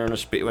Speedo and they're in a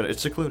Speedo,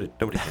 it's secluded.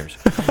 Nobody cares.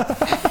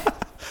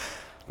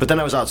 But then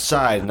I was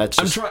outside, and that's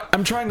just...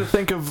 I'm trying to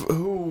think of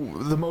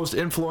who the most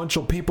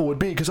influential people would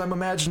be, because I'm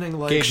imagining,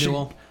 like... Gabe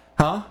Newell.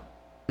 Huh?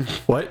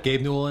 What?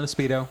 Gabe Newell in a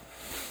Speedo.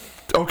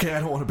 Okay, I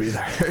don't want to be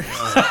there.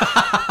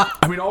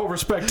 I mean, all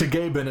respect to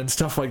Gaben and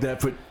stuff like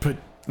that, but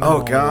Oh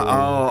no. god!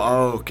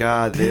 Oh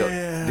god!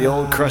 The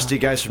old crusty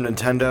guys from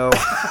Nintendo.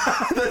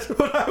 That's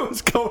what I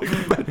was going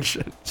to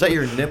mention. Is that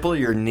your nipple or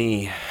your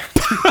knee?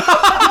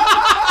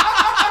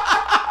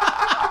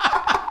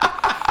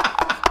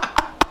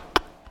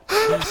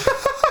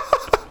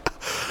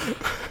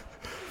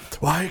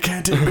 Why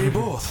can't it be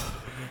both?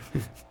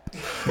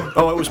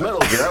 Oh, it was Metal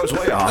Gear. I was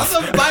way off.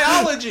 That's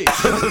biology.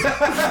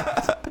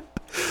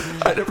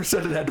 I never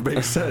said it had to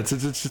make sense.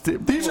 It's just,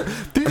 these are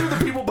the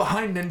people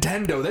behind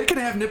Nintendo. They can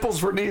have nipples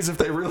for knees if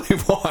they really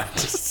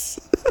want.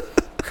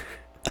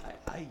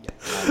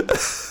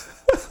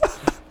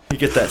 You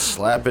get that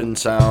slapping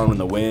sound in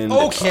the wind.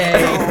 Okay.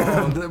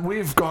 Oh,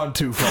 we've gone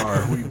too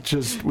far.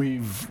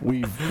 We've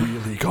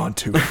really gone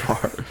too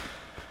far.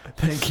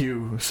 Thank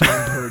you,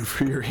 Songbird,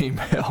 for your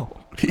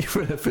email,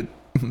 even if it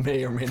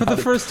may or may For not.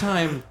 the first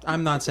time,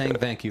 I'm not saying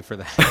thank you for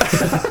that.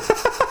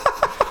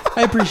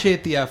 I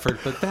appreciate the effort,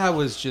 but that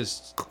was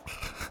just...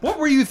 What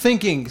were you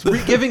thinking?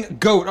 Giving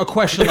Goat a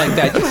question like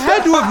that. You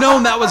had to have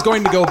known that was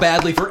going to go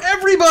badly for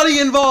everybody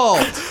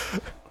involved.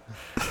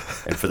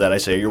 And for that, I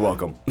say you're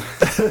welcome.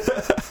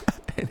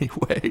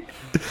 Anyway,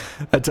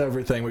 that's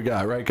everything we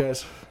got, right,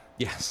 guys?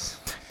 Yes.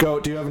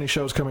 Goat, do you have any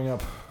shows coming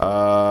up?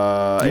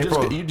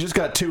 You just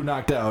got 2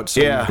 knocked out.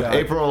 So Yeah, you've got...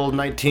 April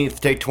 19th,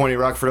 Take 20,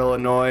 Rockford,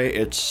 Illinois.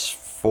 It's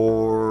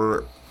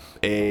for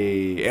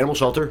a animal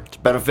shelter. It's a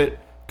benefit,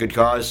 good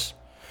cause,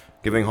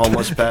 giving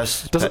homeless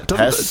pests. Doesn't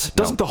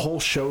No. the whole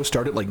show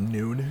start at like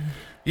noon?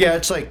 Yeah,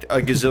 it's like a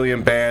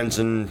gazillion bands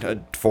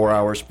in 4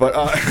 hours. But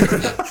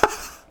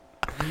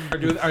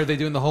Are they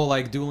doing the whole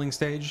like dueling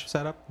stage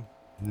setup?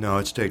 no,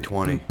 it's Take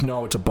 20.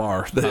 No, it's a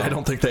bar. I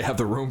don't think they have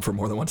the room for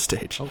more than one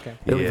stage. Okay.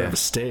 They don't even Yeah. have a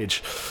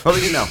stage. Oh,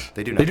 they do now.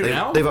 They do now. They do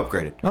now? They've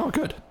upgraded. Oh,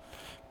 good.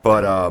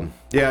 But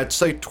yeah, it's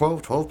like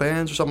 12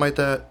 bands or something like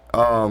that.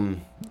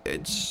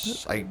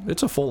 It's like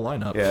It's a full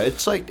lineup. yeah,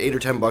 it's like $8 or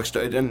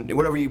 $10, and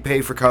whatever you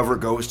pay for cover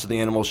goes to the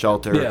animal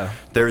shelter. Yeah.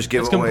 There's It's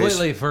giveaways.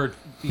 completely for...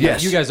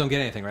 Yes. You guys don't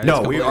get anything, right? No,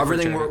 It's completely for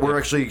everything charity. we're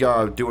actually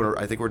doing.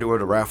 I think we're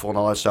doing a raffle and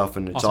all that stuff,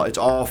 and Awesome. it's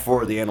all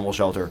for the animal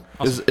shelter.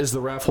 Is the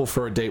raffle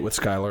for a date with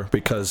Skylar?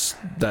 Because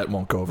that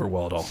won't go over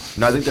well at all.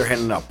 No, I think they're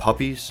handing out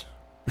puppies.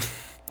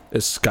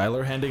 Is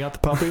Skylar handing out the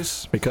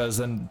puppies? Because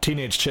then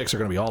teenage chicks are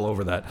going to be all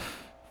over that.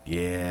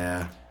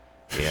 Yeah,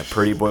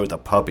 pretty boy with a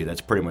puppy.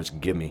 That's pretty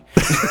much gimme.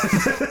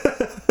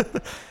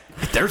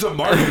 There's a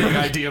marketing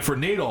idea for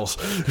Needles.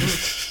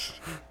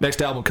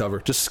 Next album cover,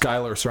 just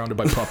Skylar surrounded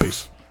by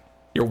puppies.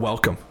 You're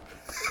welcome.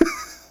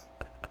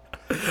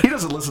 He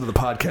doesn't listen to the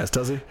podcast,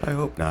 does he? I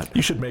hope not.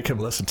 You should make him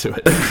listen to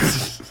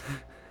it.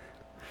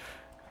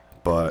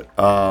 But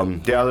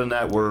yeah, other than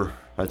that,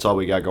 that's all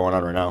we got going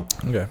on right now.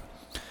 Okay.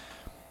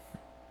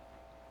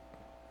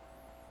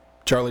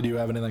 Charlie, do you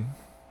have anything?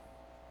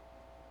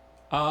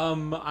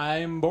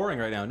 I'm boring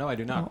right now. No, I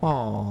do not.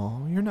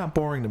 Oh, you're not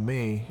boring to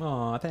me.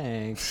 Aw,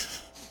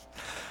 thanks.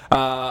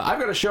 I've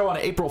got a show on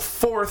April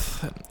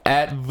 4th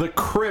at The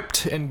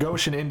Crypt in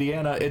Goshen,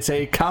 Indiana. It's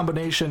a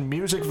combination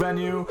music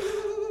venue.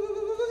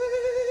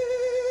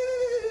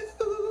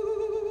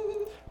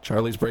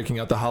 Charlie's breaking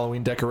out the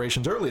Halloween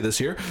decorations early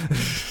this year.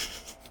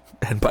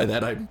 And by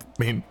that I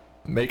mean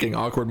making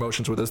awkward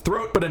motions with his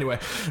throat, but anyway.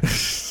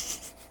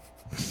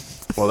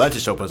 Well, that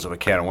just opens up a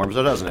can of worms,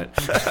 doesn't it?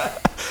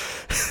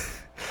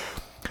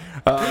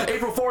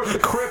 April 4th, The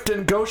Crypt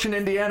in Goshen,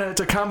 Indiana. It's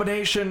a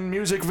combination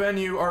music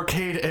venue,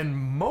 arcade, and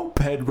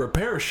moped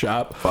repair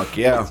shop. Fuck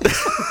yeah.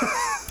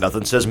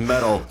 Nothing says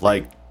metal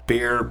like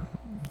beer,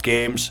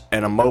 games,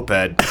 and a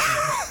moped.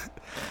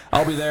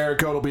 I'll be there,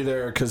 Code will be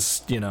there,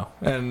 because,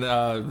 and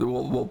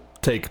we'll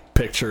take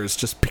pictures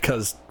just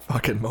because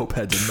fucking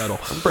mopeds and metal.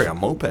 Bring a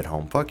moped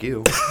home. Fuck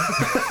you.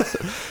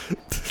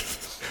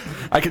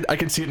 I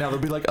can see it now. They'll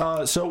be like,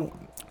 so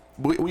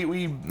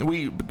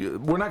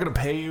we're not gonna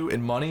pay you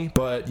in money,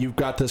 but you've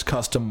got this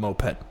custom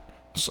moped.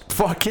 So,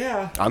 fuck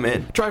yeah, I'm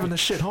in. driving this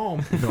shit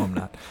home. No, I'm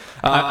not.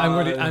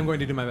 I'm going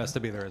to do my best to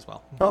be there as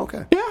well. Oh,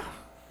 okay. Yeah.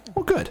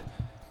 Well, good.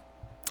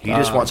 He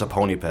just wants a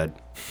pony ped.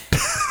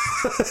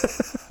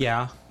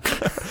 Yeah.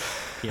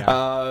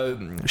 Yeah.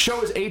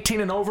 Show is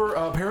 18 and over.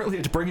 Apparently,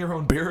 it's bring your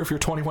own beer if you're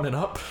 21 and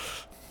up.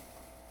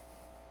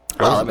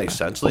 Oh, that makes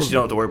sense. At least you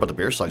don't have to worry about the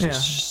beer slices Yeah.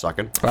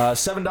 sucking.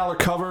 $7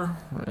 cover.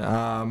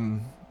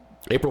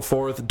 April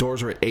 4th.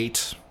 Doors are at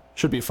 8.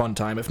 Should be a fun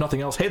time. If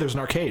nothing else, hey, there's an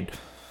arcade.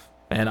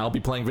 And I'll be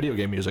playing video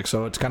game music,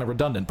 so it's kind of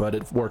redundant, but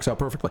it works out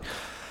perfectly.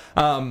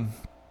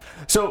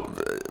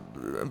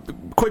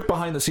 Quick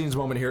behind-the-scenes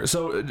moment here.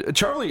 So,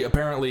 Charlie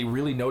apparently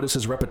really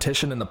notices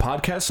repetition in the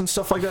podcast and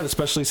stuff like that,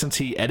 especially since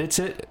he edits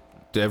it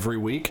every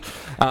week.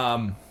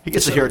 He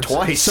gets to hear it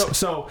twice.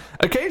 So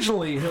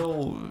occasionally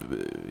he'll,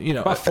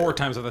 About 4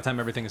 times of the time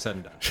everything is said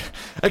and done.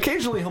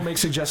 occasionally he'll make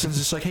suggestions.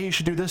 It's like, hey, you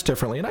should do this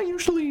differently. And I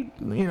usually,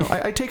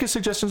 I take his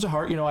suggestions to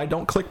heart. I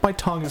don't click my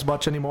tongue as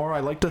much anymore. I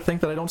like to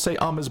think that I don't say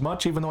as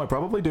much, even though I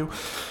probably do.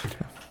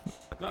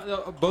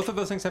 No, both of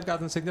those things have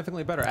gotten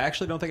significantly better. I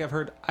actually don't think I've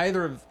heard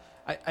either of.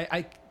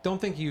 I don't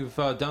think you've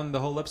done the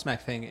whole lip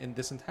smack thing in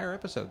this entire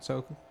episode.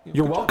 So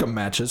You're welcome,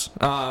 matches.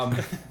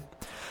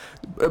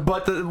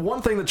 But the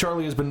one thing that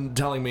Charlie has been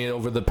telling me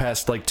over the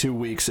past 2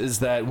 weeks is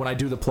that when I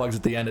do the plugs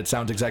at the end, it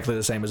sounds exactly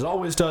the same as it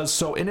always does.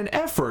 So in an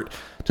effort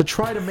to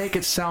try to make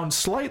it sound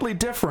slightly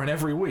different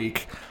every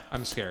week,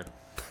 I'm scared.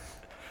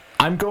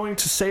 I'm going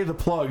to say the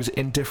plugs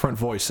in different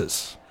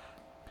voices.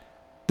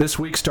 This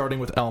week, starting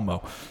with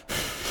Elmo.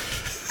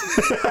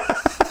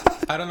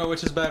 I don't know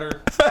which is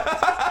better,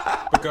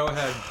 but go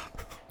ahead.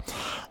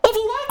 If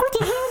you like what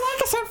you hear,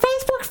 like us on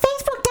Facebook,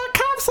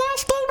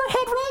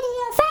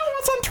 facebook.com/GamerheadRadio. Follow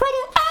us on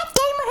Twitter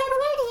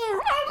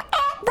 @GamerheadRadio. I'm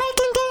at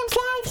Breaking Games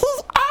Live.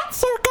 He's at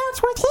Sir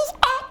Goatsworth. He's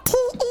at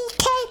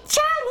TEK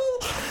Charlie.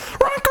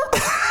 We're on Google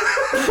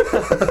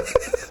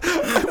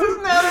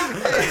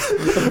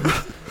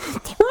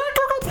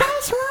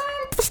Plus. We're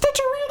on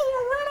Stitcher Radio.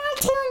 We're on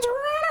iTunes. We're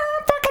on our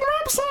own fucking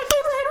website,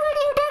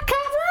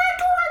 GamerheadRadio.com. We're on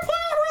Google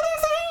Play. Where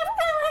there's an app,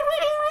 Gamerhead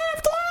Radio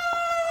app.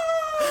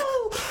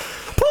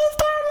 Please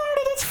download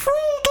it. It's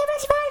free. Give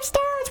us 5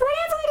 stars.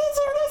 Whatever it is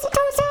you listen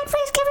to us on,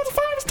 please give us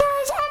 5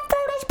 stars.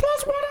 Upvote us,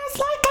 plus 1 us,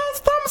 like us,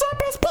 thumbs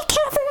up us. Be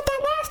careful with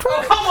that last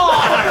one. Come on!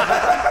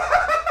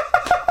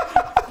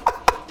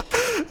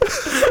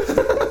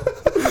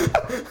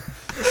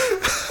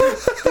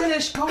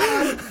 Finish, come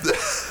on.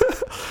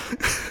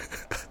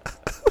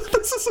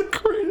 This is the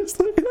greatest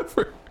thing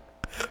ever.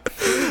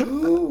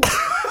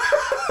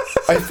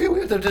 I feel we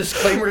have the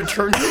disclaimer to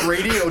turn the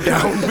radio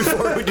down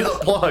before we do the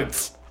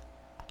plugs.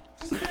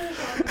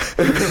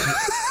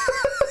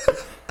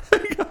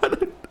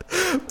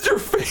 Your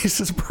face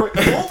is bright.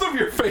 Both of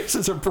your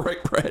faces are bright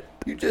red.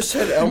 You just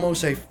said Elmo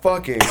say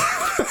fucking,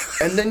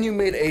 and then you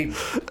made a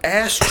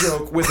ass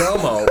joke with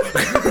Elmo.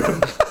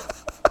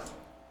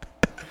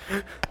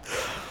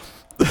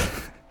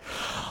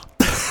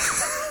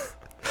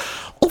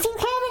 If you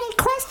have any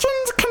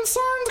questions,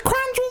 concerns,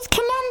 quandaries,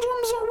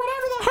 conundrums, or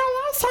whatever the hell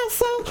else I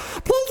say,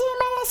 please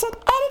email us at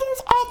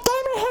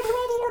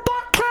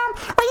editors@GamerheadRadio.com,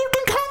 or you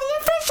can call the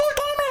official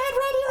Gamerhead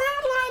Radio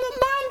hotline at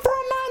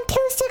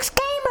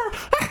 94926-GAMER.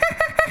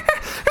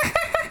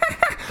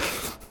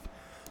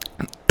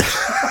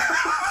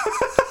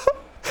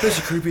 This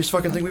is the creepiest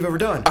fucking thing we've ever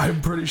done. I'm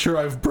pretty sure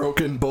I've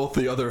broken both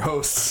the other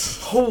hosts.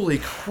 Holy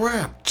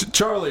crap.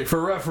 Charlie, for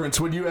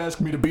reference, when you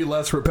ask me to be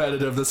less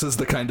repetitive, this is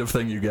the kind of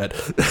thing you get.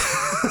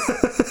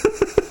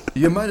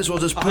 You might as well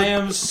just put... I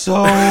am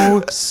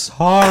so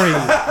sorry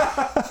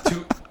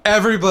to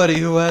everybody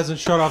who hasn't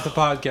shut off the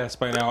podcast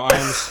by now. I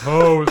am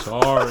so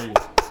sorry.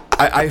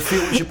 I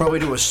feel we should probably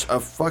do a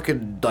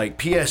fucking,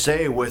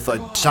 PSA with a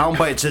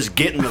soundbite that says,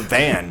 get in the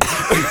van.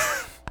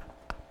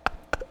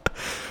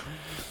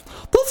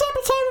 This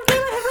episode of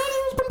Gamerhead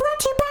Radio has been brought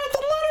to you by the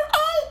letter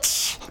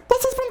H.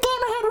 This has been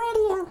Gamerhead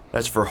Radio.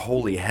 That's for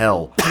holy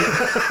hell.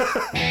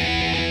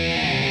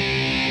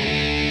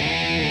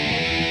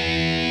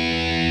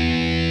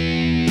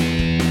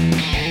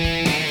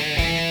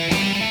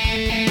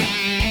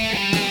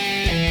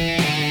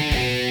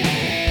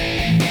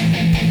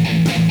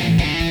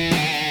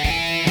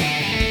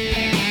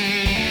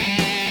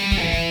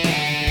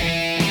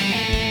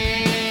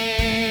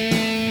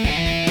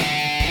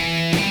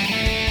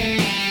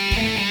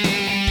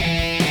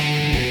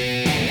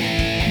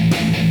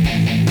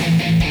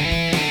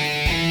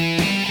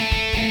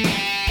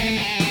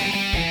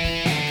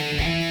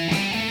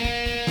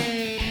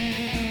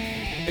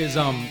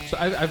 So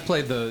I've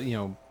played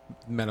the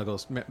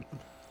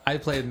I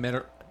played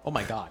Metal. Oh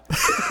my god!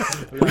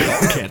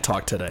 I can't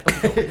talk today.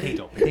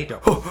 Potato.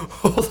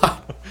 Hold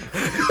on.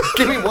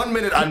 Give me 1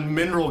 minute on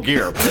Mineral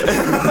Gear. Because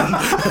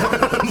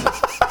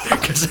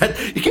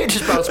you can't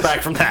just bounce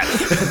back from that.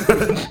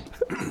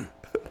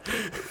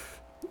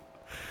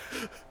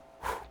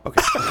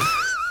 Okay.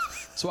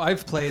 So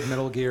I've played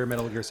Metal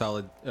Gear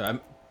Solid. I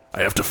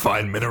have to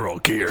find Mineral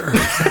Gear.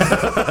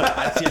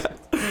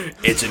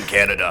 It's in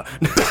Canada.